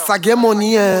 As I get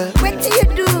money, eh, What do you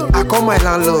do? I call my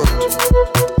landlord.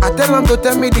 I tell him to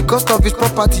tell me the cost of his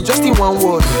property just in one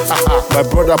word. My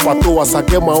brother Pato, as I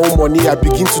get my own money, I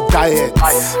begin to diet.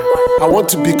 I want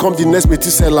to become the next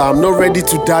Methuselah, I'm not ready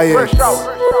to diet.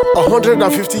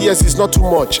 150 years is not too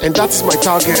much, and that is my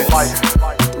target.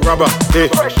 Rubber, hey,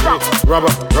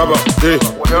 rubber, hey, rubber, hey,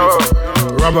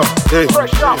 rubber, hey,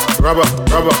 rubber, hey,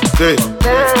 rubber, hey,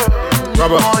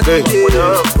 rubber, hey,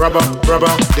 rubber,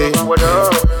 hey,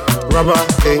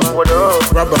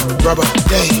 rubber,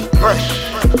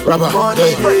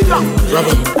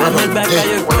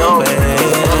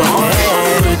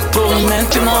 Pour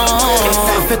maintenant,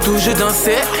 fais tout jeu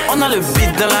danser. On a le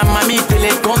beat dans la mamie,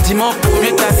 les condiments pour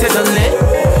mieux tasser donner.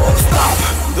 Stop.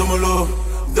 Domolo,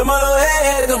 domolo,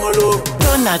 hey, domolo.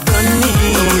 Donna Donny.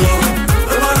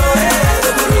 Domolo, hey,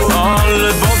 domolo. Oh,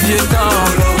 le bon vieux temps.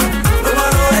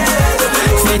 Domolo, hey,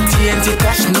 domolo. C'est TNT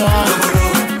tache noire.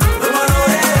 Domolo,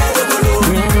 hey, domolo.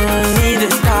 Ni de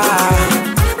star.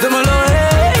 Domolo,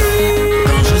 hey.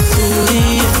 Quand je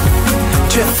souris,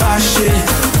 tu es fâché.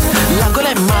 La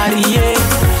gueule est mariée,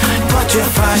 toi tu es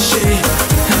fâché.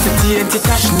 C'est TNT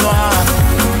tache noire,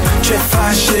 tu es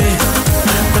fâché.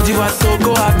 Côte d'Ivoire,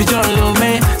 Togo, Abidjan,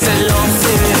 Lomé, c'est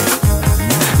lancé.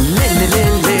 Lé lé lé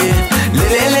lé, lé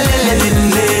lé lé lé lé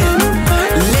lé,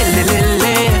 lé lé lé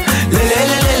lé, lé lé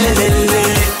lé lé lé lé,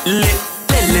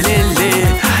 lé lé lé lé,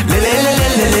 lé lé lé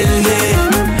lé lé lé,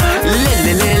 lé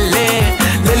lé lé lé,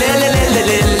 lé lé lé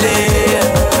lé lé.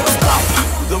 Stop.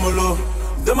 Domolo,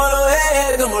 domolo,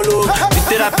 hey, domolo. Tu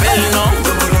te rappelles, non?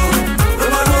 Domolo,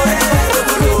 domolo, hey,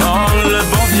 domolo. Oh, le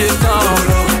bon vieux temps.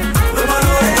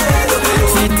 Domolo, hey, domolo.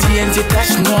 C'est TNT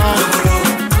tache noire.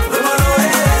 Domolo,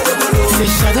 hey, domolo. C'est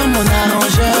Shadow mon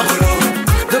arrangeur.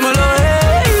 Domolo,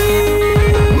 hey.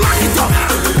 Marito.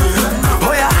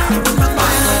 Oh yeah.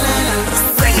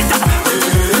 Bring it up.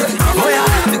 Oh yeah.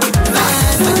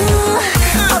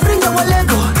 I bring your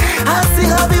Lego. I see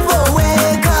how people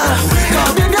wake up.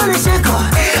 Come you gonna shake up.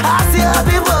 I see how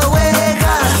people wake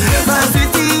up. My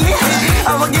city,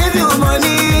 I'ma give you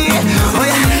money. Oh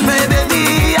yeah, my baby.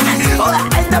 Oh,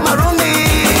 enter my room.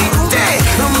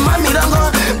 Mommy don't go,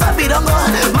 papi don't go,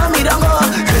 mommy don't go.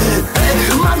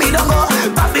 Mommy don't go,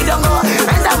 papi don't go.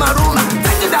 Enter my room,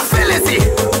 take it a felicity.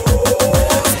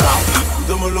 Stop.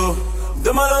 Domolo,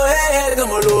 domolo, hey,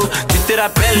 domolo. Tu te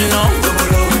rappelles, non?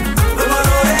 Domolo,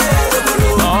 domolo, hey, domolo.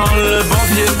 Oh, le bon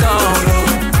vieux temps.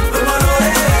 Domolo,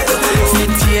 hey, domolo. C'est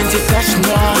TNT tache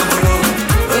noire.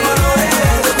 Domolo,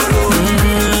 hey, domolo.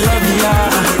 La via.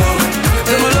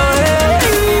 Domolo, hey.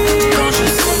 Quand je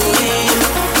souris,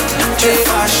 tu es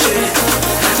fâché.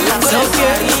 La gueule est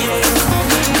mariée,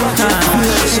 toi tu es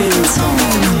fâché.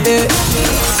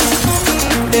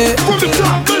 From the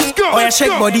top, let's go. Oh yeah,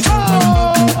 shake body.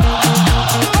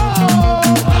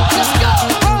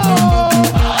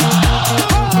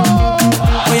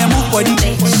 Oh yeah, move body.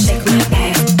 Shake my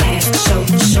ass,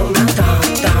 show my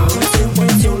thong.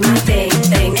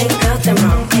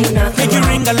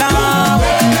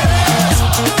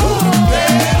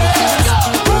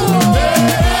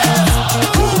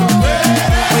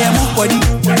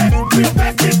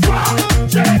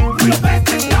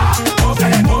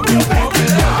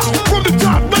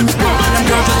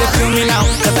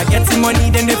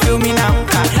 feel me now.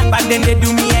 Back then they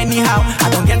do me anyhow. I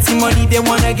don't get some money, they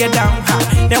wanna get down.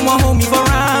 They want hold me for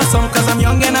ransom, cause I'm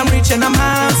young and I'm rich and I'm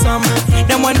handsome.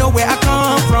 They want know where I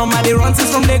come from. I they run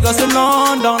since from Lagos to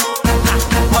London.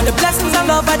 All the blessings and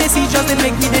love I they see just they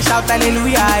make me they shout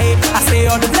hallelujah. I say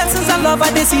all the blessings and love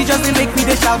I they see just they make me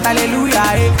they shout hallelujah.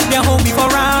 They hold me for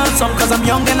ransom, cause I'm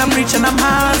young and I'm rich and I'm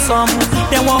handsome.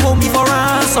 They want hold me for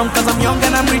ransom, cause I'm young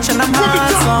and I'm rich and I'm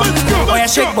handsome. Oh yeah,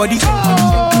 shake body. Oh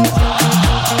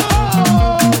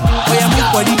yeah,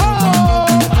 move body.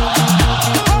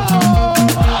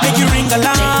 Make you ring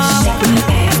alarm.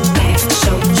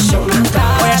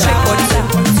 Oh yeah, shake body.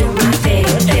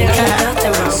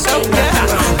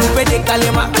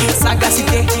 Kalema,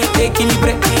 sagacité,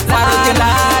 équilibré,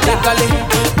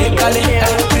 décalé,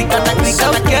 cricata,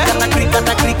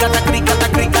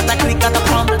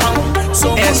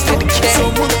 so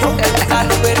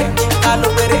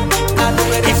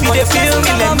if you dey feel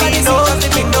me, let me know.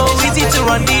 You know easy to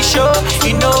run this show.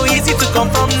 You know easy to come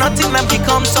from nothing and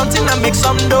become something and make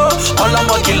some dough. All I'm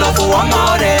working love for one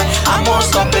more there. I'm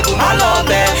unstoppable, my love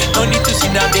there. No need to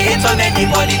sit down, they hate on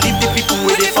anybody. Leave the people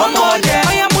with it for more there.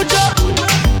 I am mucho.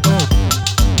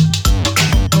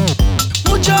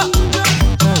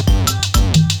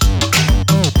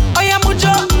 Oye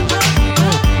mucho,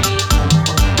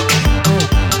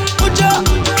 mucho.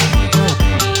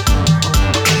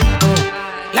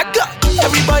 Let go,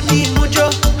 everybody mucho.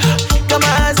 Got my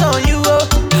eyes on you, oh.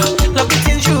 Love the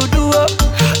things you do, oh.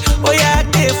 Oh yeah,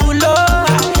 they full,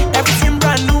 oh. Everything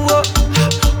brand new, oh.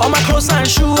 All my clothes and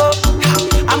shoes, oh.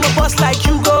 I'm a boss like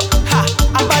you, go.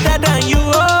 I'm better than you,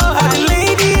 oh. The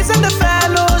ladies and the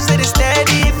fellows, they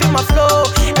steady, feel my flow.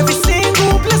 Every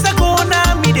single place I go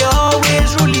now, me they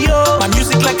always rule yo. My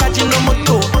music like a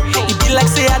Ajinomoto. It be like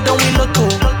say I don't win lotto.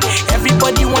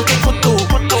 Everybody want a photo.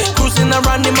 Cruising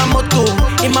around in my moto.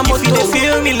 In my moto. If you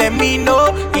feel me, let me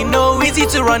know. You know easy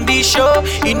to run this show.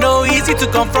 You know easy to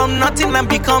come from nothing and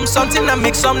become something and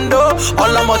make some dough.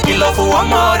 All I'm working love for one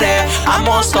more there. I'm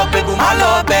unstoppable, my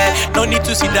love there. No need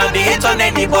to sit down, they hate on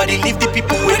anybody. Leave the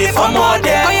people with it for more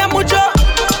there. Oh yeah, mucho.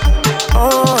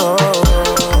 Oh.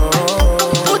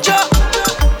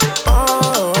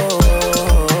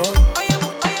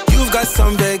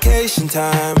 Some vacation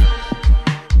time.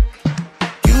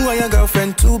 You and your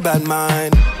girlfriend, too bad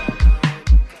mind.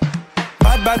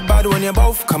 Bad when you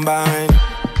both combine.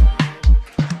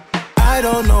 I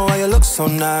don't know why you look so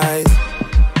nice.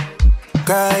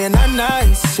 Girl, you're not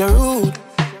nice, you're rude.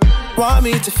 Want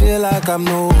me to feel like I'm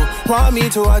new. Want me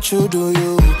to watch you do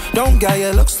you. Don't get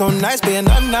you look so nice, but you're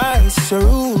not nice, you're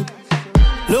rude.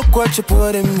 Look what you're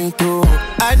putting me through.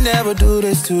 I'd never do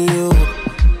this to you.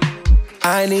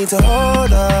 I need to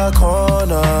hold a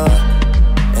corner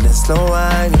and then slow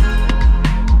wine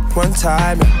one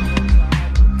time.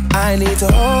 I need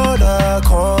to hold a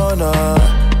corner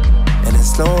and then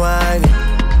slow wine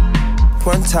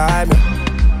one time.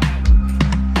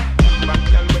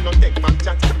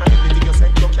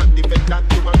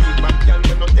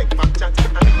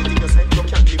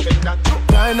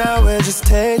 Right now we're just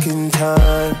taking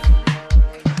time.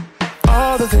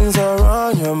 All the things are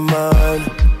on your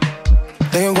mind.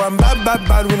 They can go on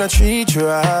bad when I treat you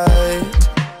right.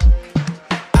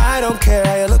 I don't care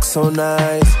how you look so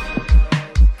nice.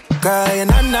 Girl, you're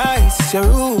not nice, you're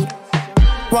rude.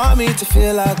 Want me to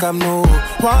feel like I'm new.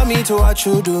 Want me to watch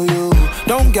you do you.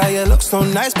 Don't get you look so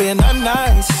nice, but you're not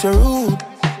nice, you're rude.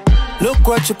 Look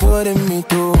what you're putting me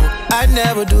through. I'd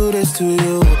never do this to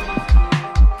you.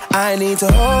 I need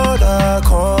to hold a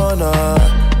corner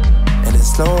and then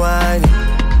slow wine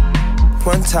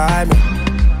one time.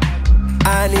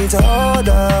 I need to hold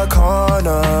a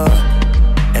corner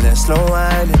and then slow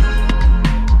wine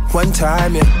one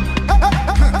time, yeah.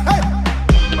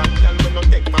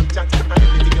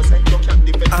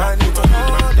 I need to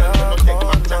hold a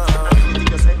corner.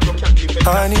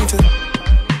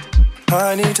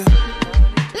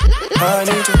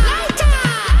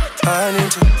 I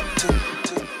need to.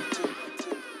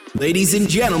 Ladies and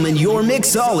gentlemen, your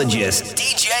mixologist,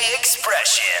 DJ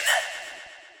Expression.